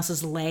someone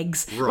else's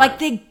legs. Right. Like,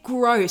 they're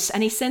gross,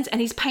 and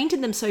he's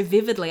painted them so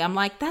vividly. I'm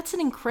like, that's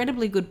an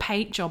incredibly good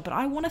paint job, but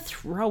I want to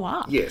throw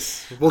up.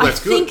 Yes. Well,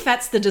 that's I good. think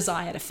that's the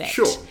desired effect.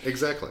 Sure,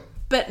 exactly.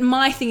 But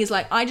my thing is,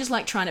 like, I just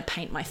like trying to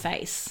paint my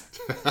face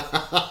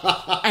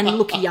and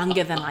look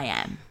younger than I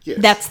am. Yes.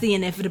 That's the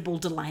inevitable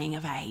delaying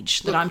of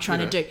age that I'm trying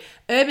you know. to do.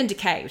 Urban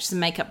Decay, which is a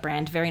makeup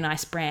brand, very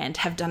nice brand,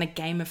 have done a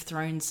Game of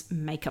Thrones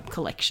makeup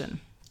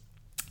collection.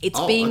 It's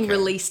Oh, being okay.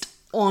 released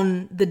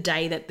on the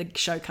day that the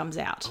show comes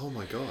out. Oh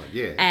my god,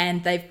 yeah.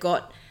 And they've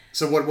got...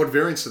 So what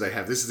variants do they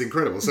have? This is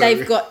incredible. So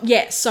They've got,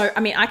 yeah, so,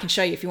 I mean, I can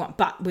show you if you want,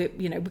 but we're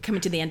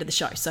coming to the end of the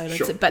show, so let's,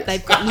 Sure, but yes.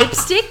 they've got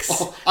lipsticks,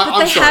 but I'm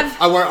they sorry. have...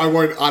 I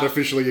won't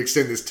artificially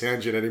extend this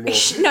tangent anymore.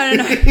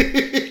 No.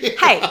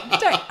 Hey,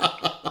 don't.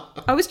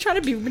 I was trying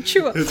to be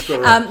mature. It's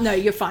all right. No,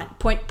 you're fine.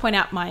 Point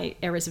out my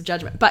errors of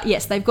judgment. But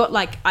yes, they've got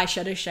like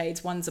eyeshadow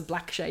shades. One's a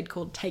black shade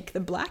called Take the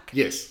Black.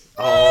 Yes.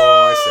 Oh,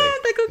 I see.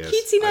 They got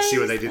cutesy I see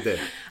what names. they did there.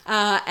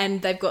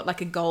 And they've got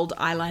like a gold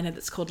eyeliner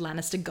that's called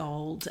Lannister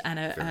Gold, and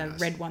a nice.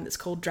 red one that's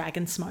called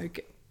Dragon Smoke.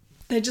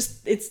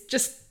 It's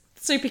just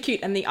super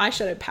cute. And the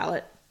eyeshadow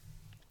palette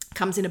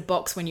comes in a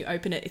box. When you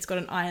open it, it's got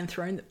an Iron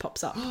Throne that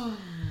pops up.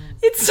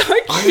 It's so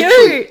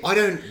cute. I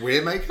don't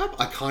wear makeup.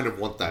 I kind of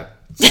want that.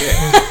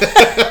 Yeah.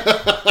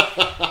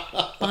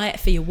 Buy it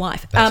for your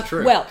wife. That's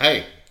true. Well,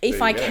 Hey, if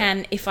there I you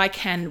go.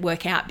 can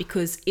work out,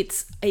 because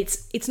it's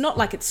not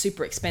like it's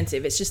super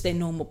expensive. It's just their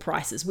normal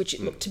prices. Which,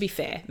 look, to be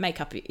fair,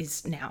 makeup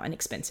is now an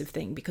expensive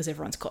thing because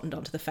everyone's cottoned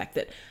onto the fact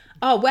that,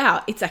 oh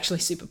wow, it's actually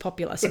super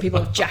popular. So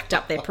people have jacked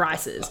up their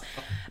prices.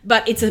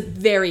 But it's a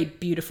very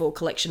beautiful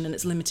collection and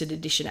it's limited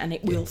edition and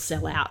it will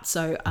sell out.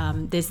 So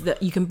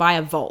you can buy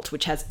a vault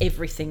which has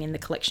everything in the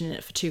collection in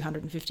it for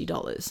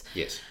 $250.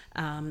 Yes.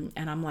 And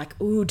I'm like,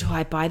 ooh, do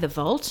I buy the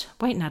vault?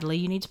 Wait, Natalie,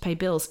 you need to pay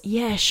bills.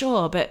 Yeah,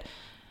 sure, but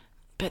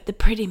the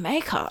pretty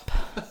makeup.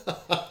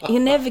 You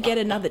never get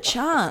another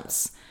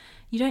chance.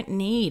 You don't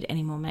need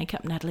any more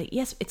makeup, Natalie.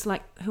 Yes, it's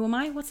like, who am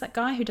I? What's that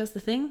guy who does the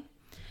thing?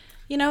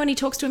 You know, when he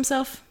talks to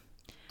himself?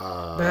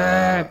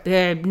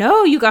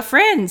 No, you got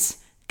friends.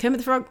 Kermit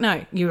the Frog?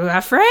 No, you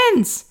got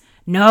friends.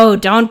 No,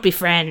 don't be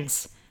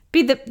friends.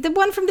 Be the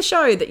one from the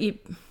show that you...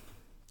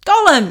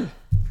 Gollum!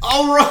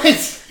 All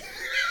right!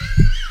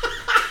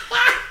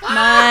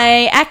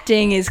 My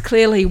acting is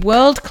clearly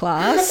world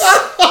class.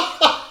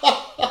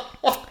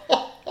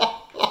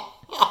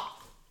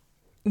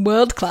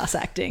 World class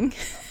acting.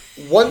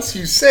 Once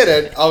you said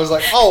it, I was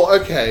like, oh,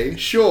 okay,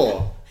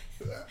 sure.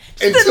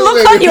 The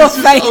look on your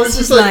face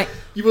was like...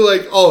 You were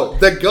like, oh,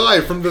 that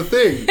guy from The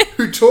Thing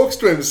who talks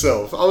to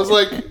himself. I was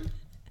like,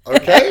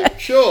 okay,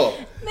 sure.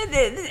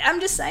 I'm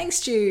just saying,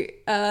 Stu,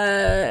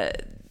 the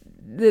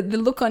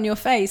look on your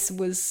face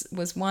was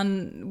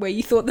one where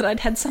you thought that I'd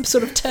had some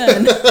sort of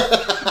turn.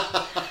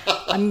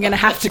 I'm going to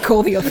have to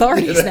call the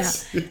authorities now.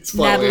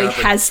 Natalie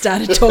has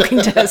started talking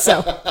to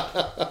herself.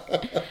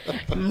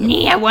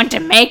 Me, I want a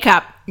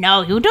makeup.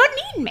 No, you don't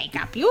need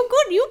makeup. You're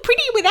good. You're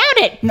pretty without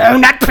it. No,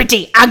 not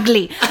pretty.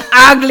 Ugly.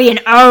 Ugly and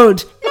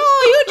old. No,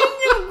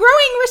 you're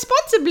growing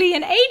responsibly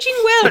and aging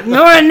well.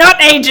 No, not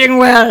aging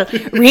well.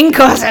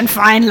 Wrinkles and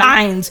fine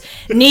lines.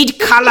 Need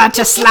colour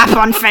to slap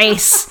on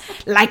face.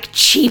 Like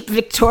cheap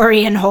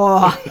Victorian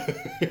whore.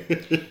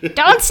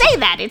 Don't say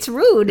that. It's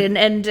rude.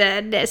 And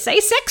say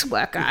sex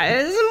worker.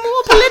 It's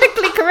more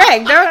politically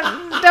correct.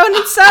 Don't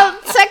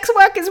insult sex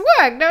workers'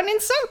 work. Don't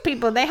insult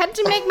people. They had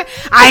to make...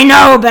 I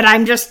know, but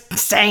I'm just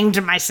saying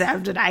to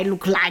myself that I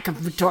look like a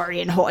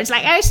Victorian whore. It's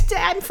like,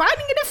 I'm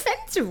finding it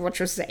offensive what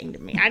you're saying to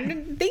me. I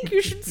didn't think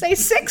you should say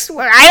sex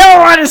work. I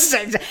don't want to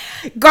say...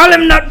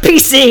 Gollum not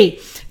PC.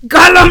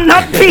 Gollum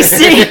not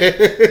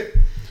PC.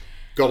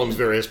 Gollum's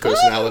various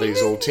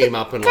personalities all team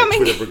up and like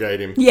Twitter brigade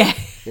him. Yeah.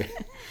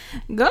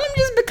 Gollum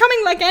just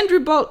becoming like Andrew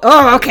Bolt.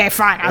 Oh, okay,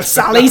 fine.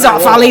 I'll ease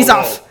off. I'll ease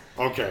off.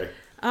 Okay.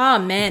 Oh,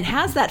 man.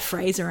 How's that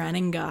Fraser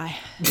Anning guy?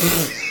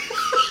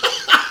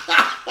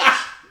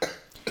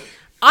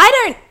 I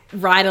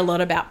don't write a lot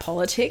about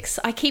politics.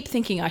 I keep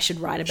thinking I should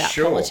write about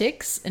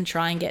politics and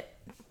try and get...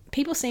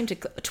 People seem to...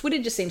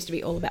 Twitter just seems to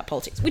be all about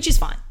politics, which is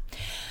fine.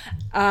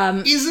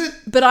 Is it?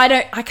 But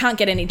I can't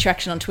get any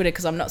traction on Twitter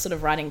because I'm not sort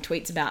of writing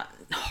tweets about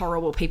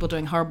horrible people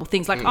doing horrible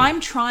things. Like,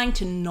 I'm trying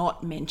to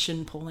not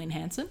mention Pauline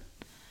Hanson.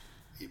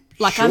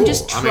 Like, I'm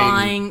just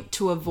trying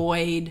to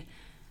avoid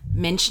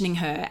mentioning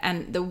her.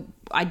 And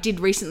I did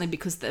recently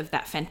because of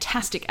that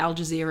fantastic Al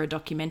Jazeera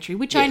documentary,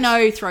 which I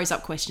know throws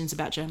up questions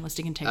about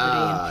journalistic integrity.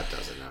 It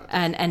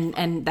doesn't.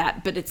 And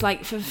that. But it's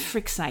like, for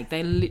frick's sake,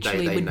 they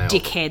literally were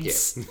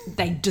dickheads. Yeah.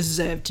 They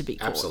deserve to be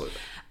caught. Absolutely.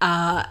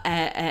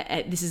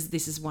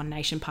 This is One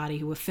Nation Party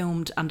who were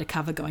filmed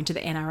undercover going to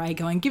the NRA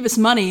going, give us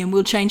money and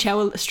we'll change how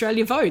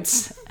Australia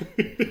votes.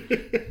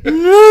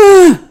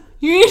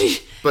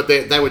 But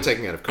they were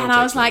taken out of context. And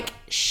I was like,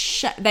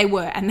 they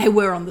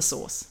were on the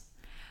source.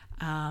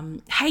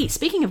 Hey,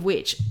 speaking of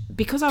which,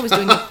 because I was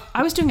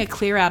doing a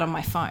clear out on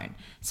my phone.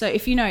 So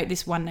if you know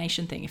this One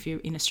Nation thing, if you're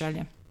in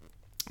Australia,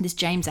 this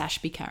James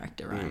Ashby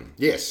character, right?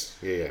 Yes.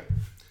 Yeah.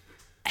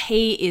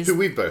 He is... Who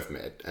we've both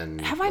met. And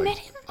have I met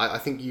him? I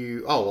think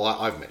you... Oh, well,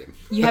 I've met him.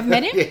 You have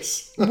met him?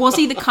 Yes. Was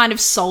he the kind of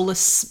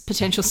soulless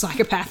potential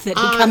psychopath that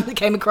he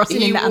came across in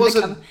the undercover? He was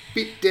a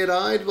bit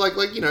dead-eyed. Like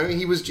you know,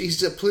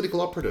 he's a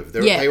political operative.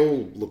 They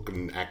all look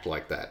and act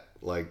like that.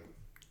 Like,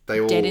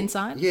 they all... Dead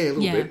inside? Yeah, a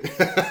little bit.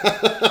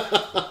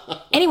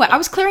 Anyway, I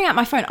was clearing out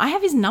my phone. I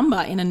have his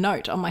number in a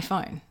note on my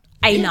phone.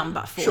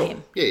 Number for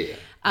him. Yeah.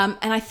 And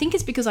I think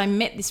it's because I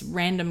met this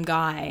random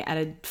guy at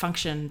a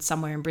function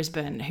somewhere in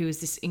Brisbane who was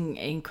this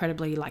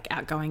incredibly like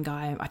outgoing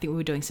guy. I think we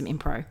were doing some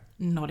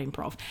not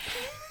improv.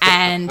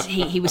 And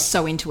he was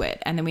so into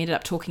it. And then we ended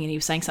up talking and he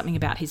was saying something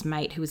about his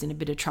mate who was in a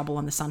bit of trouble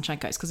on the Sunshine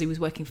Coast because he was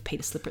working for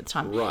Peter Slipper at the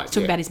time. Right. He was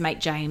talking about his mate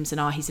James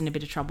and he's in a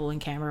bit of trouble in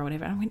Canberra or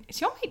whatever. And I went,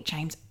 is your mate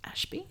James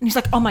Ashby? And he's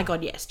like, oh my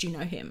God, yes. Do you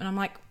know him? And I'm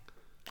like,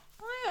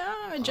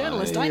 I'm a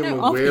journalist. I know of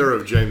him. I'm aware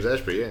of James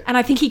Ashby, yeah. And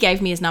I think he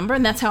gave me his number,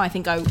 and that's how I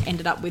think I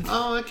ended up with...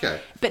 Oh, okay.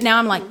 But now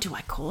I'm like, do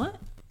I call it?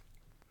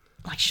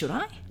 Like, should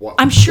I?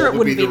 I'm sure it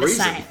wouldn't be the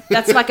same.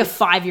 That's like a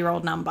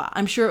 5-year-old number.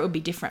 I'm sure it would be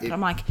different. But I'm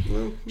like,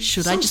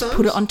 should I just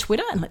put it on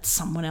Twitter and let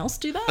someone else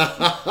do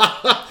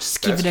that?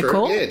 Just give it a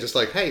call? Yeah, just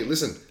like, hey,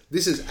 listen,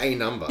 this is a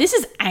number. This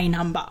is a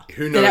number.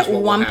 Who knows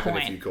what will happen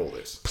if you call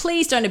this?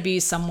 Please don't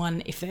abuse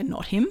someone if they're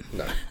not him.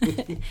 No.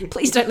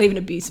 Please don't leave an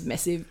abusive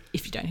message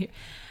if you don't hear.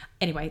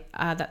 Anyway,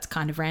 that's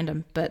kind of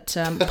random, but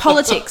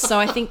politics. So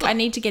I think I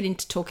need to get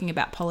into talking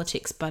about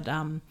politics, but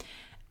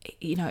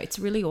you know, it's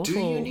really awful. Do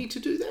you need to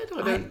do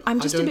that? I'm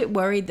just a bit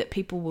worried that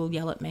people will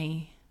yell at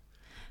me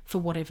for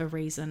whatever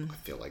reason. I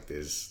feel like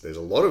there's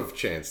a lot of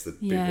chance that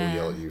people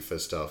yell at you for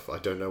stuff. I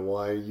don't know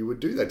why you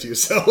would do that to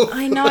yourself.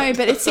 I know,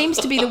 but it seems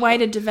to be the way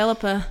to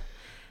develop a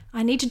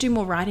I need to do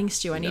more writing,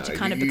 Stu. I need to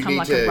kind of become need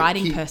like to a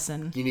writing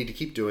person. You need to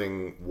keep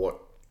doing what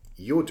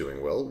you're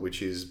doing well,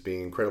 which is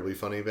being incredibly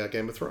funny about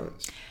Game of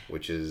Thrones,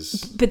 which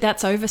is... But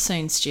that's over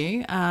soon,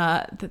 Stu.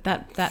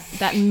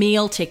 That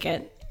meal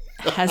ticket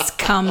has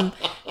come.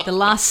 The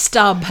last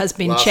stub has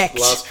been checked.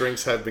 Last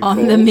drinks have been on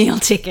called. The meal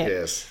ticket.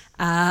 Yes.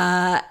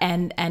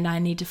 And I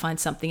need to find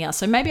something else.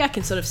 So maybe I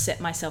can sort of set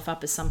myself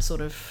up as some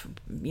sort of,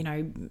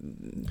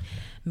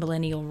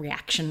 millennial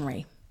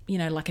reactionary.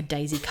 Like a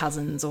Daisy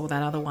Cousins or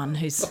that other one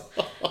who's,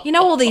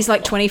 all these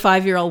like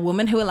 25-year-old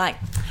women who are like,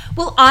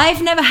 well,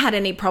 I've never had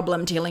any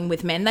problem dealing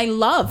with men. They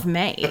love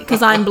me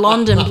because I'm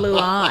blonde and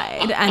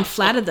blue-eyed and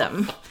flatter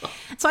them.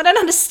 So I don't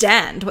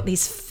understand what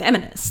these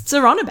feminists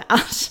are on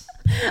about.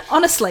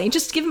 Honestly,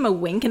 just give them a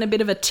wink and a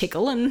bit of a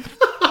tickle and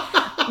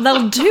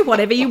they'll do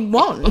whatever you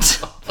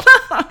want.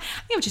 I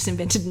think I've just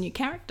invented a new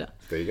character.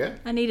 There you go.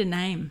 I need a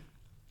name.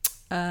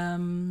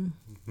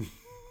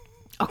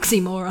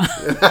 Oxymoron.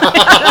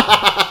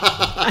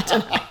 I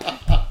don't know.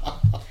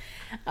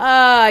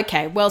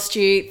 Okay. Well,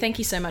 Stu, thank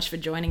you so much for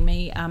joining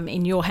me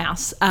in your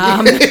house.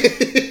 That's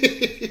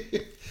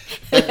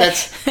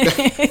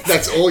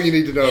all you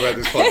need to know about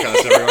this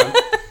podcast, everyone.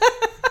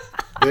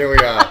 There we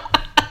are.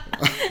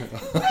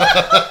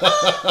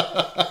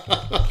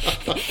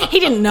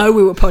 He didn't know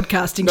we were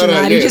podcasting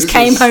tonight. He just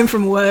came home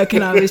from work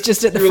and I was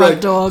just at the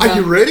front door going, are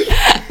you ready?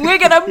 We're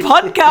going to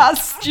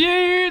podcast, Stu.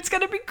 It's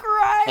going to be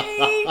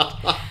great.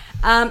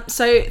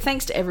 So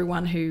thanks to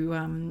everyone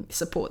who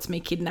supports me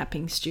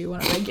kidnapping Stu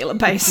on a regular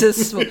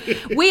basis.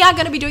 We are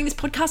going to be doing this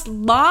podcast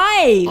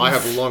live. I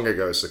have long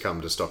ago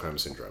succumbed to Stockholm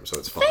Syndrome, so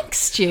it's fine. Thanks,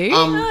 Stu.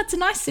 It's a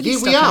nice city, Yeah,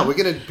 Stockholm. we are. We're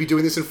going to be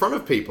doing this in front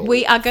of people.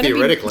 We are going to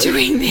be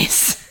doing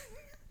this.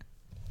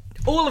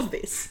 All of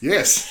this.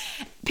 Yes.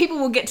 People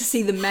will get to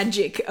see the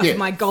magic of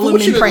my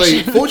Gollum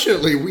impression.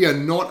 Fortunately, we are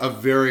not a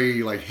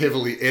very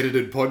heavily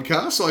edited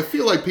podcast, so I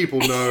feel like people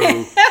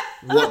know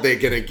what they're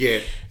going to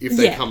get if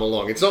they come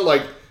along. It's not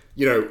like,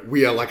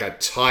 we are like a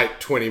tight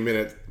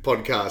 20-minute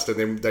podcast and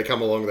then they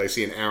come along and they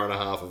see an hour and a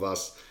half of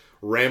us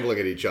rambling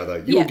at each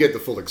other. You'll get the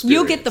full experience.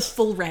 You'll get the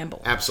full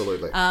ramble.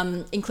 Absolutely.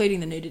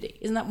 Including the nudity.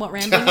 Isn't that what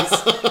rambling is?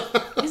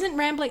 Isn't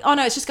rambling... Oh,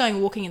 no, it's just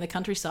going walking in the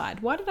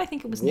countryside. Why did I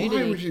think it was nudity?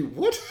 Why would you...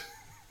 What?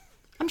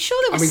 I'm sure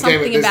there was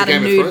something about a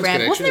nude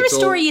rambler. Wasn't there a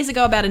story years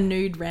ago about a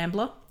nude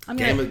rambler?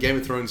 Game of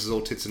Thrones is all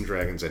tits and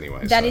dragons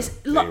anyway. That is...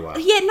 no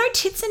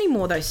tits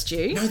anymore though,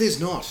 Stu. No, there's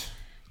not.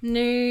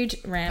 Nude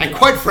rambler. And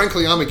quite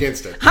frankly, I'm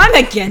against it. I'm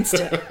against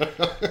it.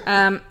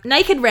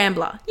 Naked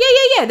Rambler.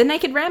 Yeah. The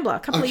Naked Rambler a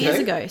couple of years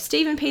ago.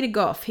 Stephen Peter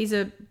Goff. He's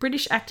a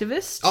British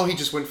activist. Oh, he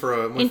just went for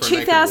a In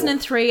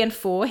 2003 and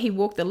 4, he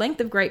walked the length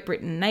of Great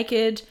Britain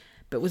naked,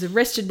 but was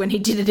arrested when he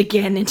did it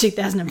again in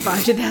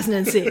 2005,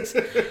 2006.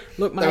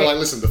 Look, mate. They were like,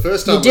 listen, the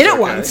first time you did it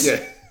once.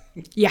 Yeah.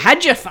 You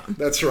had your fun.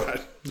 That's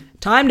right.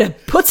 Time to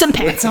put some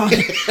pants on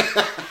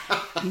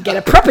and get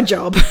a proper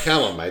job.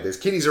 Come on, mate. There's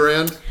kiddies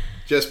around.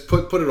 Just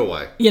put it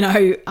away.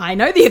 I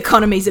know the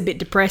economy's a bit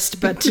depressed,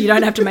 but you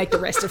don't have to make the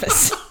rest of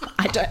us.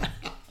 I don't.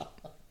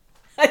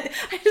 I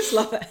just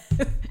love it.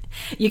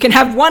 You can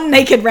have one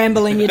naked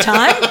ramble in your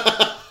time.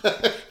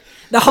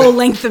 The whole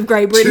length of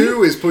Great Britain.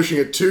 2 is pushing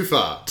it too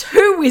far.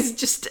 2 is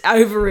just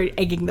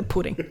over-egging the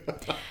pudding.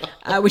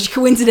 Which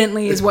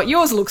coincidentally is what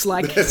yours looks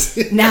like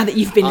now that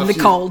you've been in the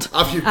cold.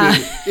 After you've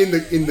been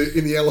in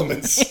the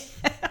elements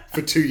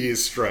for 2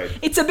 years straight.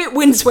 It's a bit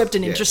windswept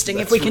and interesting,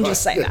 if we can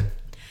just say that.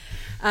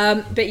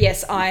 But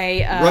yes,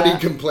 ruddy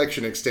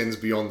complexion extends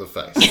beyond the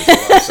face, is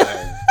what I'm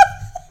saying.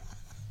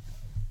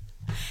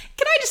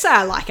 Can I just say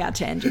I like our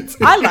tangents?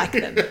 I like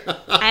them.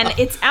 And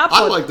it's our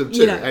I like them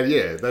too. And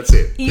that's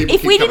it.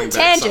 If we didn't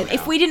tangent,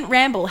 if we didn't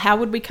ramble, how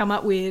would we come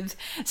up with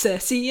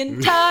Cersei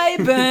and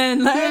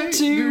Tywin learn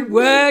to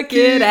work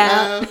it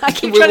out? I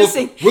keep trying to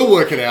sing. We'll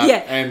work it out.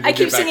 Yeah, and I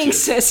keep singing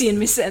Cersei and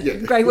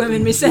Grey Worm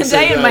and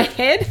Missandei in my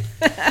head.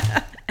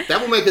 That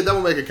will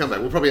make a comeback.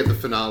 We'll probably have the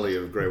finale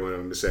of Grey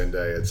Worm and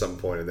Missandei at some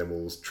point, and then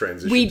we'll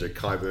transition to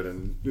Qyburn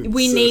and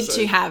we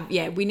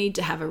Cersei. need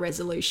to have a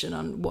resolution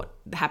on what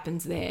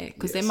happens there,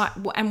 because there might.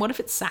 And what if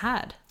it's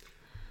sad?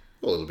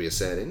 Well, it'll be a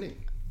sad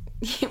ending.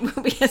 It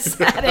will be a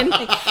sad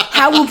ending.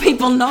 How will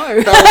people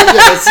know?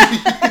 That's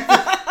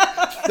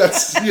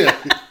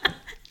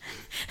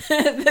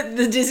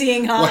the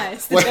dizzying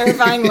highs, the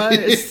terrifying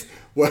lows.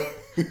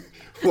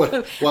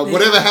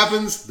 Whatever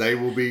happens, they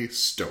will be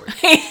stoic.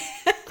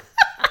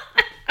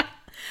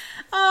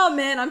 Oh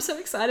man, I'm so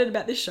excited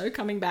about this show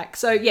coming back.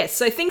 So yes,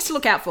 things to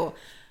look out for.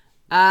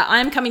 I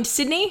am coming to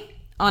Sydney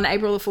on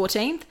April the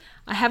 14th.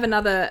 I have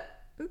another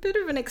bit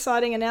of an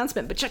exciting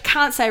announcement, which I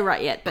can't say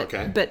right yet,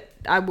 but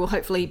I will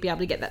hopefully be able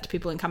to get that to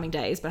people in coming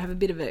days. But I have a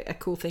bit of a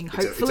cool thing,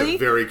 hopefully.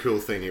 It's a very cool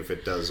thing if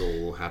it does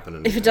all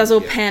happen. If it does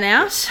all pan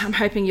out, I'm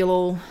hoping you'll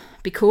all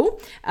be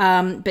cool.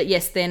 But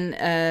yes,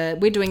 then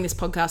we're doing this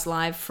podcast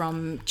live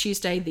from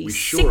Tuesday the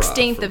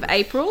 16th of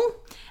April.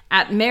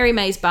 At Mary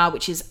May's Bar,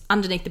 which is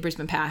underneath the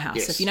Brisbane Powerhouse.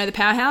 Yes. So if you know the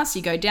Powerhouse,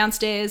 you go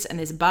downstairs and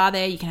there's a bar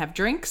there. You can have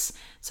drinks.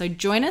 So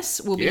join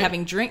us. We'll be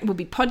we'll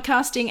be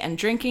podcasting and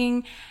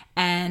drinking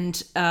and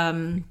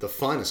the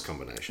finest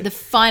combination. The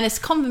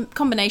finest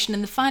combination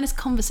and the finest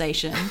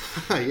conversation.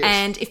 Yes.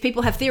 And if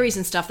people have theories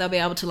and stuff, they'll be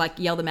able to like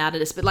yell them out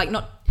at us, but like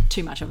not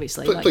too much,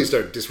 obviously. Please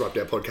don't disrupt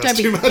our podcast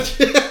too much.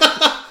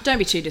 Don't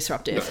be too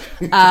disruptive.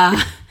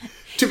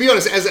 To be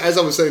honest, as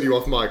I was saying to you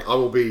off mic, I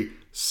will be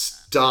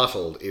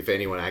startled if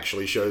anyone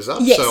actually shows up.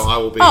 Yes. So I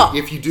will be.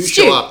 If you do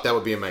Stu, show up, that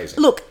would be amazing.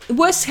 Look,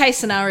 worst case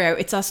scenario,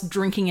 it's us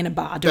drinking in a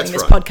bar doing That's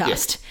this right,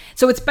 podcast.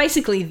 So it's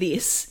basically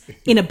this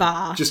in a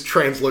bar. Just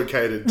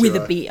translocated with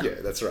to a beer.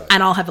 Yeah, that's right.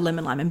 And I'll have a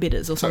lemon lime and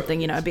bitters or something,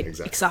 Totally, a bit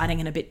exactly. exciting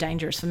and a bit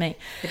dangerous for me.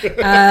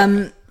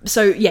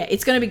 So yeah,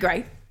 it's going to be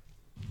great.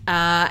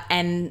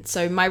 And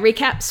so my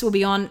recaps will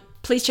be on.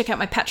 Please check out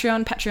my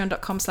Patreon,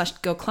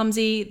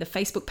 patreon.com/girlclumsy. The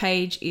Facebook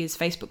page is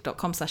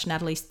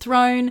facebook.com/Natalie's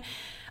Throne.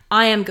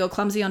 I am Girl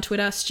Clumsy on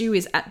Twitter. Stu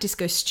is at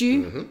Disco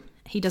Stu. Mm-hmm.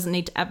 He doesn't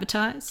need to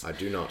advertise. I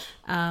do not.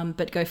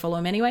 But go follow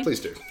him anyway. Please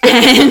do.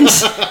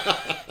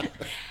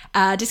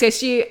 And Disco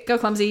Stu, Girl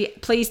Clumsy.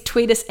 Please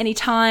tweet us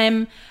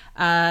anytime.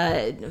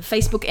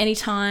 Facebook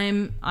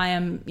anytime. I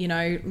am,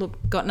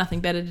 got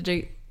nothing better to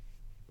do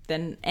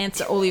than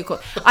answer all your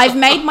calls. I've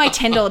made my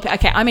 $10...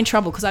 Okay, I'm in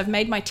trouble because I've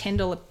made my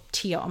 $10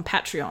 tier on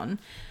Patreon,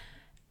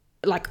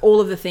 like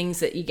all of the things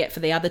that you get for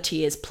the other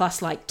tiers,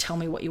 plus like tell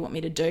me what you want me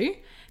to do.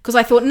 Because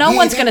I thought no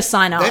one's going to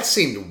sign up. That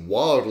seemed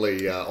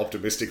wildly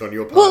optimistic on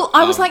your part. Well,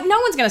 I was like, no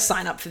one's going to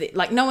sign up for this.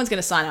 Like, no one's going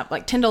to sign up.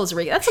 Like, $10 a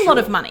week. That's a lot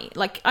of money.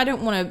 Like, I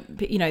don't want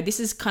to, this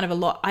is kind of a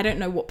lot. I don't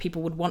know what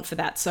people would want for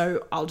that.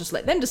 So I'll just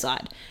let them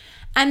decide.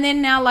 And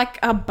then now, like,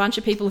 a bunch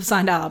of people have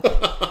signed up.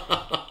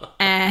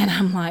 And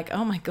I'm like,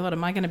 oh my God,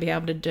 am I going to be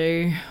able to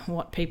do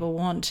what people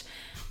want?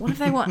 What if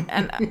they want?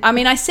 And I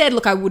mean, I said,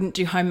 look, I wouldn't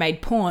do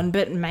homemade porn,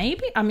 but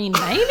maybe I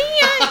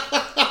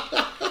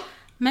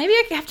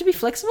have to be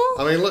flexible.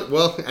 I mean, look,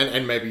 well,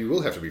 and maybe you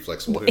will have to be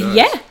flexible. Who knows?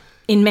 Yeah,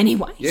 in many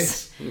ways.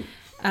 Yes.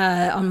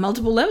 On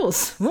multiple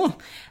levels.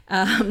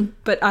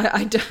 But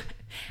I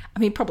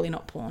mean, probably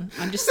not porn.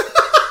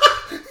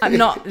 I'm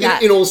not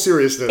that... In all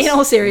seriousness. In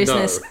all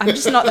seriousness, no. I'm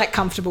just not that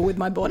comfortable with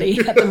my body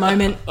at the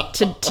moment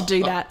to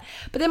do that.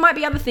 But there might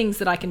be other things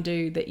that I can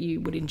do that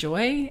you would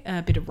enjoy,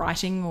 a bit of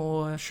writing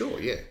or... Sure,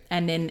 yeah.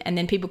 And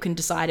then people can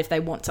decide if they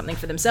want something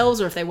for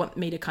themselves or if they want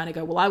me to kind of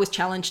go, well, I was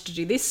challenged to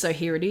do this, so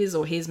here it is,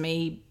 or here's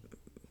me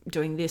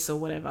doing this or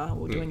whatever,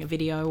 or doing a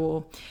video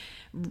or,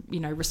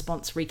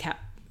 response recap,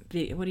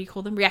 what do you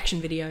call them?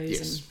 Reaction videos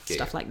and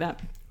stuff like that.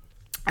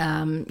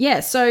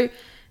 So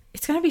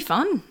it's going to be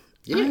fun.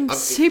 Yeah, I'm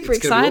super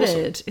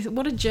excited. Awesome.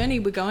 What a journey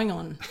we're going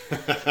on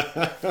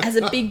as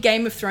a big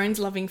Game of Thrones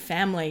loving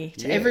family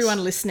to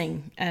everyone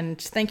listening.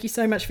 And thank you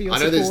so much for your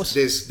support. I know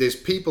there's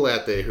people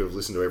out there who have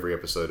listened to every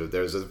episode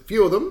there's a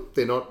few of them.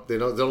 They're not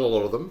a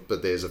lot of them,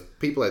 but there's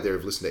people out there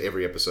who've listened to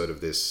every episode of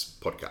this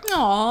podcast.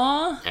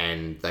 Aww.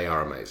 And they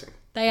are amazing.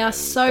 They are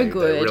so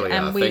good. They really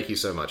are. Thank you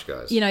so much,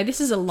 guys. This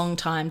is a long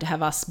time to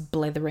have us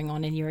blethering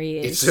on in your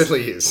ears. It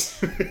certainly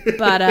is.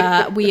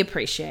 But we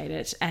appreciate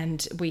it,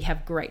 and we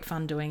have great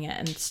fun doing it.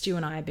 And Stu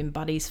and I have been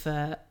buddies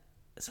for,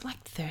 is it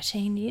like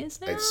 13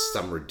 years now? It's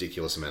some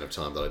ridiculous amount of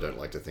time that I don't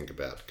like to think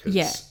about.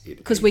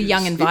 Because we're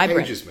young and vibrant.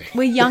 It ages me.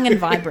 We're young and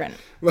vibrant.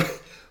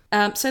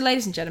 So,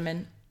 ladies and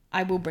gentlemen,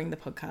 I will bring the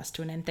podcast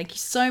to an end. Thank you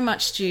so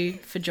much, Stu,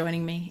 for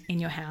joining me in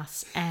your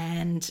house.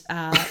 And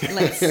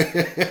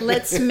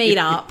let's meet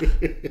up.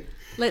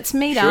 Let's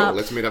meet up.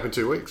 Let's meet up in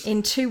 2 weeks.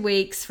 In 2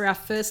 weeks for our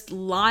first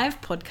live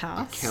podcast.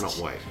 I cannot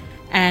wait.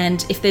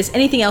 And if there's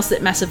anything else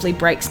that massively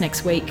breaks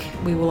next week,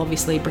 we will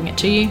obviously bring it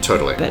to you.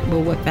 Totally. But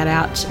we'll work that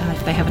out.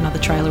 If they have another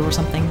trailer or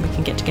something, we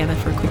can get together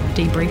for a quick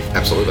debrief.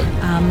 Absolutely.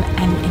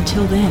 And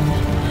until then,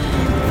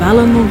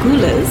 Vala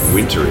Morgulas.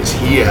 Winter is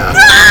here.